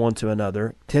kind one to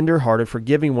another, tender-hearted,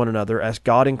 forgiving one another, as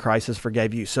God in Christ has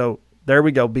forgave you. So There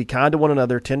we go. Be kind to one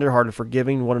another, tenderhearted,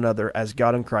 forgiving one another as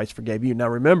God in Christ forgave you. Now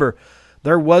remember,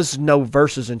 there was no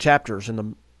verses and chapters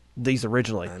in these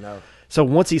originally. I know. So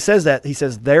once he says that, he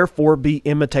says, therefore be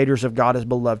imitators of God as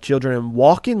beloved children and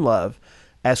walk in love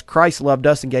as Christ loved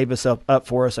us and gave us up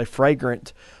for us, a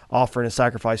fragrant offering and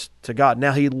sacrifice to God.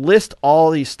 Now he lists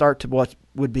all these start to what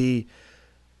would be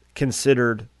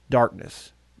considered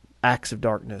darkness, acts of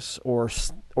darkness, or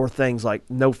things like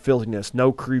no filthiness,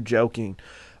 no crude joking,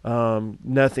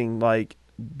 nothing like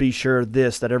be sure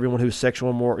this, that everyone who's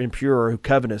sexual, more impure, or who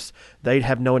covetous, they'd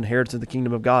have no inheritance in the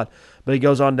kingdom of God. But he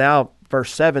goes on now,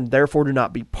 verse 7, therefore do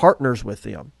not be partners with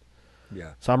them.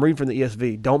 Yeah. So I'm reading from the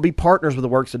ESV. Don't be partners with the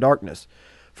works of darkness.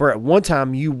 For at one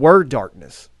time you were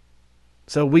darkness.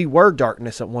 So we were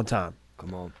darkness at one time.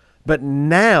 Come on. But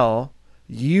now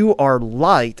you are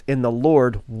light in the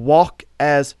Lord. Walk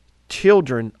as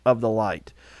children of the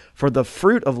light. For the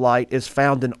fruit of light is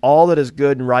found in all that is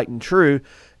good and right and true,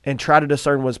 and try to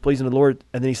discern what is pleasing to the Lord.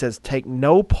 And then he says, take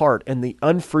no part in the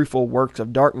unfruitful works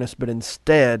of darkness, but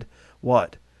instead,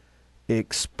 what?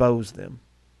 Expose them.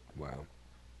 Wow.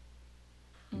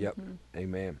 Yep.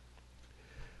 Amen.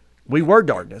 We were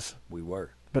darkness, We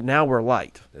were. but now we're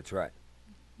light. That's right.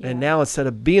 And now instead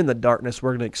of being the darkness,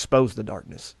 we're going to expose the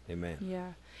darkness. Amen.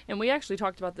 Yeah. And we actually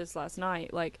talked about this last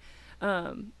night. Like,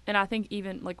 and I think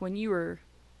even like when you've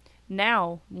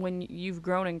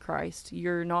grown in Christ,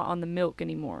 you're not on the milk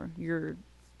anymore. You're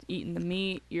eating the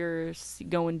meat. You're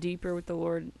going deeper with the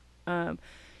Lord. The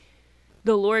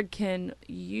Lord can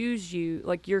use you.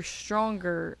 Like, you're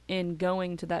stronger in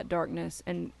going to that darkness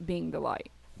and being the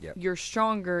light. Yep. You're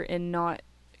stronger in not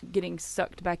getting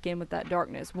sucked back in with that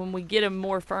darkness. When we get a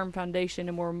more firm foundation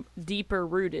and more deeper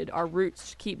rooted, our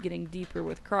roots keep getting deeper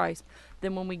with Christ,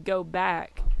 then when we go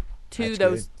back to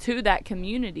to that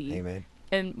community, Amen.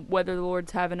 and whether the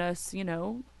Lord's having us,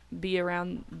 be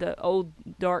around the old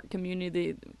dark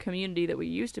community that we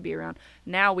used to be around,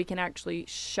 now we can actually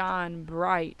shine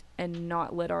bright and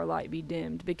not let our light be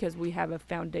dimmed because we have a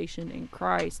foundation in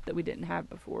Christ that we didn't have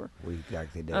before. We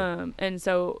exactly did. And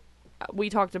so we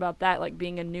talked about that, like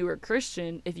being a newer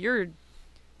Christian. If you're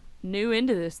new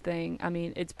into this thing, I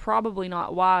mean, it's probably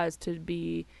not wise to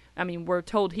be. I mean, we're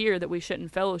told here that we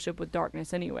shouldn't fellowship with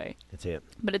darkness anyway. That's it.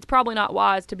 But it's probably not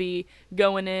wise to be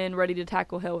going in ready to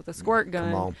tackle hell with a squirt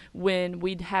gun when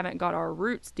we haven't got our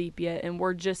roots deep yet, and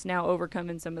we're just now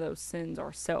overcoming some of those sins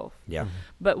ourselves. Yeah.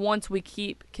 But once we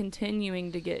keep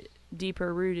continuing to get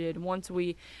deeper rooted, once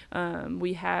we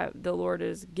have, the Lord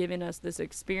is giving us this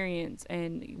experience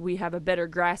and we have a better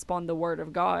grasp on the Word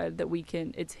of God that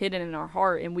it's hidden in our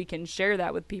heart and we can share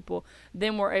that with people,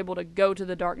 then we're able to go to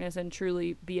the darkness and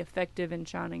truly be effective in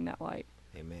shining that light.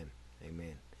 Amen.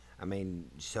 Amen. I mean,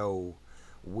 so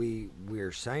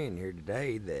we're saying here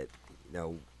today that,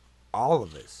 all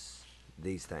of us,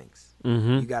 these things,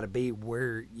 you got to be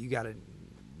where, you got to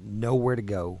know where to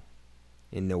go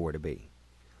and know where to be.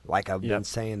 Like I've been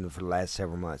saying for the last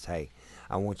several months, hey,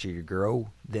 I want you to grow,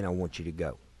 then I want you to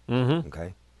go. Mm-hmm.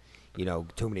 Okay?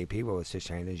 Too many people, as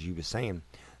you were saying,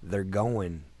 they're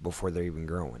going before they're even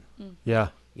growing. Yeah.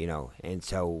 And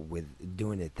so with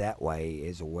doing it that way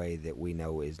is a way that we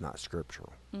know is not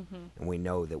scriptural. Mm-hmm. And we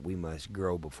know that we must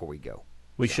grow before we go.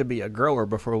 We should be a grower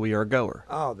before we are a goer.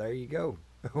 Oh, there you go.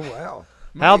 Wow.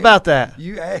 How about that?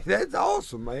 That's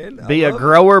awesome, man. Be a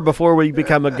grower before we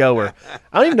become a goer.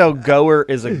 I don't even know goer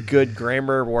is a good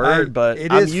grammar word, but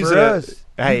it I'm is using for us. it.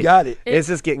 Hey, you got it. It's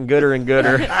just getting gooder and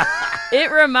gooder.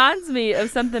 It reminds me of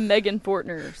something Megan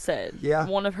Fortner said. Yeah.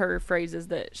 One of her phrases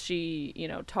that she,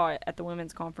 taught at the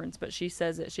women's conference, but she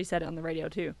said it on the radio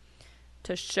too.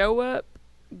 To show up,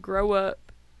 grow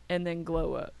up, and then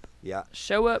glow up. Yeah.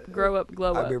 Show up, grow up,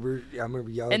 glow up. I remember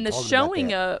y'all. And the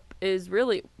showing up is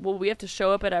really, we have to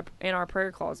show up in our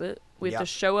prayer closet. We have to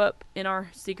show up in our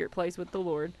secret place with the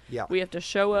Lord. Yeah. We have to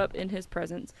show up in His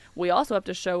presence. We also have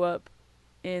to show up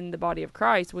in the body of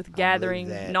Christ with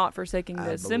gathering, not forsaking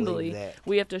the assembly.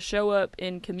 We have to show up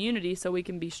in community so we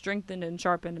can be strengthened and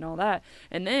sharpened and all that.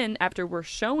 And then after we're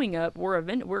showing up, we're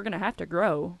going to have to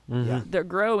grow. Mm-hmm. Yeah. The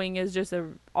growing is just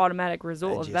an automatic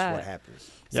result of that. What happens.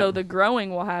 So the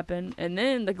growing will happen, and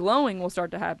then the glowing will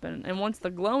start to happen. And once the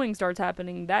glowing starts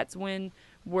happening, that's when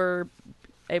we're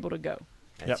able to go.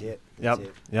 That's it. That's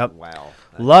it. Yep. Wow.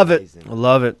 Love amazing. it.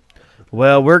 Love it.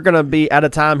 Well, we're going to be out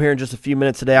of time here in just a few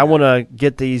minutes today. I want to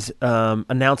get these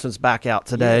announcements back out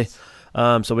today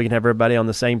so we can have everybody on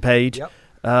the same page.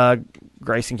 Yep.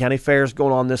 Grayson County Fair is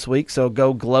going on this week, so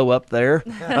go glow up there.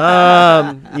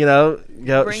 Go.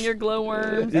 Bring your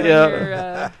glowworms,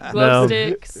 your glow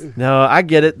sticks. No, I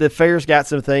get it. The fair's got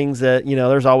some things that,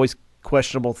 there's always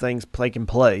questionable things taking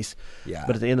place. Yeah.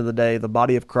 But at the end of the day, the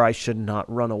body of Christ should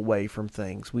not run away from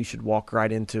things. We should walk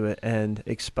right into it and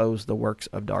expose the works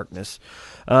of darkness.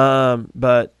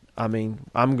 But I mean,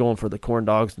 I'm going for the corn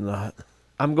dogs and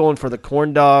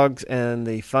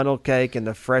the funnel cake and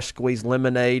the fresh squeezed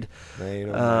lemonade.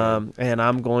 And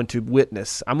I'm going to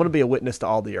witness. I'm going to be a witness to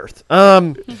all the earth.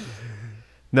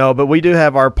 No, but we do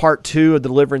have our part 2 of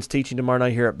deliverance teaching tomorrow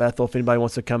night here at Bethel. If anybody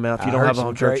wants to come out, if you don't have a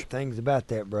home church, great things about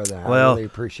that, brother. I really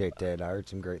appreciate that. I heard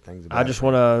some great things about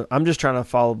it. I'm just trying to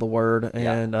follow the word,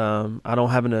 and I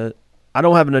don't have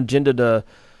an agenda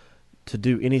to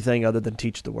do anything other than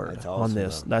teach the word on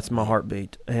this. That's my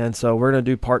heartbeat. And so we're going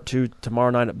to do part 2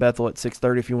 tomorrow night at Bethel at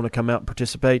 6:30 if you want to come out and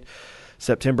participate.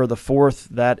 September the 4th,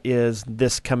 that is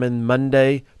this coming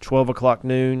Monday, 12 o'clock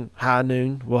high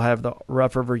noon. We'll have the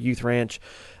Rough River Youth Ranch.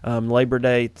 Labor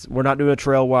Day, we're not doing a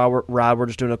trail ride. We're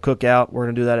just doing a cookout. We're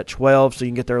going to do that at 12, so you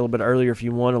can get there a little bit earlier if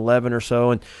you want, 11 or so,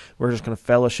 and we're just going to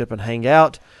fellowship and hang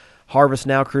out. Harvest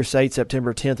Now Crusade,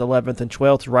 September 10th, 11th, and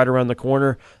 12th, right around the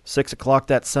corner. 6 o'clock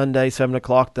that Sunday, 7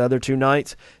 o'clock the other 2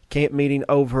 nights. Camp meeting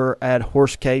over at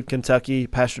Horse Cave, Kentucky.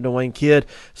 Pastor Dwayne Kidd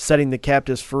setting the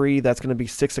captives free. That's going to be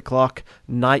 6 o'clock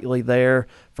nightly there.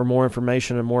 For more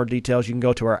information and more details, you can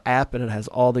go to our app, and it has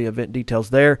all the event details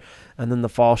there. And then the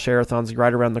Fall Share-a-thon's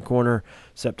right around the corner,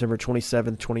 September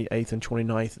 27th, 28th, and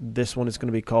 29th. This one is going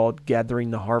to be called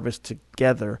Gathering the Harvest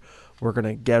Together. We're going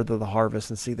to gather the harvest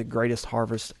and see the greatest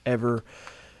harvest ever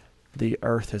the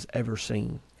earth has ever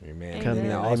seen. Amen.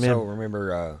 Amen. Also,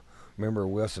 remember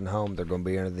Wilson Home. They're going to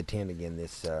be under the tent again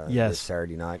this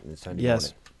Saturday night and Sunday morning.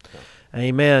 So.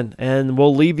 Amen. And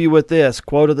we'll leave you with this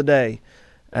quote of the day.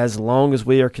 As long as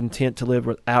we are content to live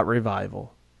without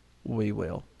revival, we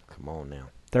will. Come on now.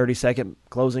 30-second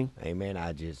closing. Amen.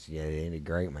 It ended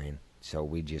great, man. So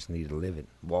we just need to live it.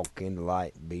 Walk in the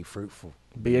light. Be fruitful.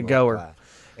 Be a goer.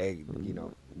 Hey,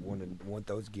 want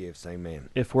those gifts. Amen.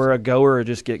 If we're a goer,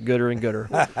 just get gooder and gooder.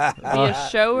 Be a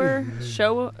shower,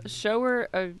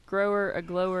 a grower, a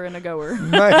glower, and a goer.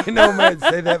 Man,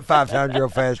 say that 5 times real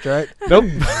fast, right? Nope.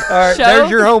 All right, there's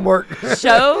your homework.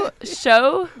 Show,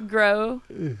 grow,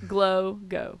 glow,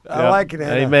 go. I like it,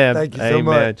 Anna. Amen. Thank you so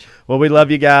much. Well, we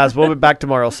love you guys. We'll be back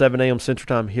tomorrow, 7 a.m. Central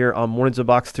Time here on Mornings of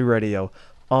Box 2 Radio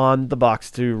on the Box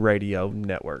 2 Radio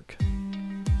Network.